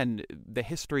 Again, the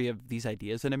history of these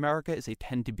ideas in America is they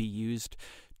tend to be used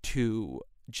to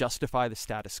justify the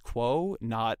status quo,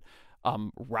 not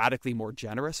radically more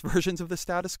generous versions of the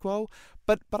status quo.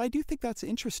 But I do think that's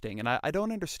interesting, and I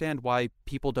don't understand why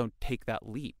people don't take that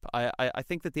leap. I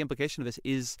think that the implication of this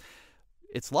is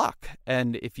it's luck.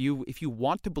 And if you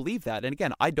want to believe that, and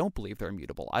again, I don't believe they're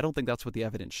immutable. I don't think that's what the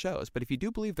evidence shows. But if you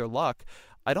do believe they're luck,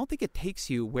 I don't think it takes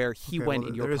you where he went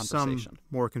in your conversation. There is some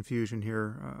more confusion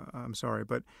here. I'm sorry,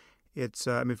 but it's.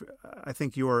 I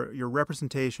think your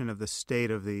representation of the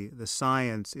state of the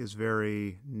science is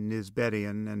very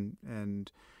Nisbetian,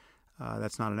 and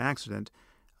that's not an accident.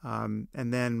 And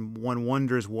then one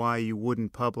wonders why you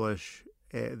wouldn't publish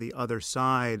the other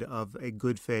side of a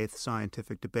good faith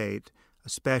scientific debate,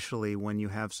 especially when you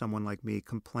have someone like me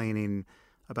complaining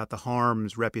about the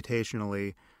harms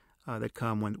reputationally that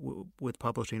come with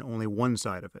publishing only one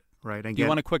side of it, right? Do you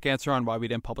want a quick answer on why we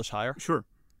didn't publish higher? Sure.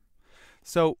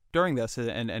 So during this,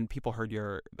 and people heard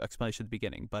your explanation at the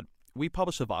beginning, but we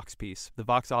published a Vox piece. The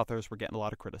Vox authors were getting a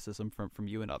lot of criticism from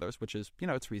you and others, which is,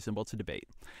 it's reasonable to debate.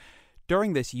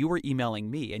 During this, you were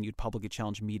emailing me, and you'd publicly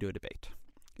challenge me to a debate.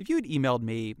 If you had emailed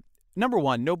me, number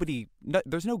one,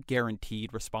 there's no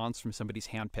guaranteed response from somebody's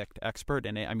handpicked expert.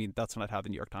 And that's not how the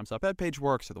New York Times op-ed page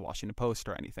works or the Washington Post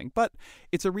or anything. But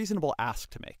it's a reasonable ask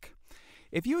to make.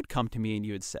 If you had come to me and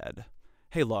you had said,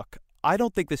 hey, look, I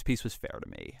don't think this piece was fair to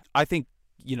me. I think,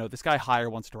 this guy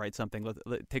Heyer wants to write something. Let's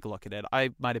take a look at it. I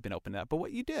might have been open to that. But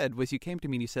what you did was you came to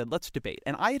me and you said, let's debate.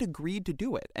 And I had agreed to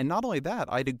do it. And not only that,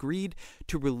 I'd agreed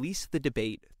to release the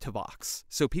debate to Vox.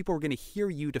 So people were going to hear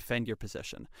you defend your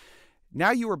position.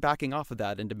 Now you were backing off of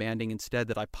that and demanding instead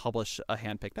that I publish a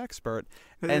handpicked expert.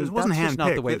 And it wasn't that's just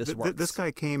not the way this works. This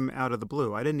guy came out of the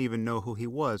blue. I didn't even know who he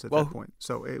was at that point.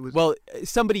 So it was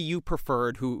somebody you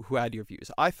preferred who had your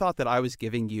views. I thought that I was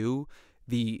giving you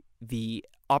the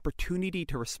opportunity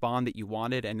to respond that you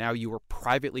wanted, and now you were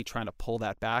privately trying to pull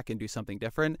that back and do something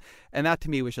different. And that to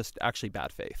me was just actually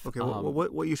bad faith. Okay,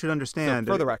 what you should understand...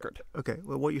 So for the record. Okay,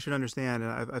 well, what you should understand,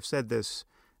 and I've said this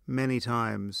many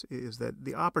times, is that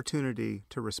the opportunity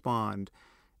to respond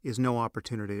is no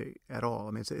opportunity at all.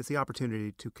 It's the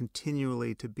opportunity to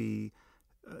continually to be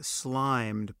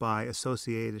slimed by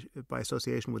association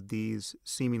with these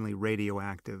seemingly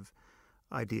radioactive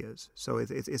ideas. So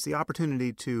it's the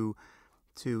opportunity to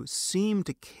seem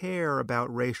to care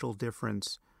about racial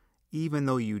difference, even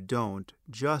though you don't,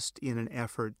 just in an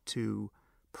effort to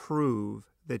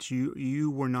prove that you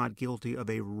were not guilty of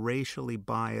a racially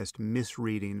biased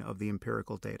misreading of the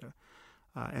empirical data.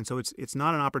 And so it's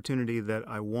not an opportunity that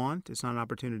I want. It's not an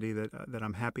opportunity that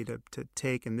I'm happy to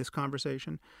take in this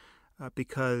conversation,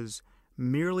 because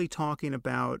merely talking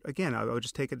about, again, I would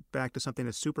just take it back to something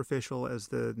as superficial as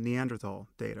the Neanderthal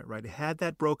data, right? Had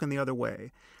that broken the other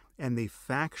way, and the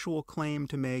factual claim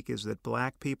to make is that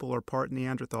black people are part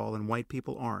Neanderthal and white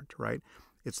people aren't, right?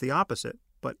 It's the opposite.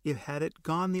 But had it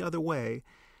gone the other way,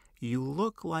 you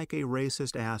look like a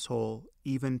racist asshole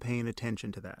even paying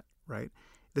attention to that, right?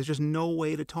 There's just no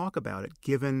way to talk about it,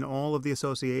 given all of the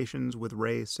associations with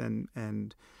race and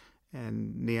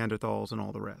Neanderthals and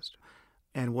all the rest.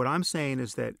 And what I'm saying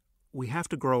is that we have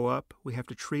to grow up. We have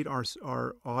to treat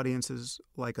our audiences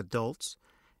like adults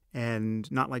and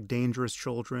not like dangerous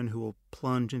children who will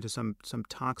plunge into some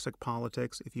toxic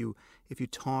politics if you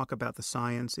talk about the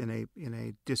science in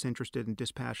a disinterested and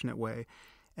dispassionate way.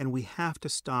 And we have to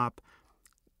stop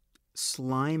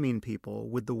sliming people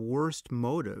with the worst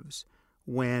motives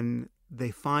when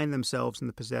they find themselves in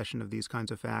the possession of these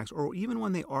kinds of facts, or even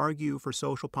when they argue for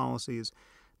social policies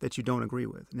that you don't agree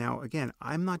with. Now, again,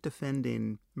 I'm not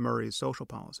defending Murray's social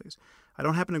policies. I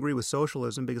don't happen to agree with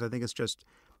socialism because I think it's just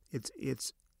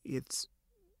it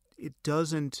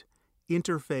doesn't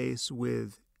interface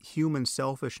with human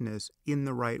selfishness in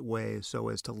the right way so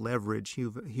as to leverage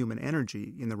human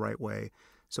energy in the right way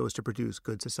so as to produce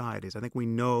good societies. I think we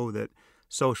know that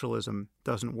socialism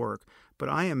doesn't work. But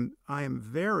I am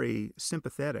very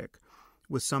sympathetic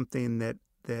with something that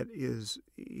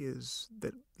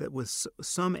was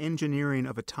some engineering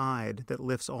of a tide that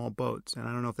lifts all boats. And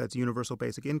I don't know if that's universal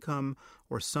basic income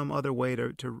or some other way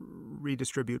to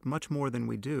redistribute much more than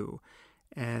we do.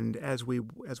 And as we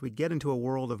get into a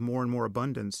world of more and more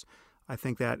abundance, I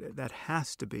think that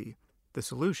has to be the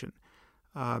solution.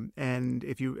 And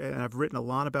I've written a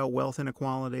lot about wealth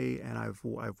inequality, and I've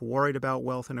worried about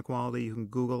wealth inequality. You can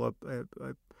Google I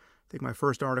think my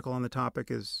first article on the topic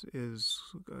is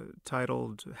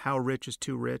titled "How Rich is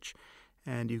Too Rich,"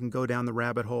 and you can go down the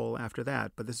rabbit hole after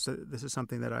that. But this is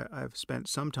something that I've spent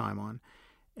some time on.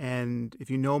 And if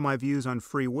you know my views on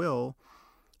free will,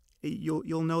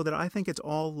 you'll know that I think it's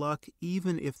all luck,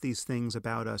 even if these things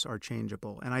about us are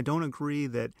changeable. And I don't agree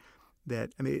that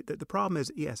the problem is,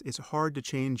 yes, it's hard to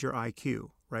change your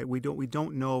IQ, right? We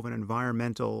don't know of an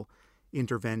environmental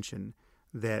intervention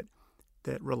that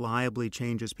reliably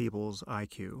changes people's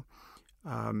IQ.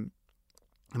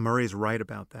 Murray's right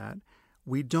about that.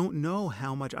 We don't know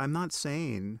how much. I'm not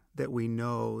saying that we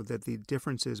know that the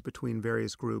differences between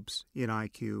various groups in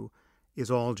IQ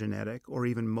is all genetic or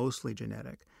even mostly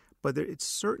genetic, but it's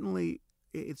certainly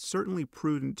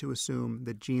prudent to assume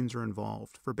that genes are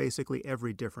involved for basically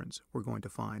every difference we're going to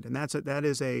find. And that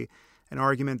is an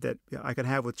argument that I could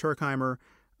have with Turkheimer.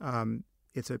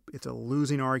 It's a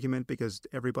losing argument because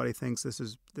everybody thinks this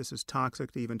is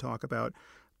toxic to even talk about.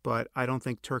 But I don't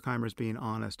think Turkheimer is being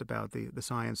honest about the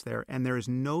science there. And there is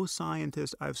no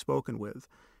scientist I've spoken with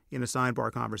in a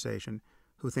sidebar conversation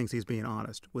who thinks he's being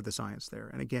honest with the science there.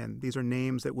 And again, these are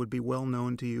names that would be well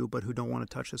known to you, but who don't want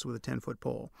to touch this with a 10-foot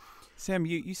pole. Sam,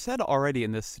 you said already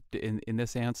in this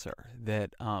answer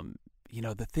that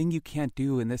the thing you can't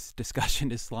do in this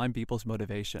discussion is slime people's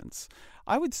motivations.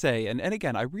 I would say, and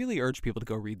again, I really urge people to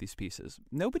go read these pieces.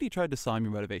 Nobody tried to slime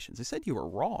your motivations. They said you were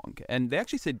wrong, and they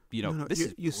actually said, this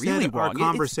is you really said wrong. Our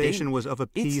conversation was of a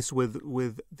piece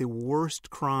with the worst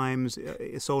crimes,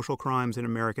 social crimes in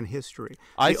American history.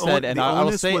 I said, and I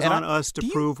will say, the onus was on us to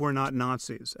prove we're not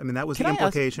Nazis. I mean, that was the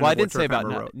implication. Well, of I didn't say about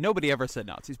wrote. Nobody ever said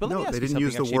Nazis, but let me ask they you didn't something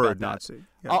use the actually word about Nazi.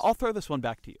 that. Yes. I'll throw this one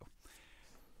back to you.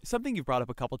 Something you've brought up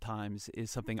a couple times is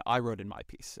something I wrote in my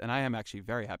piece, and I am actually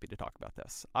very happy to talk about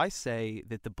this. I say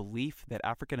that the belief that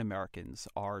African Americans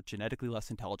are genetically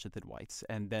less intelligent than whites,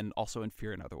 and then also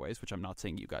inferior in other ways, which I'm not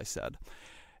saying you guys said,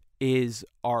 is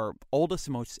our oldest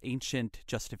and most ancient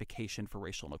justification for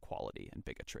racial inequality and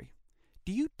bigotry.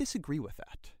 Do you disagree with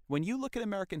that? When you look at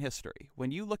American history, when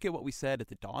you look at what we said at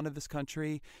the dawn of this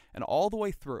country and all the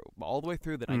way through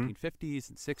the 1950s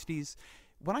and 60s,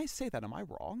 when I say that, am I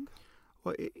wrong?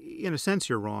 Well, in a sense,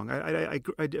 you're wrong. I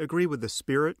agree with the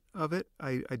spirit of it.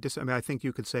 I think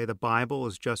you could say the Bible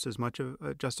is just as much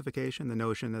a justification. The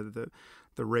notion that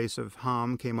the race of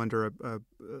Ham came under a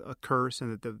curse,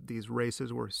 and that these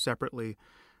races were separately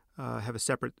have a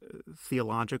separate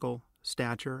theological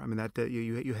stature. I mean that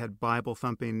you had Bible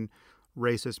thumping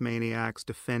racist maniacs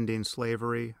defending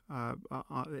slavery,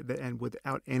 and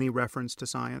without any reference to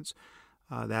science.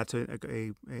 That's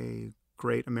a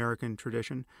great American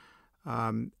tradition.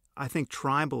 I think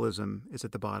tribalism is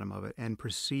at the bottom of it, and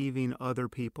perceiving other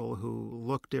people who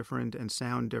look different and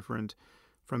sound different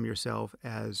from yourself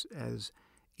as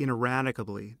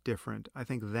ineradicably different. I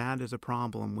think that is a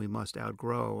problem we must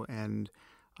outgrow, and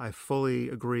I fully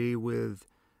agree with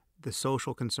the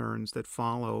social concerns that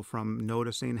follow from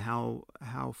noticing how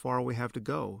far we have to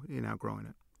go in outgrowing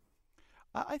it.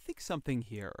 I think something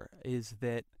here is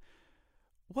that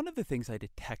one of the things I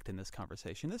detect in this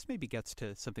conversation, this maybe gets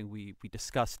to something we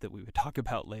discussed that we would talk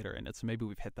about later, and so maybe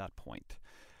we've hit that point.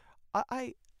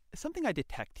 Something I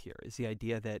detect here is the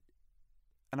idea that,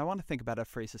 and I want to think about a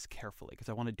phrase this carefully because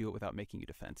I want to do it without making you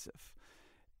defensive,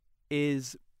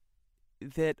 is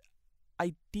that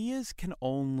ideas can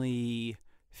only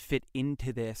fit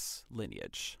into this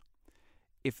lineage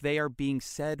if they are being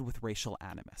said with racial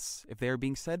animus, if they are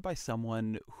being said by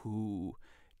someone who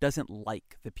doesn't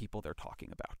like the people they're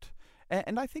talking about.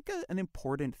 And I think an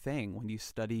important thing when you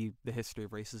study the history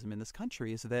of racism in this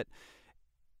country is that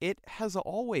it has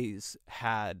always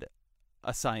had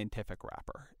a scientific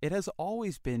wrapper. It has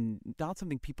always been not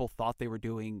something people thought they were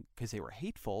doing because they were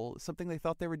hateful, something they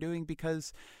thought they were doing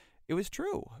because it was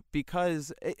true.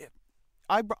 Because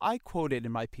I quoted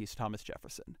in my piece Thomas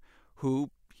Jefferson, who,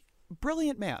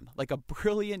 brilliant man, like a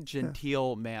brilliant,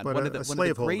 genteel man. But a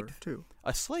slaveholder, too.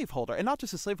 A slaveholder, and not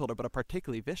just a slaveholder, but a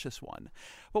particularly vicious one.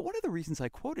 But one of the reasons I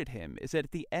quoted him is that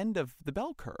at the end of the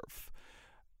bell curve,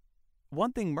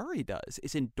 one thing Murray does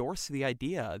is endorse the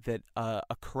idea that a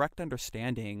correct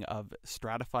understanding of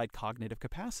stratified cognitive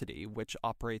capacity, which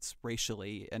operates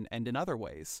racially and in other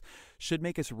ways, should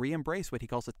make us re-embrace what he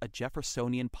calls a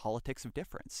Jeffersonian politics of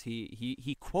difference.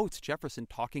 He quotes Jefferson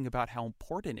talking about how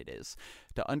important it is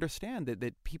to understand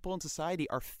that people in society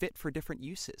are fit for different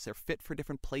uses. They're fit for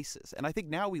different places. And I think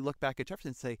now we look back at Jefferson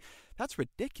and say, that's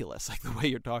ridiculous, like the way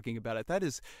you're talking about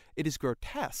it. It is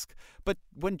grotesque. But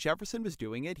when Jefferson was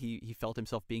doing it, he felt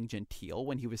himself being genteel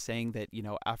when he was saying that,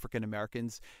 African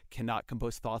Americans cannot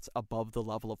compose thoughts above the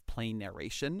level of plain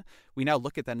narration. We now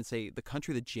look at that and say, the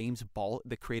country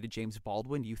that created James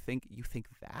Baldwin, you think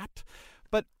that?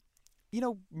 But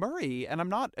Murray, and I'm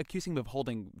not accusing him of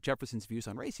holding Jefferson's views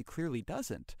on race, he clearly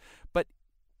doesn't. But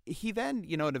he then,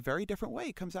 in a very different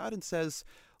way, comes out and says,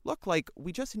 look,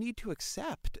 we just need to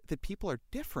accept that people are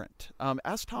different,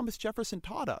 as Thomas Jefferson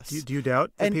taught us. Do you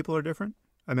doubt that people are different?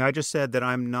 I mean, I just said that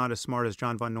I'm not as smart as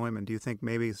John von Neumann. Do you think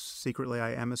maybe secretly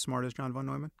I am as smart as John von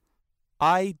Neumann?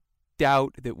 I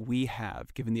doubt that we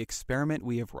have, given the experiment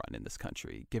we have run in this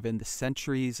country, given the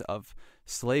centuries of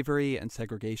slavery and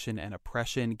segregation and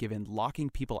oppression, given locking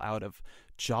people out of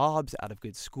jobs, out of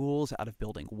good schools, out of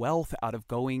building wealth, out of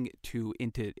going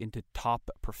into top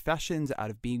professions,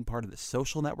 out of being part of the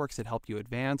social networks that help you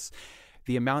advance,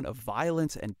 the amount of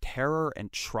violence and terror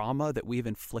and trauma that we've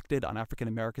inflicted on African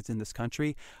Americans in this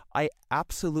country, I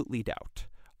absolutely doubt.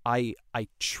 I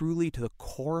truly, to the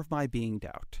core of my being,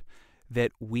 doubt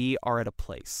that we are at a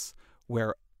place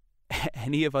where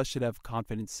any of us should have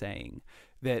confidence saying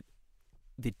that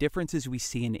the differences we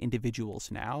see in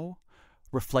individuals now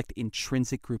reflect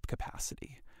intrinsic group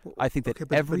capacity. I think that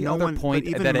at every other point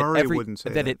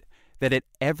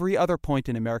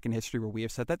in American history where we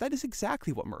have said that is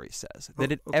exactly what Murray says.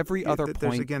 That at every other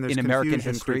point in American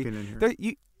history,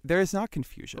 there is not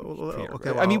confusion.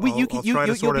 Okay, I mean,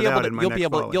 you'll sort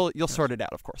it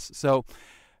out, of course. So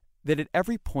that at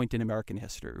every point in American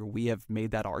history where we have made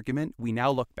that argument, we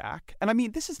now look back. And I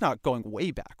mean, this is not going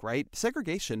way back, right?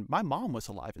 Segregation, my mom was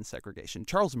alive in segregation.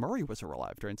 Charles Murray was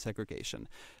alive during segregation.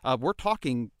 We're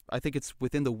talking, I think it's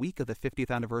within the week of the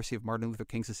 50th anniversary of Martin Luther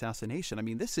King's assassination. I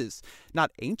mean, this is not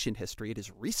ancient history, it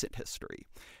is recent history.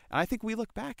 And I think we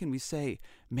look back and we say,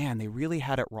 man, they really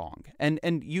had it wrong. And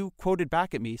you quoted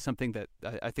back at me something that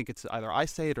I think it's either I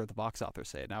say it or the Vox authors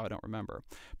say it, now I don't remember.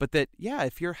 But that, yeah,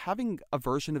 if you're having a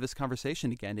version of this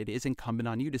conversation again, it is incumbent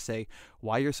on you to say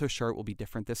why you're so sure it will be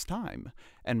different this time.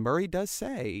 And Murray does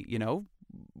say,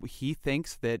 he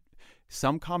thinks that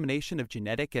some combination of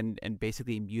genetic and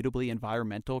basically immutably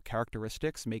environmental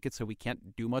characteristics make it so we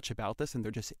can't do much about this, and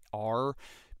there just are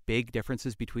big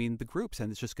differences between the groups,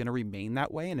 and it's just going to remain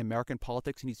that way, and American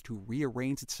politics needs to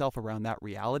rearrange itself around that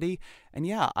reality. And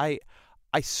yeah, I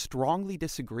strongly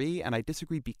disagree, and I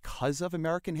disagree because of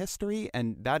American history,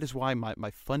 and that is why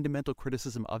my fundamental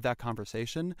criticism of that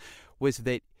conversation was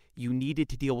that you needed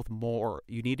to deal more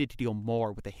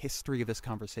with the history of this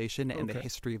conversation and the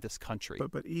history of this country.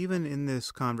 But even in this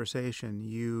conversation,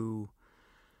 you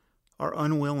are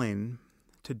unwilling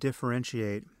to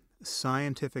differentiate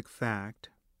scientific fact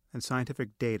and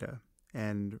scientific data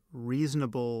and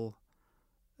reasonable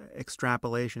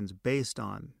extrapolations based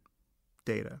on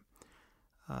data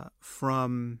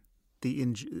from the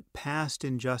past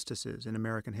injustices in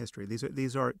American history.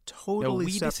 These are totally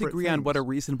separate things. We disagree on what a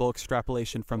reasonable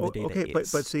extrapolation from the data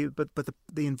is.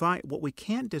 What we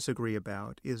can't disagree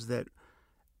about is that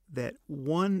the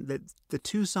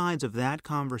two sides of that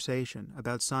conversation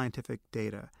about scientific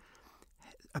data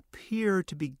appear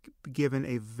to be given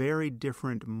a very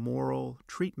different moral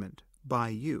treatment by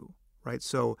you, right?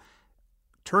 So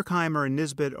Turkheimer and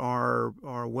Nisbet are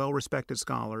well-respected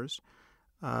scholars.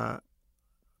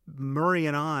 Murray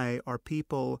and I are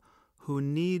people who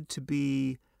need to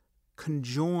be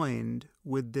conjoined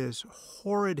with this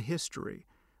horrid history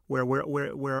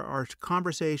where our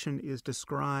conversation is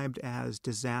described as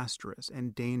disastrous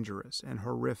and dangerous and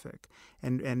horrific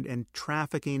and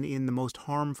trafficking in the most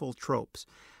harmful tropes,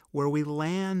 where we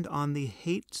land on the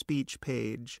hate speech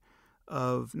page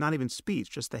of, not even speech,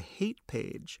 just the hate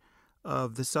page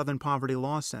of the Southern Poverty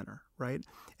Law Center, right?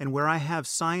 And where I have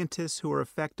scientists who are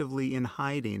effectively in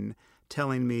hiding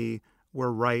telling me we're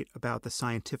right about the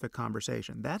scientific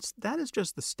conversation. That is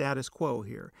just the status quo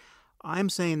here. I'm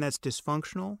saying that's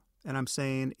dysfunctional, and I'm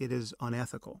saying it is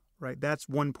unethical, right? That's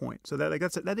one point. So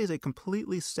that is a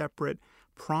completely separate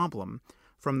problem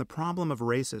from the problem of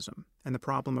racism and the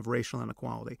problem of racial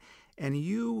inequality. And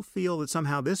you feel that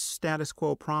somehow this status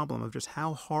quo problem of just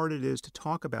how hard it is to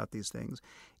talk about these things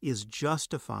is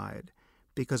justified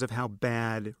because of how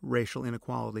bad racial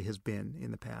inequality has been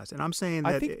in the past. And I'm saying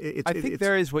that I think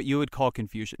there is what you would call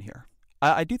confusion here.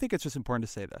 I do think it's just important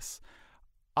to say this.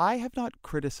 I have not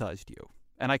criticized you,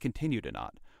 and I continue to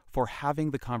not, for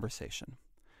having the conversation.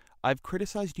 I've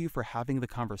criticized you for having the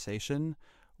conversation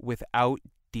without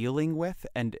dealing with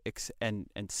and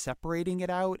separating it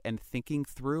out and thinking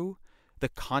through the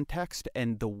context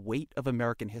and the weight of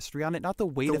American history on it. Not the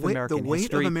weight of American history. The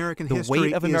weight of American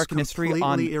history is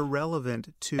completely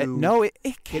irrelevant to... No,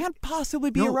 it can't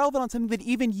possibly be irrelevant on something that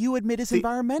even you admit is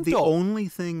environmental. The only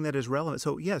thing that is relevant...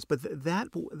 So, yes, but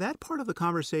that part of the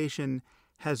conversation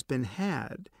has been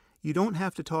had. You don't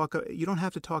have to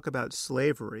talk about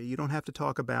slavery. You don't have to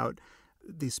talk about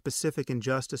the specific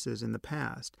injustices in the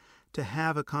past to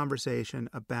have a conversation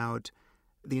about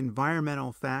the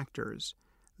environmental factors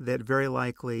that very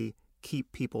likely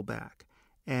keep people back.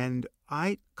 And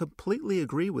I completely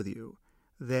agree with you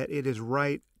that it is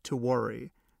right to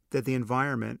worry that the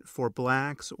environment for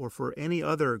blacks or for any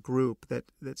other group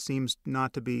that seems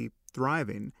not to be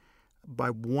thriving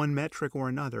by one metric or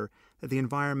another, that the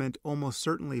environment almost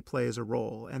certainly plays a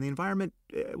role. And the environment,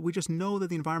 we just know that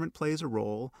the environment plays a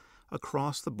role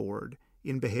across the board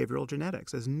in behavioral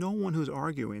genetics. There's no one who's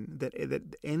arguing that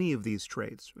any of these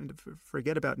traits,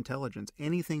 forget about intelligence,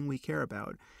 anything we care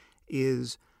about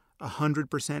is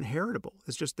 100% heritable.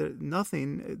 It's just that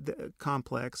nothing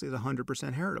complex is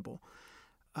 100% heritable.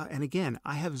 And again,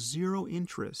 I have zero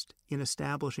interest in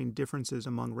establishing differences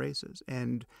among races.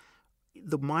 And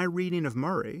my reading of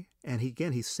Murray, and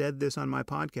he said this on my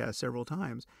podcast several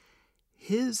times,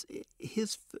 his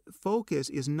focus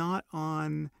is not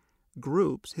on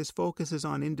groups. His focus is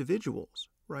on individuals,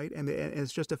 right? And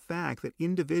it's just a fact that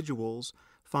individuals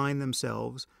find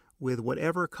themselves with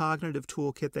whatever cognitive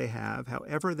toolkit they have,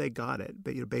 however they got it,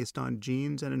 based on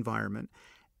genes and environment.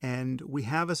 And we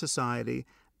have a society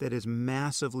that is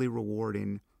massively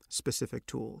rewarding specific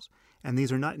tools. And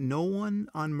these are not, no one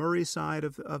on Murray's side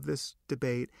of this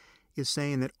debate is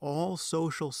saying that all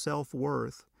social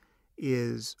self-worth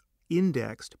is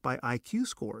indexed by IQ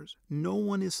scores. No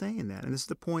one is saying that. And this is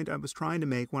the point I was trying to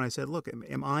make when I said, look,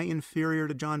 am I inferior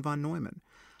to John von Neumann?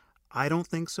 I don't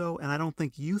think so, and I don't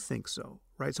think you think so,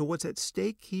 right? So what's at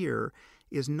stake here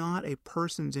is not a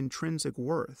person's intrinsic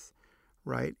worth,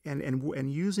 right?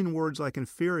 And using words like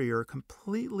inferior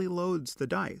completely loads the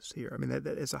dice here. I mean, that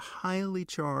is a highly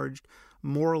charged,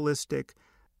 moralistic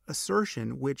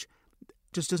assertion, which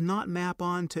just does not map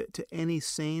on to any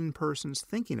sane person's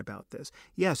thinking about this.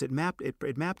 Yes, it mapped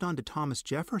on to Thomas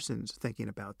Jefferson's thinking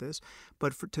about this,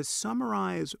 but to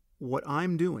summarize what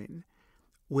I'm doing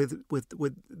with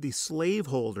the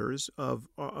slaveholders of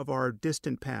our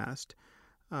distant past,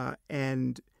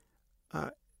 and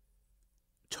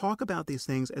talk about these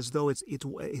things as though it's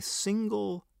a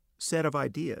single set of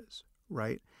ideas,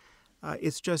 right?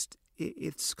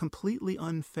 It's completely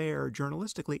unfair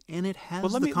journalistically, and it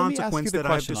has the consequence that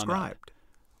I've described.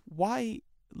 Why?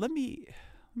 Let me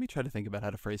try to think about how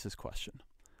to phrase this question.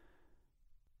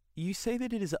 You say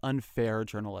that it is unfair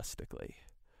journalistically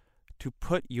to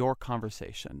put your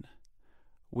conversation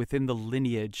within the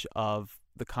lineage of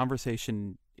the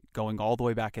conversation going all the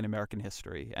way back in American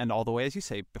history and all the way, as you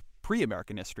say,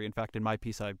 pre-American history. In fact, in my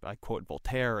piece, I quote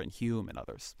Voltaire and Hume and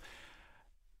others.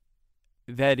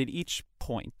 That at each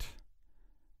point,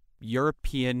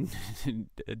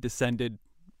 European-descended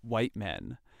white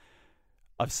men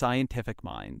of scientific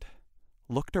mind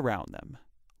looked around them,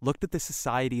 looked at the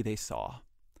society they saw,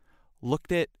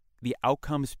 looked at the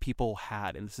outcomes people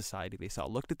had in the society they saw,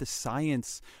 looked at the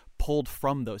science pulled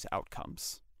from those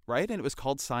outcomes, right? And it was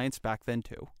called science back then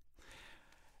too.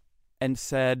 And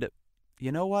said,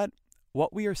 you know what?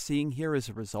 What we are seeing here is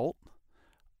a result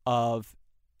of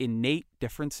innate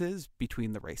differences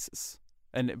between the races.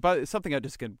 But something I'm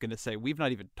just going to say, we've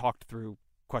not even talked through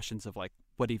questions of like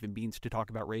what it even means to talk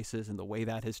about races and the way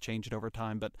that has changed over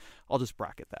time, but I'll just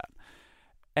bracket that.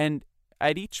 And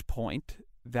at each point,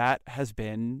 that has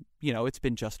been, it's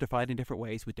been justified in different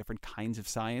ways with different kinds of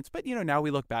science. But, now we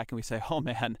look back and we say, oh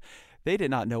man, they did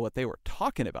not know what they were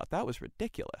talking about. That was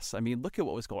ridiculous. I mean, look at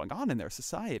what was going on in their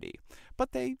society.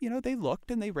 But they, they looked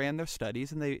and they ran their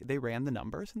studies and they ran the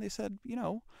numbers and they said,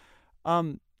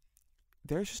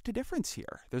 there's just a difference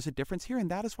here. There's a difference here.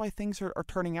 And that is why things are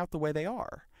turning out the way they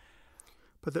are.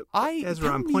 But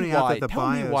Ezra, I'm pointing out that the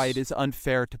bias... Tell me why it is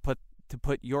unfair to put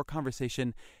your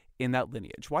conversation in that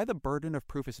lineage, why the burden of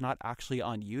proof is not actually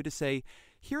on you to say,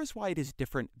 here's why it is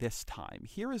different this time.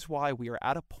 Here is why we are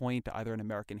at a point either in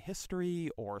American history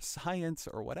or science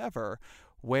or whatever,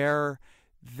 where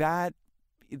that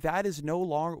is no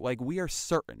longer, like, we are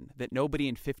certain that nobody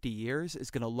in 50 years is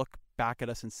going to look back at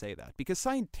us and say that. Because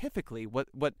scientifically, what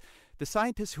the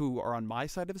scientists who are on my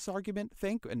side of this argument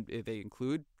think, and they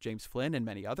include James Flynn and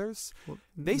many others,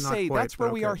 they say that's where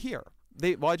we are here.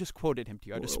 I just quoted him to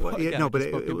you.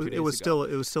 It was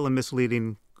still a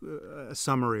misleading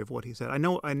summary of what he said. I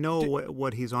know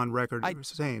what he's on record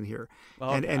saying here,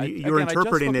 you're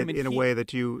interpreting it in a way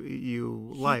that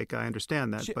you like. I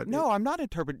understand that, but no, I'm not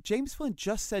interpreting. James Flynn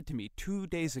just said to me 2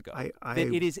 days ago that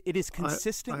it is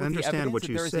consistent with the evidence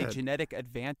that there is a genetic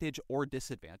advantage or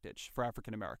disadvantage for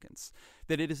African Americans.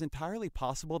 That it is entirely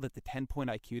possible that the 10-point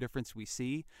IQ difference we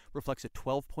see reflects a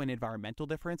 12-point environmental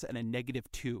difference and a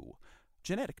 -2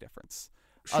 genetic difference.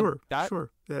 Sure.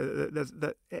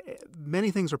 Many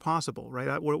things are possible,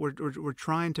 right? We're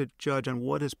trying to judge on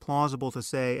what is plausible to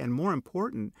say, and more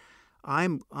important, I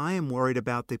am worried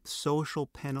about the social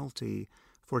penalty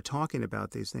for talking about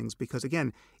these things, because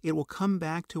again, it will come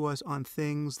back to us on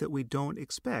things that we don't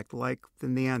expect, like the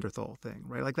Neanderthal thing,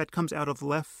 right? Like that comes out of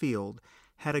left field.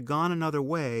 Had it gone another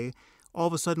way, all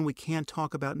of a sudden we can't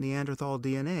talk about Neanderthal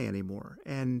DNA anymore,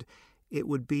 and it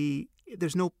would be.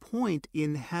 There's no point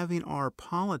in having our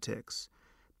politics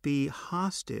be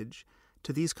hostage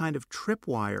to these kind of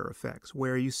tripwire effects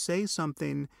where you say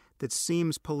something that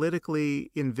seems politically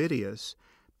invidious,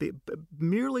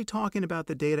 merely talking about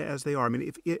the data as they are. I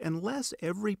mean, unless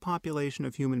every population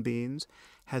of human beings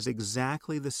has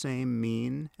exactly the same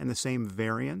mean and the same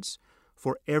variance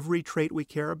for every trait we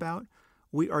care about,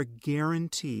 we are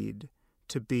guaranteed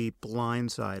to be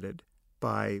blindsided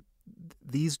by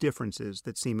these differences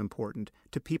that seem important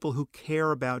to people who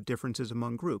care about differences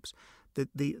among groups.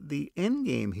 The end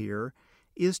game here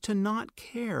is to not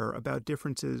care about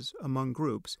differences among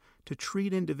groups, to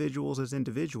treat individuals as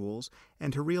individuals,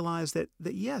 and to realize that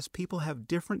yes, people have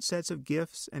different sets of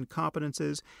gifts and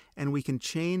competences, and we can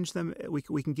change them. We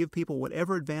can give people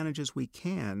whatever advantages we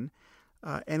can,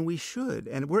 and we should.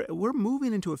 And we're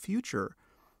moving into a future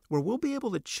where we'll be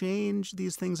able to change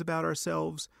these things about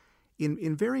ourselves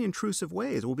in very intrusive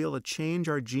ways. We'll be able to change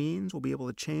our genes. We'll be able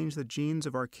to change the genes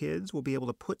of our kids. We'll be able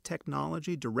to put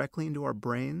technology directly into our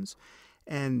brains.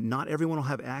 And not everyone will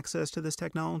have access to this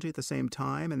technology at the same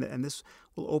time. And this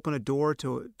will open a door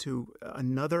to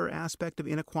another aspect of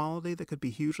inequality that could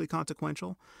be hugely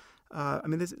consequential.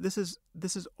 This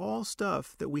is all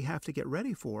stuff that we have to get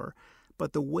ready for.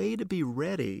 But the way to be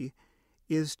ready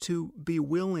is to be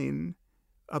willing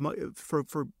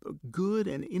for good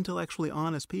and intellectually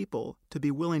honest people to be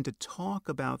willing to talk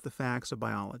about the facts of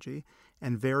biology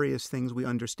and various things we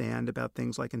understand about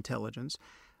things like intelligence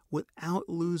without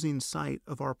losing sight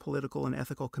of our political and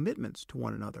ethical commitments to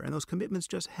one another. And those commitments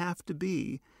just have to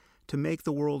be to make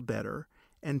the world better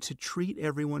and to treat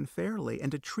everyone fairly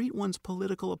and to treat one's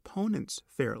political opponents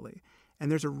fairly.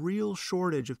 And there's a real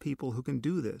shortage of people who can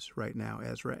do this right now,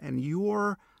 Ezra. And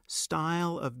your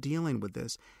style of dealing with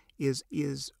this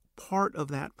is part of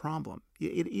that problem.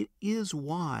 It is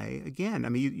why, again, I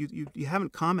mean, you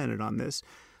haven't commented on this.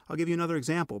 I'll give you another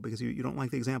example because you don't like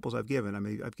the examples I've given. I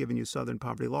mean, I've given you Southern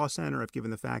Poverty Law Center. I've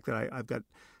given the fact that I've got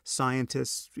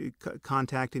scientists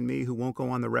contacting me who won't go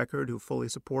on the record, who fully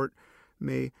support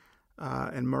me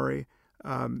and Murray.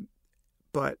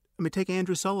 But I mean, take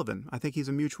Andrew Sullivan. I think he's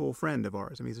a mutual friend of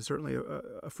ours. I mean, he's certainly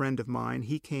a friend of mine.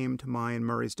 He came to my and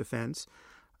Murray's defense.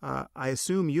 I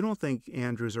assume you don't think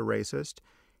Andrew's a racist.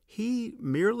 He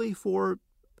merely for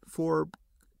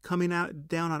coming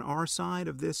down on our side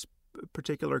of this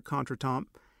particular contretemps,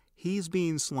 he's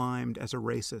being slimed as a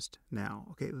racist now.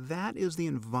 Okay, that is the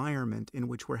environment in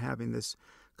which we're having this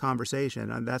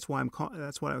conversation, and that's why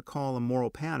that's what I call a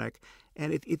moral panic.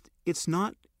 And it's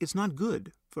not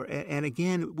good. And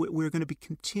again, we're going to be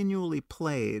continually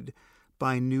played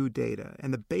by new data.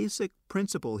 And the basic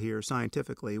principle here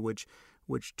scientifically, which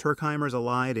which Turkheimer's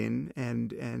allied in,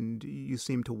 and you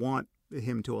seem to want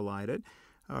him to elide it,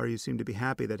 or you seem to be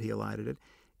happy that he elided it,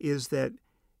 is that,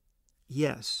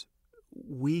 yes,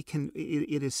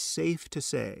 it is safe to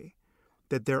say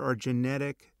that there are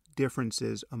genetic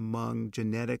differences among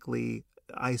genetically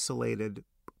isolated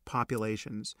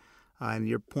populations. And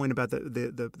your point about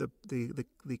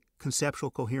the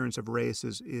conceptual coherence of race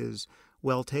is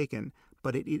well taken,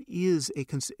 but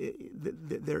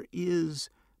there is,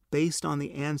 based on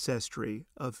the ancestry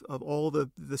of all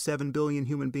the 7 billion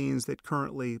human beings that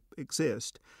currently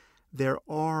exist, there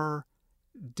are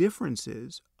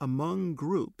differences among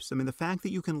groups. I mean, the fact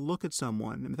that you can look at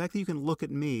someone, and the fact that you can look at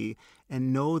me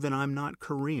and know that I'm not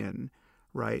Korean,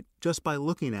 right, just by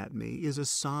looking at me, is a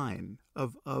sign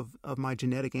of my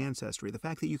genetic ancestry. The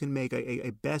fact that you can make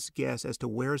a best guess as to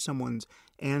where someone's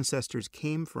ancestors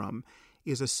came from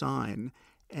is a sign.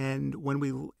 And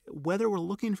whether we're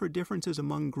looking for differences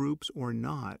among groups or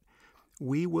not,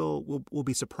 we'll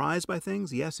be surprised by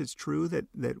things. Yes, it's true that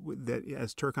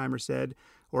as Turkheimer said,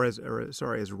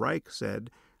 as Reich said,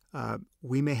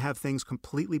 we may have things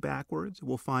completely backwards.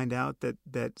 We'll find out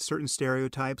that certain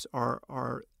stereotypes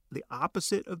are the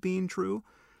opposite of being true,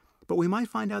 but we might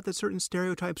find out that certain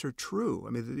stereotypes are true. I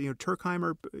mean,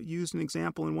 Turkheimer used an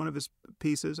example in one of his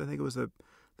pieces. I think it was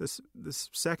this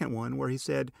second one, where he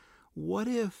said, "What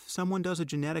if someone does a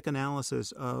genetic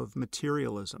analysis of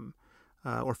materialism,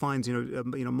 or finds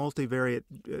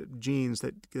multivariate genes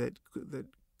that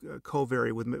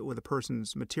covary with a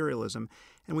person's materialism,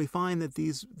 and we find that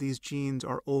these genes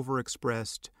are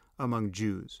overexpressed among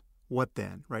Jews? What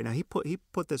then?" Right now, he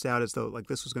put this out as though like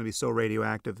this was going to be so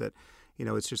radioactive that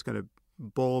it's just going to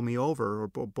bowl me over, or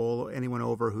bowl anyone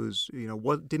over who's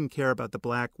didn't care about the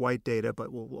black-white data,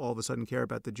 but will all of a sudden care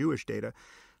about the Jewish data.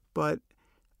 But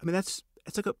I mean, it's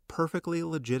like a perfectly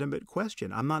legitimate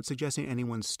question. I'm not suggesting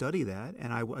anyone study that,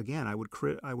 and I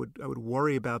would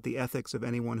worry about the ethics of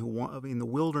anyone who in the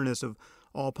wilderness of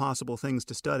all possible things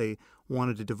to study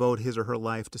wanted to devote his or her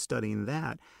life to studying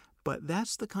that. But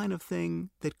that's the kind of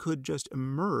thing that could just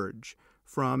emerge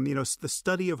from the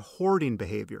study of hoarding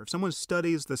behavior. If someone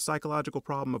studies the psychological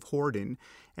problem of hoarding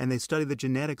and they study the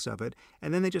genetics of it,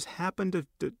 and then they just happen to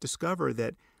discover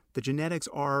that the genetics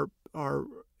are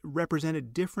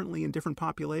represented differently in different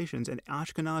populations, and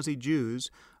Ashkenazi Jews,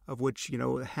 of which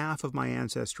half of my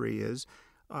ancestry is,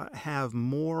 have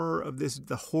more of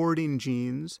the hoarding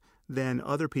genes than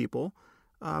other people.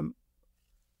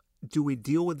 Do we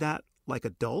deal with that like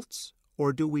adults,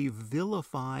 or do we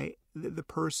vilify the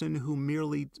person who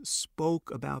merely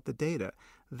spoke about the data?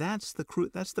 That's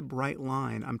the bright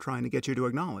line I'm trying to get you to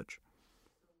acknowledge.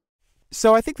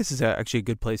 So I think this is actually a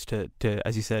good place to,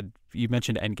 as you said, you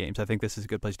mentioned endgames. I think this is a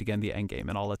good place to get in the endgame,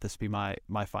 and I'll let this be my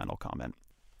final comment.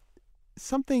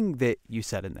 Something that you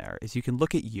said in there is you can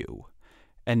look at you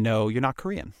and know you're not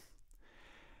Korean.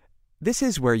 This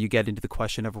is where you get into the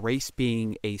question of race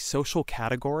being a social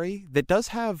category that does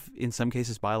have, in some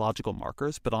cases, biological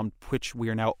markers, but on which we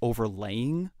are now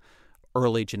overlaying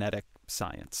early genetic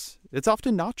science. It's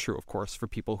often not true, of course, for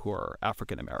people who are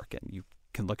African American. You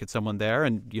can look at someone there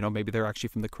and, maybe they're actually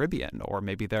from the Caribbean, or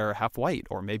maybe they're half white,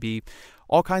 or maybe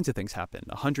all kinds of things happen.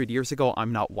 100 years ago,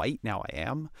 I'm not white, now I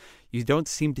am. You don't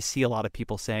seem to see a lot of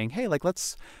people saying, hey,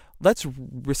 let's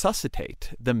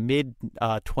resuscitate the mid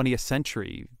 20th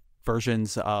century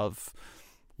versions of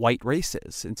white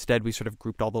races. Instead, we sort of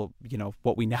grouped all the,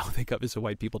 what we now think of as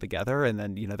white people together. And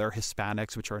then, there are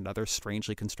Hispanics, which are another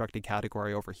strangely constructed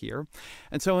category over here.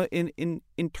 And so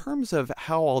in terms of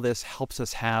how all this helps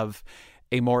us have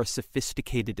a more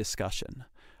sophisticated discussion,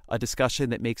 a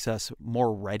discussion that makes us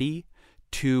more ready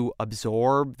to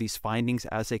absorb these findings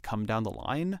as they come down the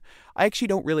line, I actually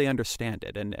don't really understand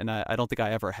it. And I don't think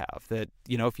I ever have. That,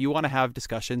 if you want to have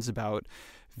discussions about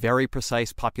very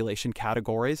precise population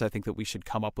categories, I think that we should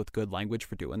come up with good language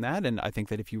for doing that. And I think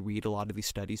that if you read a lot of these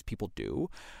studies, people do.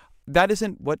 That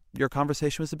isn't what your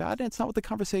conversation was about, and it's not what the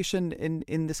conversation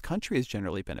in this country has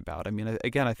generally been about. I mean,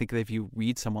 again, I think that if you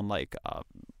read someone like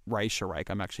Reich,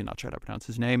 I'm actually not sure how to pronounce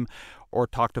his name, or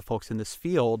talk to folks in this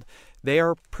field, they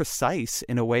are precise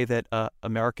in a way that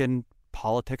American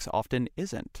politics often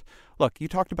isn't. Look, you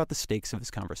talked about the stakes of this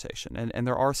conversation, and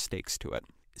there are stakes to it.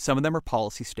 Some of them are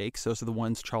policy stakes. Those are the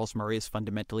ones Charles Murray is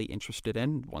fundamentally interested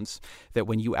in, ones that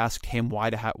when you asked him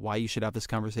why you should have this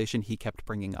conversation, he kept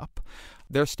bringing up.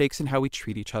 There are stakes in how we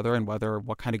treat each other and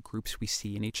what kind of groups we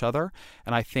see in each other.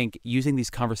 And I think using these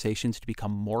conversations to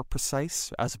become more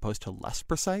precise as opposed to less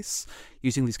precise,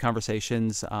 using these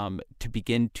conversations to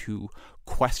begin to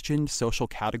question social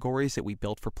categories that we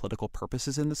built for political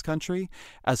purposes in this country,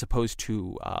 as opposed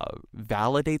to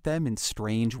validate them in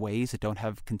strange ways that don't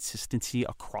have consistency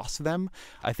across them,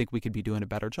 I think we could be doing a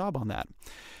better job on that.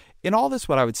 In all this,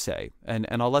 what I would say, and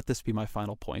I'll let this be my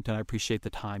final point, and I appreciate the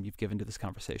time you've given to this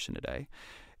conversation today,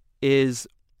 is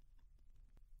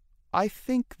I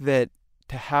think that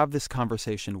to have this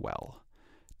conversation well,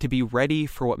 to be ready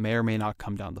for what may or may not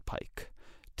come down the pike,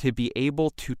 to be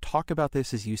able to talk about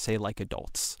this, as you say, like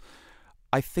adults,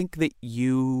 I think that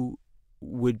you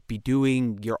would be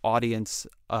doing your audience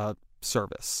a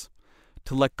service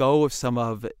to let go of some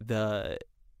of the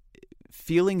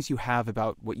feelings you have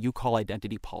about what you call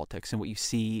identity politics and what you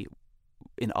see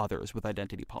in others with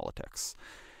identity politics,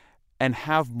 and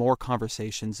have more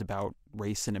conversations about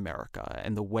race in America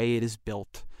and the way it is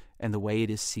built and the way it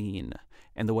is seen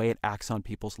and the way it acts on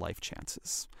people's life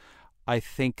chances. I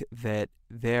think that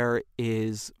there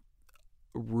is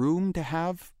room to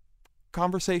have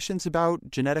conversations about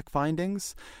genetic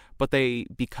findings, but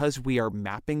because we are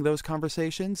mapping those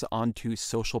conversations onto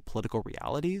social political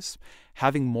realities,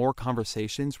 having more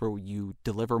conversations where you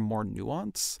deliver more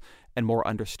nuance and more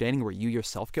understanding, where you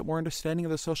yourself get more understanding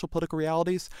of the social political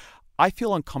realities, I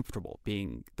feel uncomfortable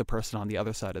being the person on the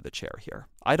other side of the chair here.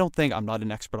 I'm not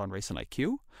an expert on race and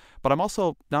IQ, but I'm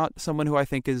also not someone who I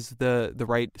think is the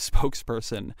right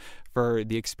spokesperson for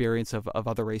the experience of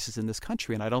other races in this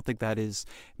country. And I don't think that is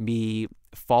me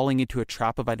falling into a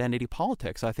trap of identity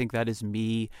politics. I think that is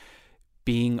me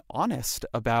being honest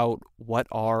about what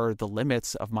are the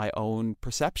limits of my own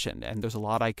perception. And there's a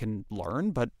lot I can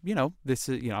learn, but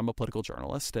I'm a political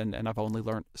journalist and I've only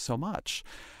learned so much.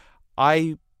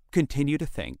 I continue to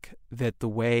think that the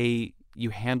way you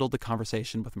handled the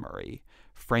conversation with Murray,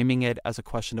 framing it as a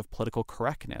question of political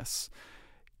correctness,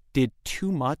 did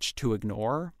too much to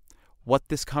ignore what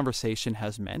this conversation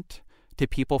has meant to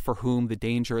people for whom the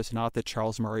danger is not that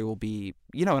Charles Murray will be,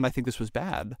 and I think this was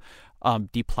bad,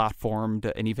 deplatformed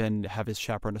and even have his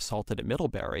chaperone assaulted at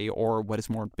Middlebury, or what has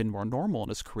been more normal in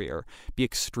his career, be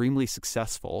extremely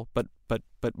successful but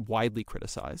widely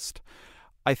criticized.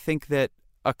 I think that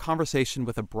a conversation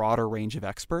with a broader range of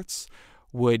experts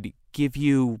would give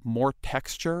you more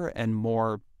texture and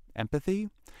more empathy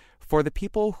for the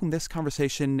people whom this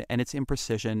conversation and its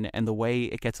imprecision and the way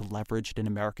it gets leveraged in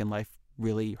American life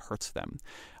really hurts them.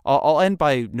 I'll end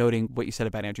by noting what you said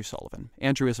about Andrew Sullivan.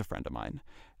 Andrew is a friend of mine,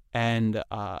 and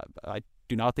I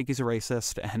do not think he's a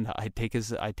racist, and I take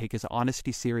his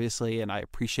honesty seriously, and I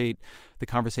appreciate the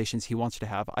conversations he wants to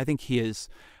have. I think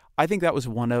that was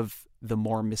one of the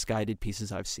more misguided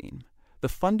pieces I've seen. The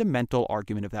fundamental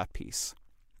argument of that piece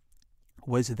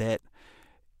was that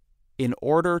in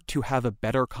order to have a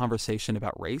better conversation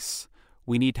about race,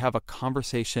 we need to have a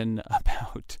conversation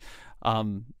about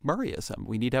Murrayism.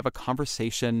 We need to have a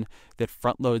conversation that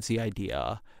front-loads the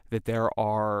idea that there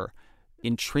are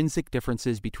intrinsic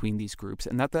differences between these groups,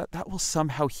 and that will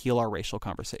somehow heal our racial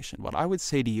conversation. What I would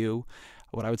say to you,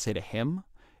 what I would say to him,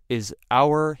 is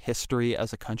our history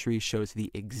as a country shows the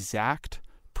exact,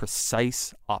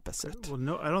 precise opposite. Well,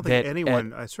 no, I don't think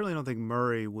I certainly don't think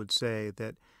Murray would say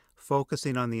that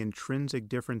focusing on the intrinsic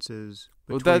differences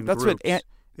between groups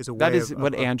is a way that is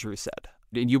what Andrew said.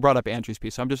 And you brought up Andrew's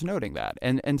piece, so I'm just noting that.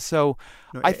 And so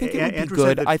I think it would Andrew be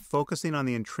good. Said that focusing on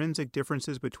the intrinsic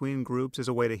differences between groups is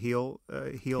a way to heal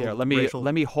Here, let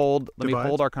me hold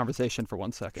our conversation for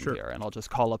 1 second Sure. here, and I'll just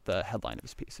call up the headline of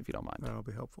his piece, if you don't mind. That'll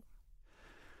be helpful.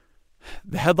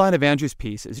 The headline of Andrew's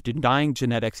piece is "Denying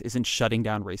Genetics Isn't Shutting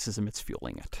Down Racism; It's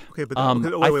Fueling It." Okay, but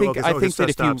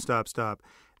stop.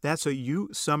 That's so you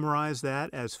summarize that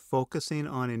as focusing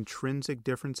on intrinsic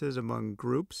differences among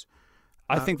groups.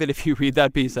 I think that if you read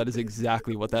that piece, that is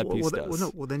exactly what that piece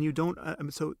does. Well, then you don't.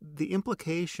 So the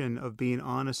implication of being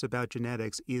honest about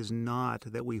genetics is not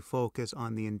that we focus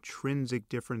on the intrinsic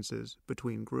differences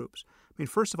between groups. I mean,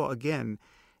 first of all, again,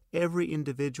 every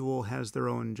individual has their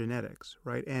own genetics,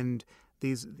 right? And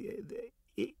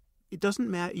it doesn't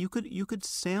matter. You could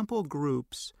sample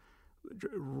groups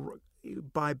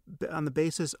on the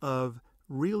basis of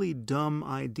really dumb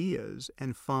ideas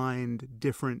and find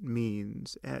different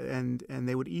means, and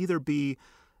they would either be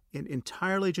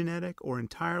entirely genetic or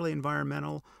entirely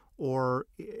environmental or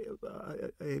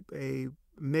a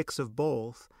mix of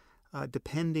both,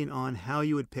 depending on how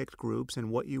you had picked groups and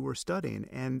what you were studying.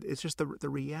 And it's just the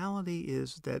reality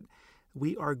is that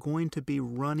we are going to be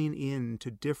running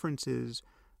into differences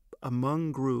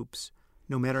among groups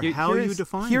no matter how you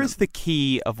define them. Here's the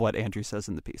key of what Andrew says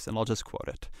in the piece, and I'll just quote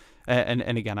it.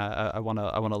 And again, I want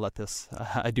to let this.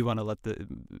 I do want to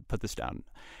put this down.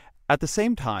 At the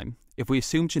same time, if we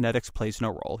assume genetics plays no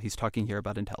role, he's talking here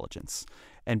about intelligence,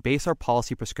 and base our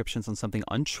policy prescriptions on something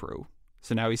untrue.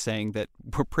 So now he's saying that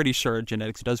we're pretty sure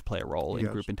genetics does play a role in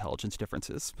group intelligence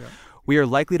differences. Yeah. We are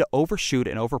likely to overshoot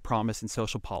and overpromise in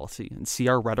social policy and see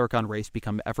our rhetoric on race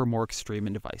become ever more extreme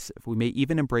and divisive. We may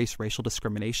even embrace racial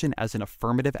discrimination as an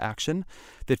affirmative action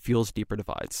that fuels deeper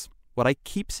divides. What I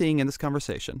keep seeing in this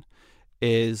conversation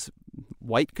is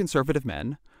white conservative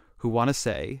men who want to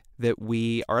say that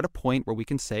we are at a point where we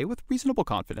can say with reasonable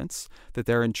confidence that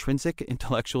there are intrinsic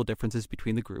intellectual differences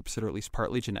between the groups that are at least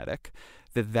partly genetic,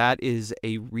 that is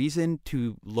a reason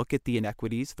to look at the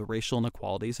inequities, the racial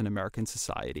inequalities in American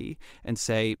society and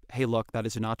say, hey, look, that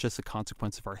is not just a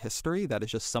consequence of our history. That is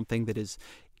just something that is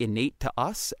innate to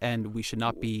us, and we should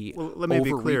not be let me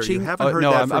overreaching. Be clear. You haven't heard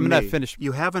that from I'm me. going to finish.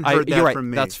 You haven't heard that you're right. from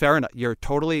me. That's fair enough.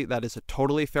 That is a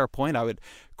totally fair point. I would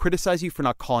criticize you for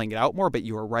not calling it out more, but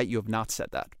you are right. You have not said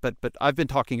that. But I've been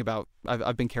talking about,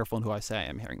 I've been careful in who I say I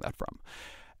am hearing that from.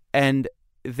 And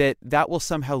that will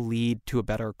somehow lead to a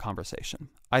better conversation.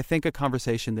 I think a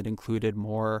conversation that included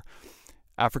more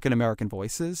African-American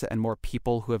voices and more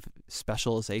people who have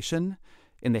specialization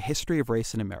in the history of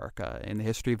race in America, in the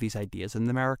history of these ideas in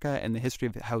America, and the history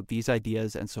of how these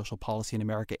ideas and social policy in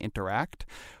America interact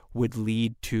would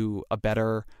lead to a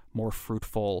better, more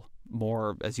fruitful,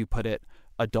 more, as you put it,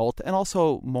 adult, and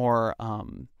also more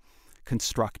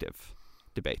constructive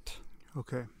debate.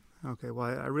 Okay. Well,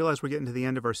 I realize we're getting to the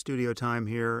end of our studio time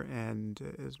here, and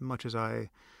as much as I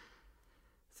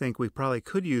think we probably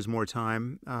could use more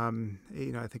time,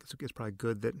 I think it's probably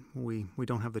good that we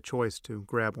don't have the choice to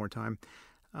grab more time.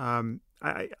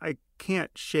 I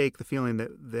can't shake the feeling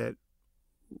that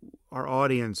our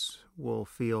audience will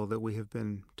feel that we have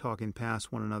been talking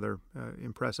past one another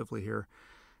impressively here,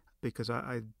 because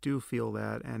I do feel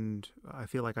that, and I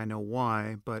feel like I know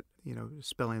why, but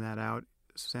spelling that out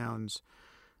sounds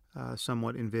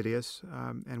somewhat invidious,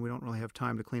 and we don't really have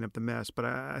time to clean up the mess. But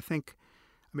I think,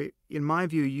 in my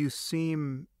view, you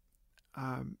seem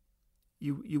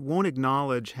you won't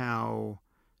acknowledge how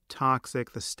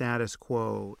toxic the status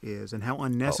quo is and how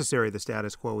unnecessary the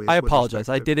status quo is. I apologize.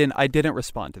 I didn't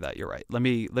respond to that. You're right. Let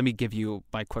me give you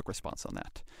my quick response on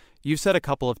that. You've said a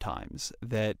couple of times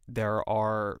that there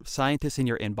are scientists in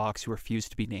your inbox who refuse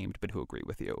to be named but who agree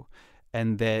with you,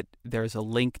 and that there's a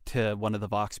link to one of the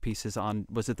Vox pieces on,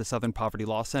 was it the Southern Poverty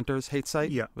Law Center's hate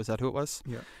site? Yeah. Was that who it was?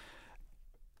 Yeah.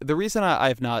 The reason I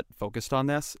have not focused on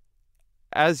this,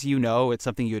 as you know, it's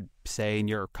something you'd say in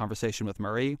your conversation with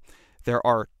Murray, there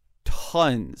are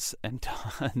tons and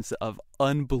tons of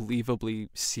unbelievably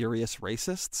serious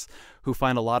racists who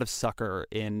find a lot of succor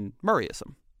in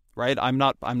Murrayism. Right, I'm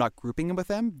not grouping him with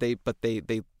them. They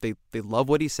love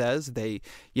what he says.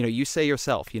 You say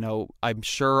yourself, I'm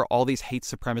sure all these hate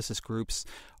supremacist groups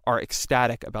are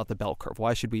ecstatic about the bell curve.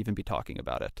 Why should we even be talking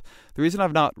about it? The reason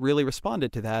I've not really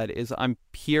responded to that is I'm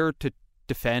here to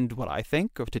defend what I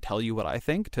think, or to tell you what I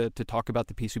think, to talk about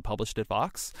the piece we published at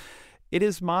Vox. It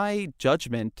is my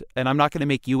judgment, and I'm not going to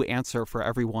make you answer for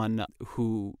everyone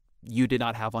who you did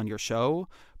not have on your show,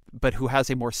 but who has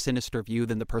a more sinister view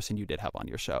than the person you did have on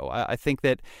your show. I think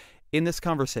that in this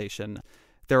conversation,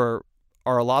 there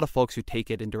are a lot of folks who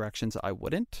take it in directions I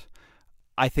wouldn't.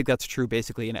 I think that's true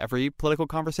basically in every political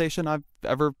conversation I've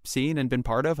ever seen and been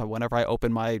part of. Whenever I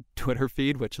open my Twitter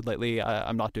feed, which lately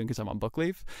I'm not doing because I'm on book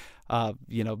leave,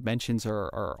 mentions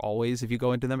are always, if you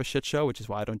go into them, a shit show, which is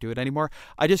why I don't do it anymore.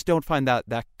 I just don't find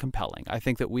that compelling. I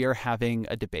think that we are having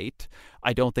a debate.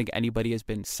 I don't think anybody has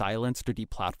been silenced or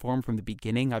deplatformed from the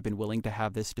beginning. I've been willing to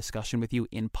have this discussion with you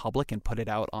in public and put it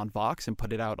out on Vox and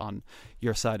put it out on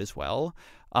your side as well.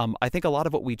 I think a lot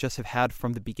of what we just have had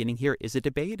from the beginning here is a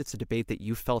debate. It's a debate that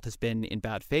you felt has been in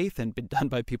bad faith and been done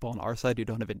by people on our side who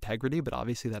don't have integrity, but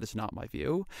obviously that is not my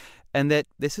view. And that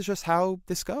this is just how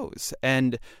this goes.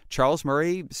 And Charles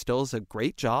Murray still does a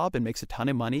great job and makes a ton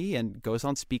of money and goes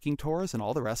on speaking tours and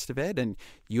all the rest of it. And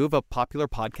you have a popular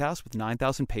podcast with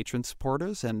 9,000 patron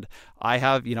supporters. And I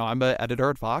have, I'm an editor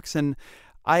at Vox, and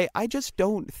I just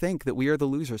don't think that we are the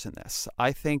losers in this.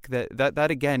 I think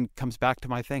that again comes back to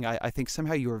my thing. I think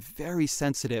somehow you are very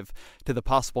sensitive to the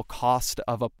possible cost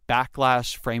of a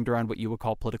backlash framed around what you would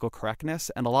call political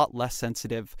correctness, and a lot less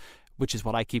sensitive, which is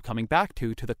what I keep coming back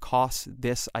to the cost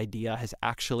this idea has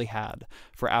actually had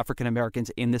for African Americans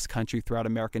in this country throughout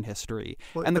American history.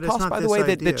 Well, and the cost, by the way,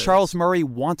 that Charles Murray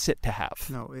wants it to have.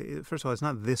 No, first of all, it's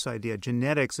not this idea.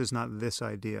 Genetics is not this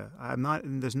idea.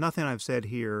 There's nothing I've said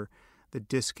here that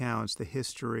discounts the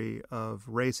history of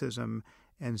racism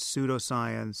and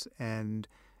pseudoscience and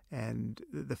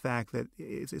the fact that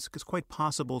it's quite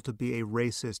possible to be a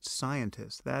racist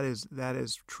scientist. That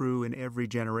is true in every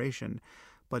generation.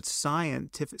 But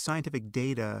scientific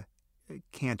data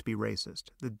can't be racist.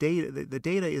 The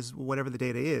data is whatever the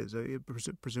data is,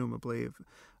 presumably,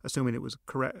 assuming it was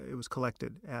correct, it was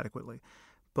collected adequately.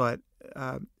 But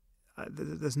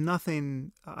there's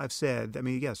nothing I've said. I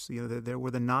mean, yes, there were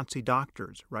the Nazi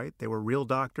doctors, right? They were real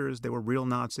doctors. They were real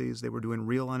Nazis. They were doing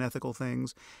real unethical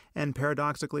things, and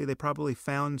paradoxically, they probably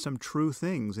found some true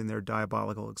things in their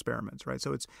diabolical experiments, right?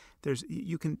 So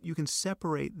you can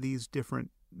separate these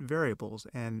different variables,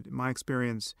 and my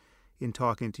experience in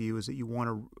talking to you is that you want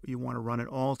to run it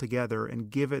all together and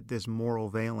give it this moral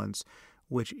valence,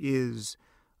 which is,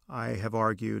 I have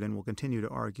argued and will continue to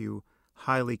argue,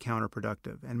 highly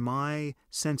counterproductive. And my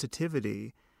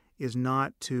sensitivity is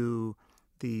not to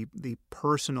the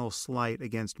personal slight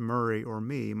against Murray or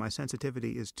me. My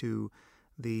sensitivity is to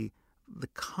the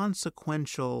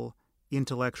consequential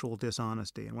intellectual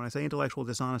dishonesty. And when I say intellectual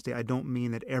dishonesty, I don't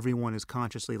mean that everyone is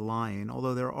consciously lying,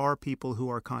 although there are people who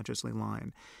are consciously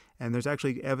lying. And there's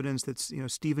actually evidence that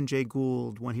Stephen Jay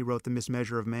Gould, when he wrote The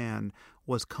Mismeasure of Man,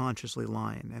 was consciously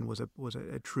lying and was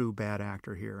a true bad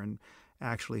actor here and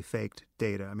actually faked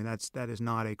data. I mean, that is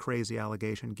not a crazy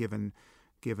allegation given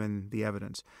the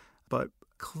evidence. But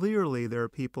clearly there are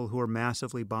people who are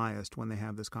massively biased when they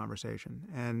have this conversation.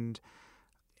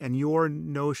 And your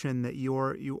notion that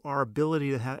our ability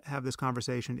to have this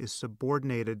conversation is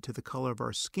subordinated to the color of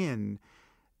our skin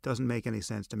doesn't make any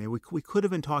sense to me. We could have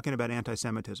been talking about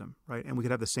anti-Semitism, right? And we could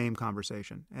have the same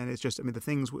conversation. And it's just, I mean,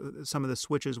 some of the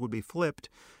switches would be flipped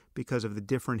because of the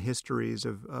different histories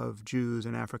of Jews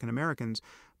and African Americans,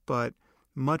 but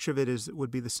much of it would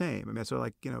be the same. I mean, so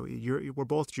like, we're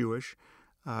both Jewish.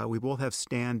 We both have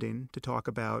standing to talk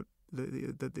about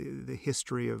the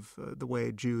history of the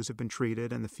way Jews have been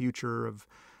treated and the future of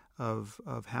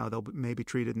how they'll may be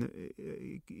treated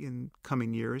in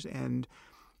coming years. And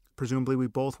presumably we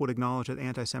both would acknowledge that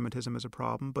anti-Semitism is a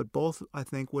problem, but both, I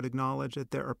think, would acknowledge that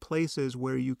there are places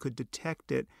where you could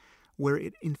detect it where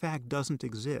it, in fact, doesn't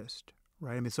exist,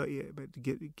 right? I mean, so but to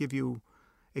give you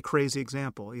a crazy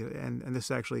example, and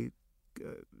this actually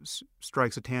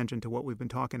strikes a tangent to what we've been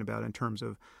talking about in terms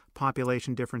of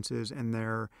population differences and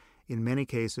their, in many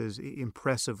cases,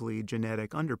 impressively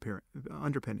genetic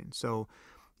underpinnings. So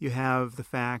you have the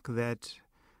fact that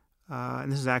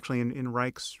and this is actually in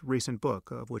Reich's recent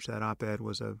book, of which that op-ed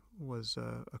was a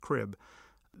crib.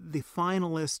 The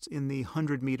finalists in the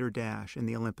 100-meter dash in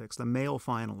the Olympics, the male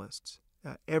finalists,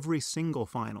 every single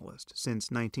finalist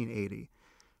since 1980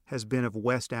 has been of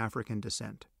West African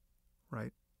descent,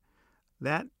 right?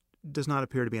 That does not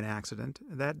appear to be an accident.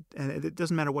 And it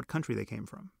doesn't matter what country they came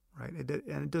from, right? And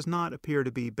it does not appear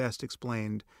to be best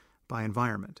explained by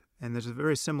environment. And there's a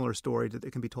very similar story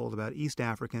that can be told about East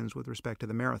Africans with respect to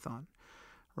the marathon,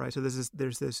 right? So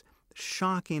there's this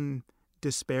shocking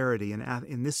disparity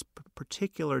in this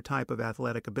particular type of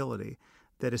athletic ability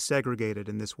that is segregated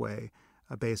in this way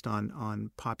based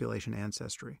on population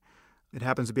ancestry. It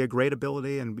happens to be a great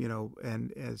ability, and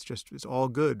it's all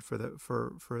good for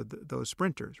those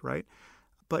sprinters, right?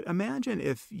 But imagine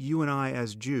if you and I,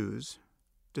 as Jews,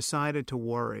 decided to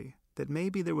worry that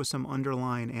maybe there was some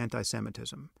underlying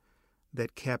anti-Semitism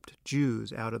that kept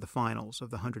Jews out of the finals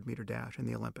of the 100-meter dash in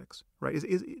the Olympics, right?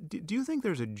 Do you think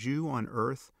there's a Jew on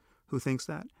earth who thinks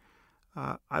that?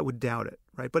 I would doubt it,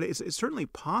 right? But it's certainly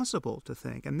possible to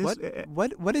think. And this,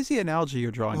 what is the analogy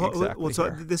you're drawing exactly? So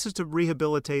here? This is to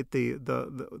rehabilitate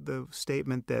the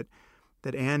statement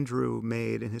that Andrew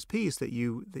made in his piece that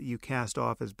you cast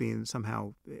off as being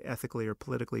somehow ethically or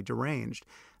politically deranged.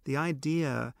 The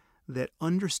idea that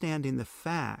understanding the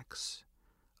facts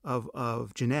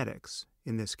of genetics,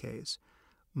 in this case,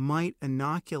 might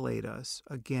inoculate us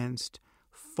against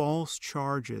false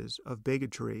charges of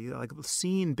bigotry, like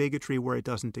seeing bigotry where it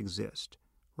doesn't exist,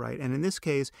 right? And in this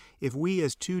case, if we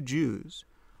as two Jews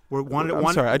were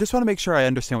sorry, I just want to make sure I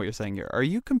understand what you're saying here. Are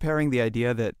you comparing the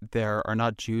idea that there are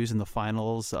not Jews in the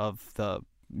finals of the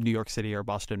New York City or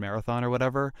Boston Marathon or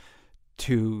whatever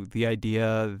to the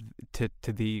idea, to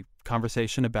the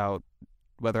conversation about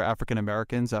whether African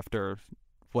Americans, after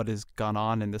what has gone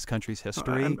on in this country's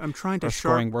history, I'm trying to are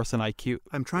scoring worse than IQ?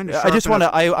 I'm trying to. I just want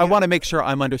to. I want to make sure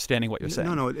I'm understanding what you're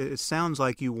saying. No. It sounds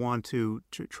like you want to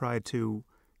try to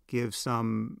give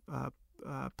some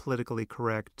politically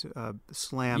correct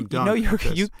slam dunk.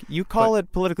 You call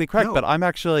it politically correct, but I'm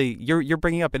actually you're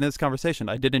bringing up in this conversation.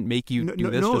 I didn't make you do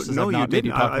this just as I've not made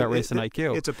you talk about race and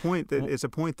IQ. It's a point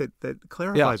that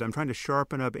clarifies. Yeah. I'm trying to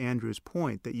sharpen up Andrew's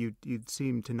point that you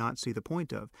seem to not see the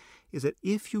point of, is that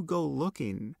if you go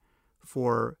looking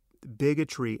for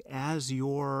bigotry as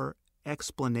your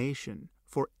explanation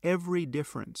for every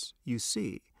difference you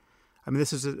see. I mean,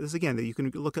 this is again that you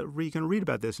can read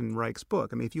about this in Reich's book.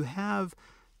 I mean, if you have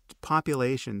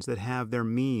populations that have their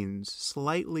means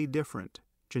slightly different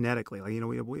genetically, like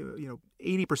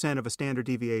 80% of a standard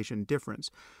deviation difference,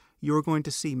 you're going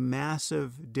to see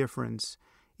massive difference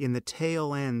in the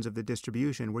tail ends of the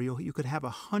distribution, where you could have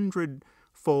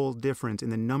 100-fold difference in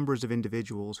the numbers of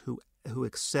individuals who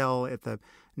excel at the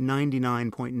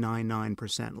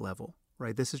 99.99% level.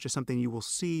 Right? This is just something you will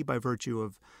see by virtue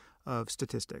of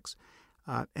statistics.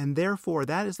 And therefore,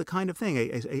 that is the kind of thing,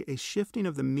 a shifting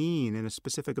of the mean in a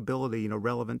specific ability,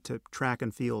 relevant to track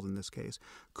and field in this case,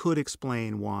 could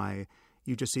explain why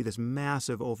you just see this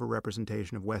massive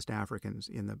overrepresentation of West Africans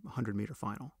in the 100-meter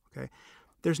final. Okay,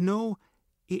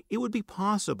 it would be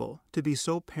possible to be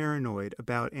so paranoid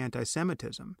about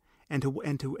anti-Semitism and to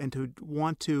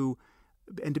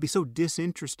be so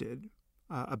disinterested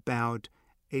about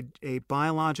a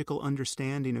biological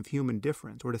understanding of human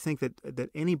difference, or to think that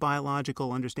any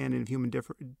biological understanding of human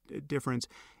difference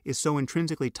is so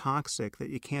intrinsically toxic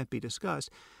that it can't be discussed,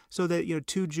 so that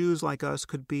two Jews like us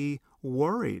could be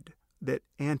worried that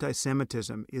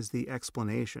anti-Semitism is the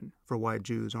explanation for why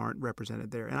Jews aren't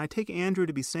represented there. And I take Andrew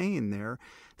to be saying there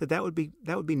that would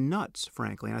be nuts,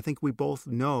 frankly. And I think we both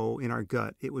know in our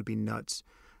gut it would be nuts.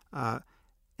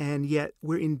 And yet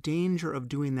we're in danger of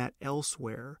doing that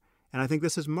elsewhere. And I think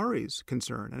this is Murray's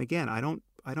concern. And again, I don't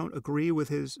agree with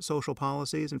his social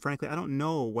policies, and frankly, I don't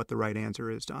know what the right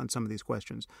answer is on some of these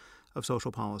questions of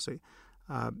social policy.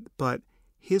 But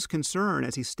his concern,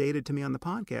 as he stated to me on the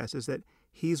podcast, is that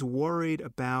he's worried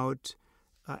about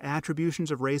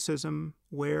attributions of racism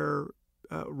where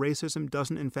racism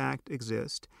doesn't in fact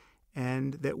exist,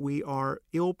 and that we are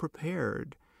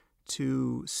ill-prepared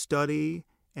to study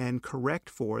and correct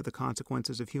for the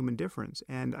consequences of human difference.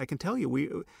 And I can tell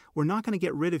you, we're not going to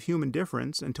get rid of human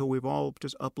difference until we've all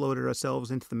just uploaded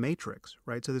ourselves into the matrix,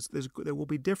 right? So there will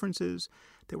be differences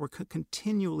that we're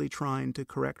continually trying to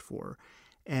correct for.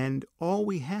 And all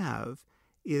we have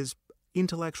is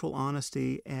intellectual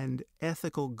honesty and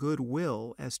ethical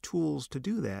goodwill as tools to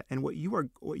do that. And what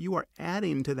you are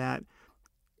adding to that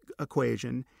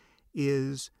equation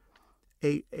is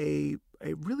a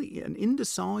really an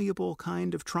indissoluble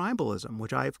kind of tribalism,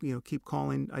 which I keep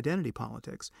calling identity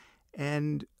politics,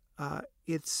 and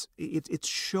it's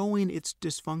showing its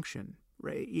dysfunction,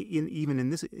 right? Even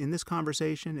in this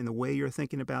conversation, in the way you're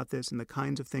thinking about this, in the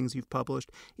kinds of things you've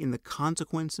published, in the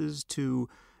consequences to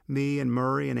me and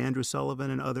Murray and Andrew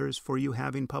Sullivan and others for you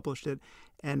having published it,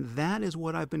 and that is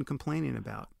what I've been complaining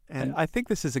about. And I do think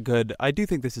this is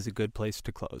a good place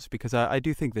to close, because I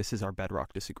do think this is our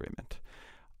bedrock disagreement.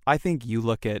 I think you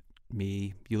look at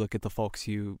me, you look at the folks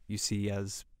you see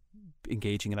as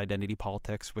engaging in identity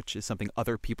politics, which is something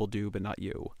other people do but not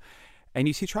you, and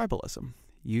you see tribalism.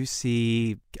 You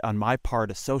see, on my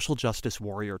part, a social justice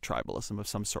warrior tribalism of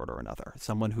some sort or another,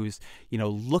 someone who's,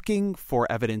 looking for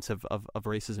evidence of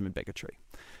racism and bigotry.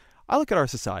 I look at our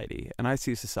society, and I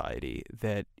see a society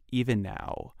that even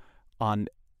now, on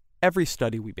every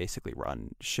study we basically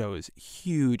run, shows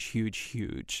huge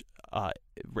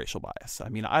racial bias. I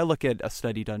mean, I look at a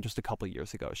study done just a couple of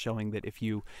years ago showing that if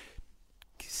you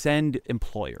send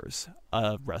employers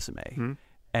a resume,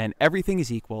 and everything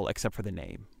is equal except for the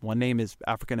name. One name is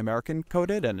African-American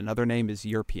coded and another name is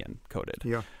European coded.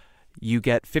 Yeah. You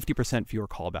get 50% fewer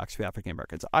callbacks for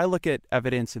African-Americans. I look at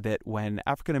evidence that when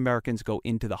African-Americans go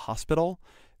into the hospital,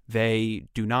 they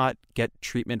do not get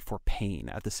treatment for pain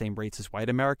at the same rates as white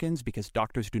Americans because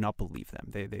doctors do not believe them.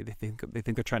 They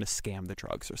think they're trying to scam the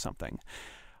drugs or something.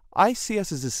 I see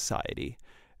us as a society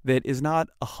that is not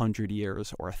 100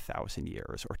 years or 1,000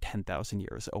 years or 10,000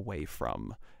 years away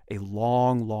from a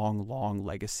long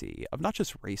legacy of not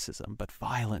just racism, but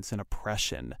violence and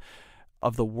oppression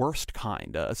of the worst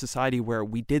kind. A society where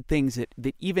we did things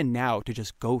that even now, to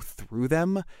just go through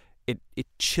them, it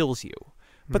chills you.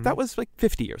 But that was like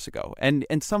 50 years ago, and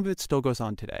some of it still goes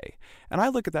on today. And I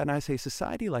look at that and I say,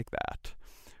 society like that,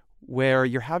 where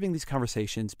you're having these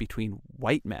conversations between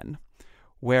white men,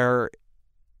 where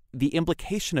the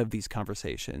implication of these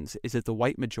conversations is that the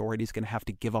white majority is going to have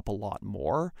to give up a lot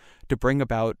more to bring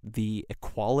about the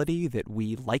equality that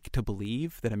we like to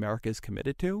believe that America is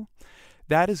committed to.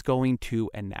 That is going to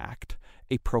enact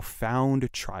a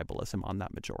profound tribalism on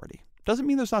that majority. Doesn't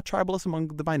mean there's not tribalism among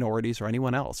the minorities or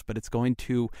anyone else, but it's going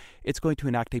to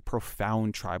enact a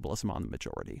profound tribalism on the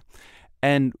majority.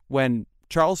 And when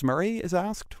Charles Murray is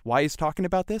asked why he's talking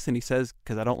about this, and he says,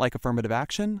 because I don't like affirmative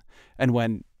action, and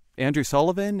when Andrew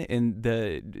Sullivan, in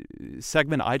the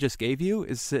segment I just gave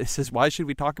you, says, why should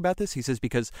we talk about this? He says,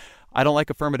 because I don't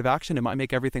like affirmative action. It might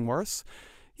make everything worse.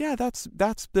 Yeah, that's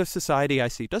the society I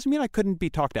see. Doesn't mean I couldn't be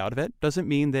talked out of it. Doesn't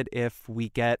mean that if we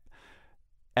get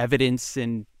evidence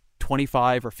in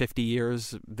 25 or 50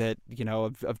 years that,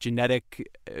 of genetic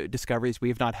discoveries we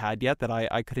have not had yet that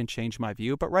I couldn't change my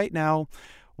view. But right now,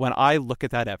 when I look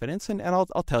at that evidence, and I'll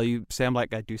tell you, Sam,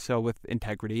 like I do so with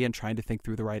integrity and trying to think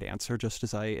through the right answer, just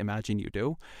as I imagine you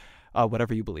do,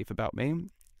 whatever you believe about me,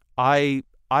 I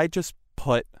just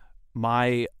put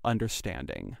my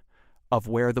understanding of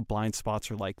where the blind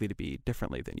spots are likely to be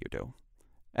differently than you do.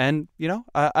 And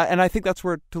I think that's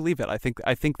where to leave it. I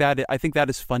think that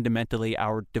is fundamentally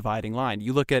our dividing line.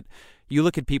 You look at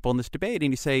people in this debate,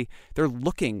 and you say they're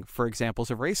looking for examples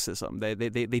of racism.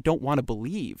 They don't want to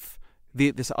believe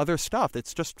this other stuff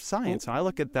that's just science. And I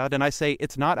look at that and I say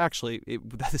it's not actually.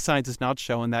 The science is not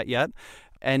showing that yet.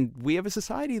 And we have a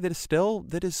society that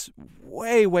is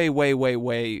way, way, way, way,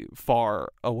 way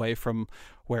far away from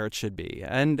where it should be.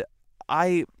 And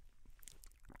I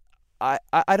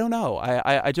don't know.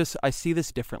 I see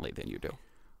this differently than you do.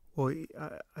 Well,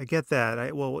 I get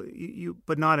that.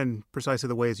 But not in precisely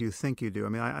the ways you think you do. I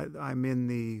mean, I'm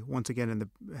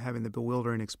having the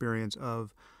bewildering experience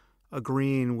of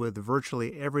agreeing with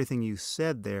virtually everything you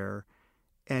said there,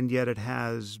 and yet it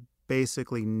has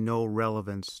basically no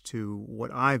relevance to what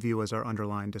I view as our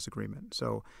underlying disagreement.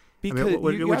 So, because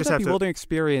you have that bewildering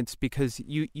experience because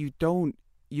you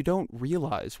don't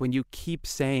realize when you keep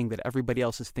saying that everybody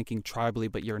else is thinking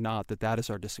tribally, but you're not, that is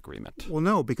our disagreement. Well,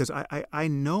 no, because I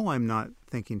know I'm not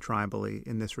thinking tribally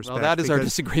in this respect. Well, that is our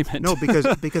disagreement. No,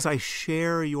 because I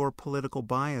share your political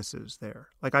biases there.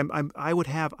 Like I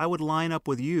would line up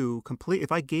with you completely.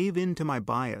 If I gave in to my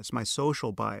bias, my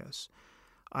social bias,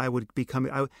 I would become.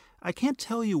 I can't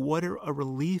tell you what a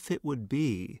relief it would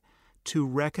be to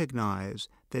recognize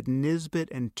that Nisbet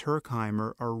and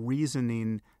Turkheimer are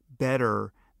reasoning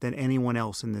better than anyone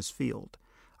else in this field.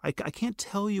 I can't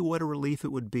tell you what a relief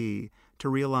it would be to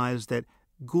realize that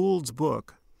Gould's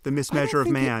book, The Mismeasure of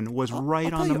Man, was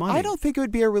right on the money. I don't think it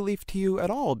would be a relief to you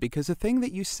at all, because the thing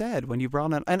that you said when you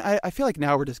brought on, and I feel like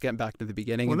now we're just getting back to the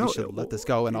beginning, we should let this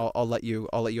go, and I'll let you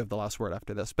have the last word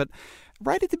after this. But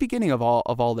right at the beginning of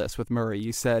all this with Murray,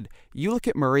 you said you look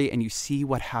at Murray and you see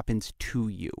what happens to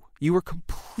you. You were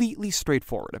completely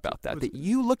straightforward about that. That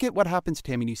you look at what happens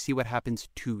to him and you see what happens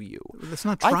to you. That's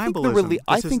not tribalism.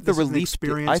 I think the relief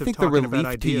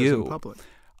to you.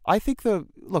 I think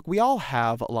look, we all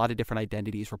have a lot of different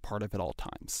identities we're part of at all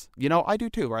times. I do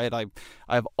too, right? I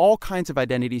have all kinds of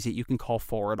identities that you can call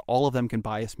forward. All of them can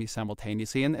bias me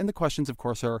simultaneously. And the questions, of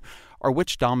course, are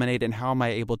which dominate and how am I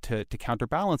able to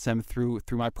counterbalance them through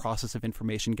my process of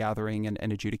information gathering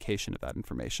and adjudication of that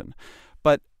information.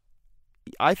 But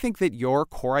I think that your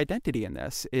core identity in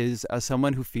this is as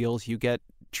someone who feels you get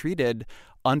treated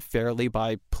unfairly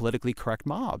by politically correct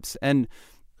mobs. And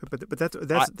But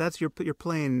that's you're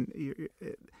playing.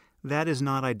 That is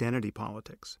not identity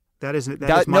politics. That is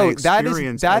my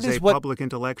experience as a public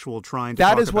intellectual trying to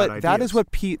talk about ideas.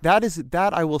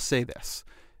 I will say this.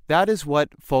 That is what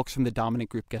folks from the dominant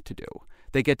group get to do.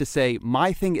 They get to say,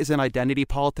 my thing isn't identity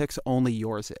politics, only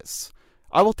yours is.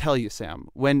 I will tell you, Sam,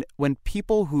 when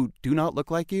people who do not look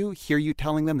like you hear you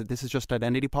telling them that this is just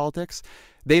identity politics,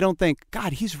 they don't think,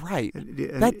 God, he's right.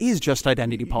 That is just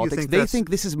identity politics. They think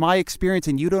this is my experience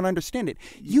and you don't understand it.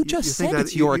 You just said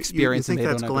it's your experience and they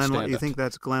don't understand it. You think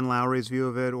that's Glenn Lowry's view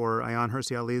of it, or Ayaan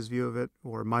Hirsi Ali's view of it,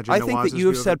 or Maajid Nawaz's view of it? I think that you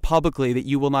have said publicly that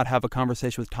you will not have a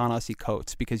conversation with Ta-Nehisi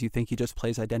Coates because you think he just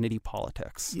plays identity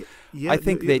politics. I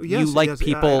think that you like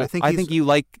people. I think you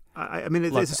like... I mean,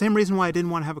 it's the same reason why I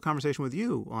didn't want to have a conversation with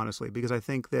you, honestly, because I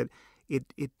think that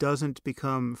it doesn't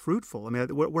become fruitful. I mean,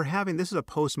 we're having, this is a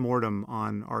post-mortem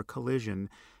on our collision,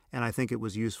 and I think it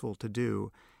was useful to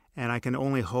do. And I can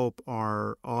only hope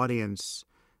our audience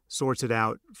sorts it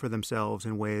out for themselves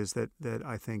in ways that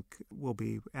I think will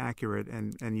be accurate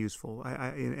and useful.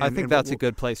 I think that's a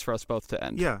good place for us both to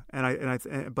end. Yeah,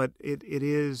 but it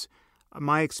is,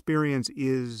 my experience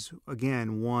is,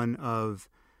 again, one of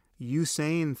you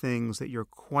saying things that you're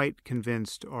quite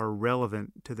convinced are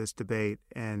relevant to this debate,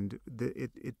 and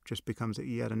it just becomes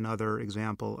yet another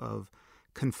example of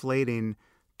conflating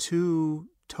two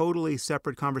totally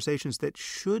separate conversations that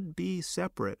should be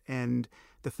separate. And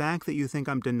the fact that you think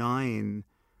I'm denying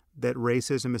that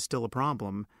racism is still a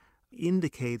problem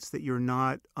indicates that you're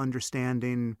not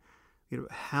understanding,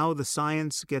 how the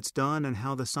science gets done and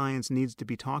how the science needs to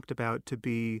be talked about to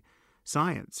be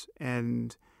science.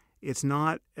 And it's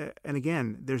not, and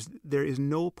again, there is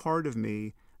no part of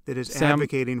me that is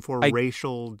advocating for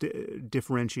racial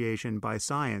differentiation by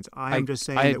science. I'm just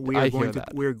saying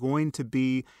that we're going to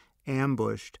be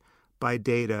ambushed by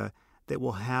data that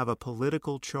will have a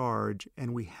political charge,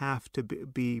 and we have to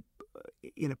be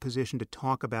in a position to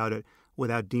talk about it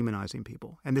without demonizing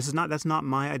people. And that's not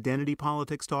my identity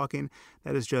politics talking.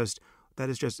 That is just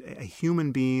a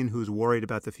human being who's worried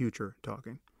about the future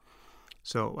talking.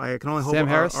 So I can only hope Sam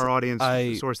Harris, our audience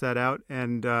sorts that out.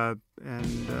 And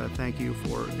thank you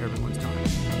for everyone's time.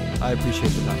 I appreciate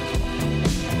the time as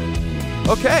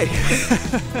well. Okay.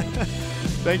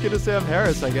 Thank you to Sam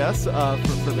Harris, I guess,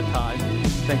 for the time.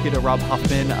 Thank you to Rob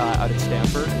Huffman out at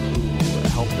Stanford, who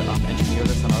helped engineer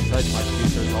this on our side. My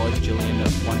producer, as always, Jillian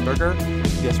Weinberger.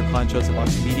 The Ezra Klein Show's a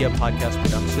Vox Media podcast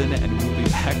production, and we'll be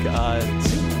back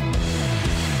soon.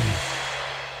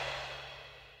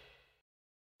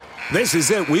 This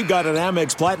is it. We've got an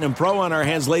Amex Platinum Pro on our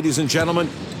hands, ladies and gentlemen.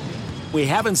 We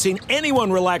haven't seen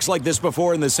anyone relax like this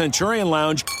before in the Centurion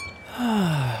Lounge.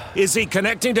 Is he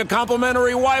connecting to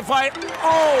complimentary Wi-Fi?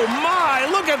 Oh, my!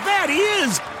 Look at that! He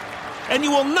is! And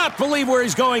you will not believe where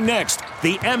he's going next.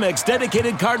 The Amex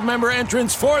dedicated card member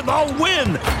entrance for the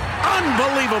win!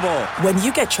 Unbelievable! When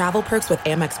you get travel perks with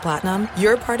Amex Platinum,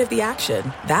 you're part of the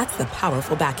action. That's the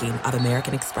powerful backing of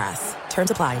American Express. Terms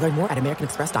apply. Learn more at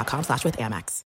americanexpress.com/withAmex.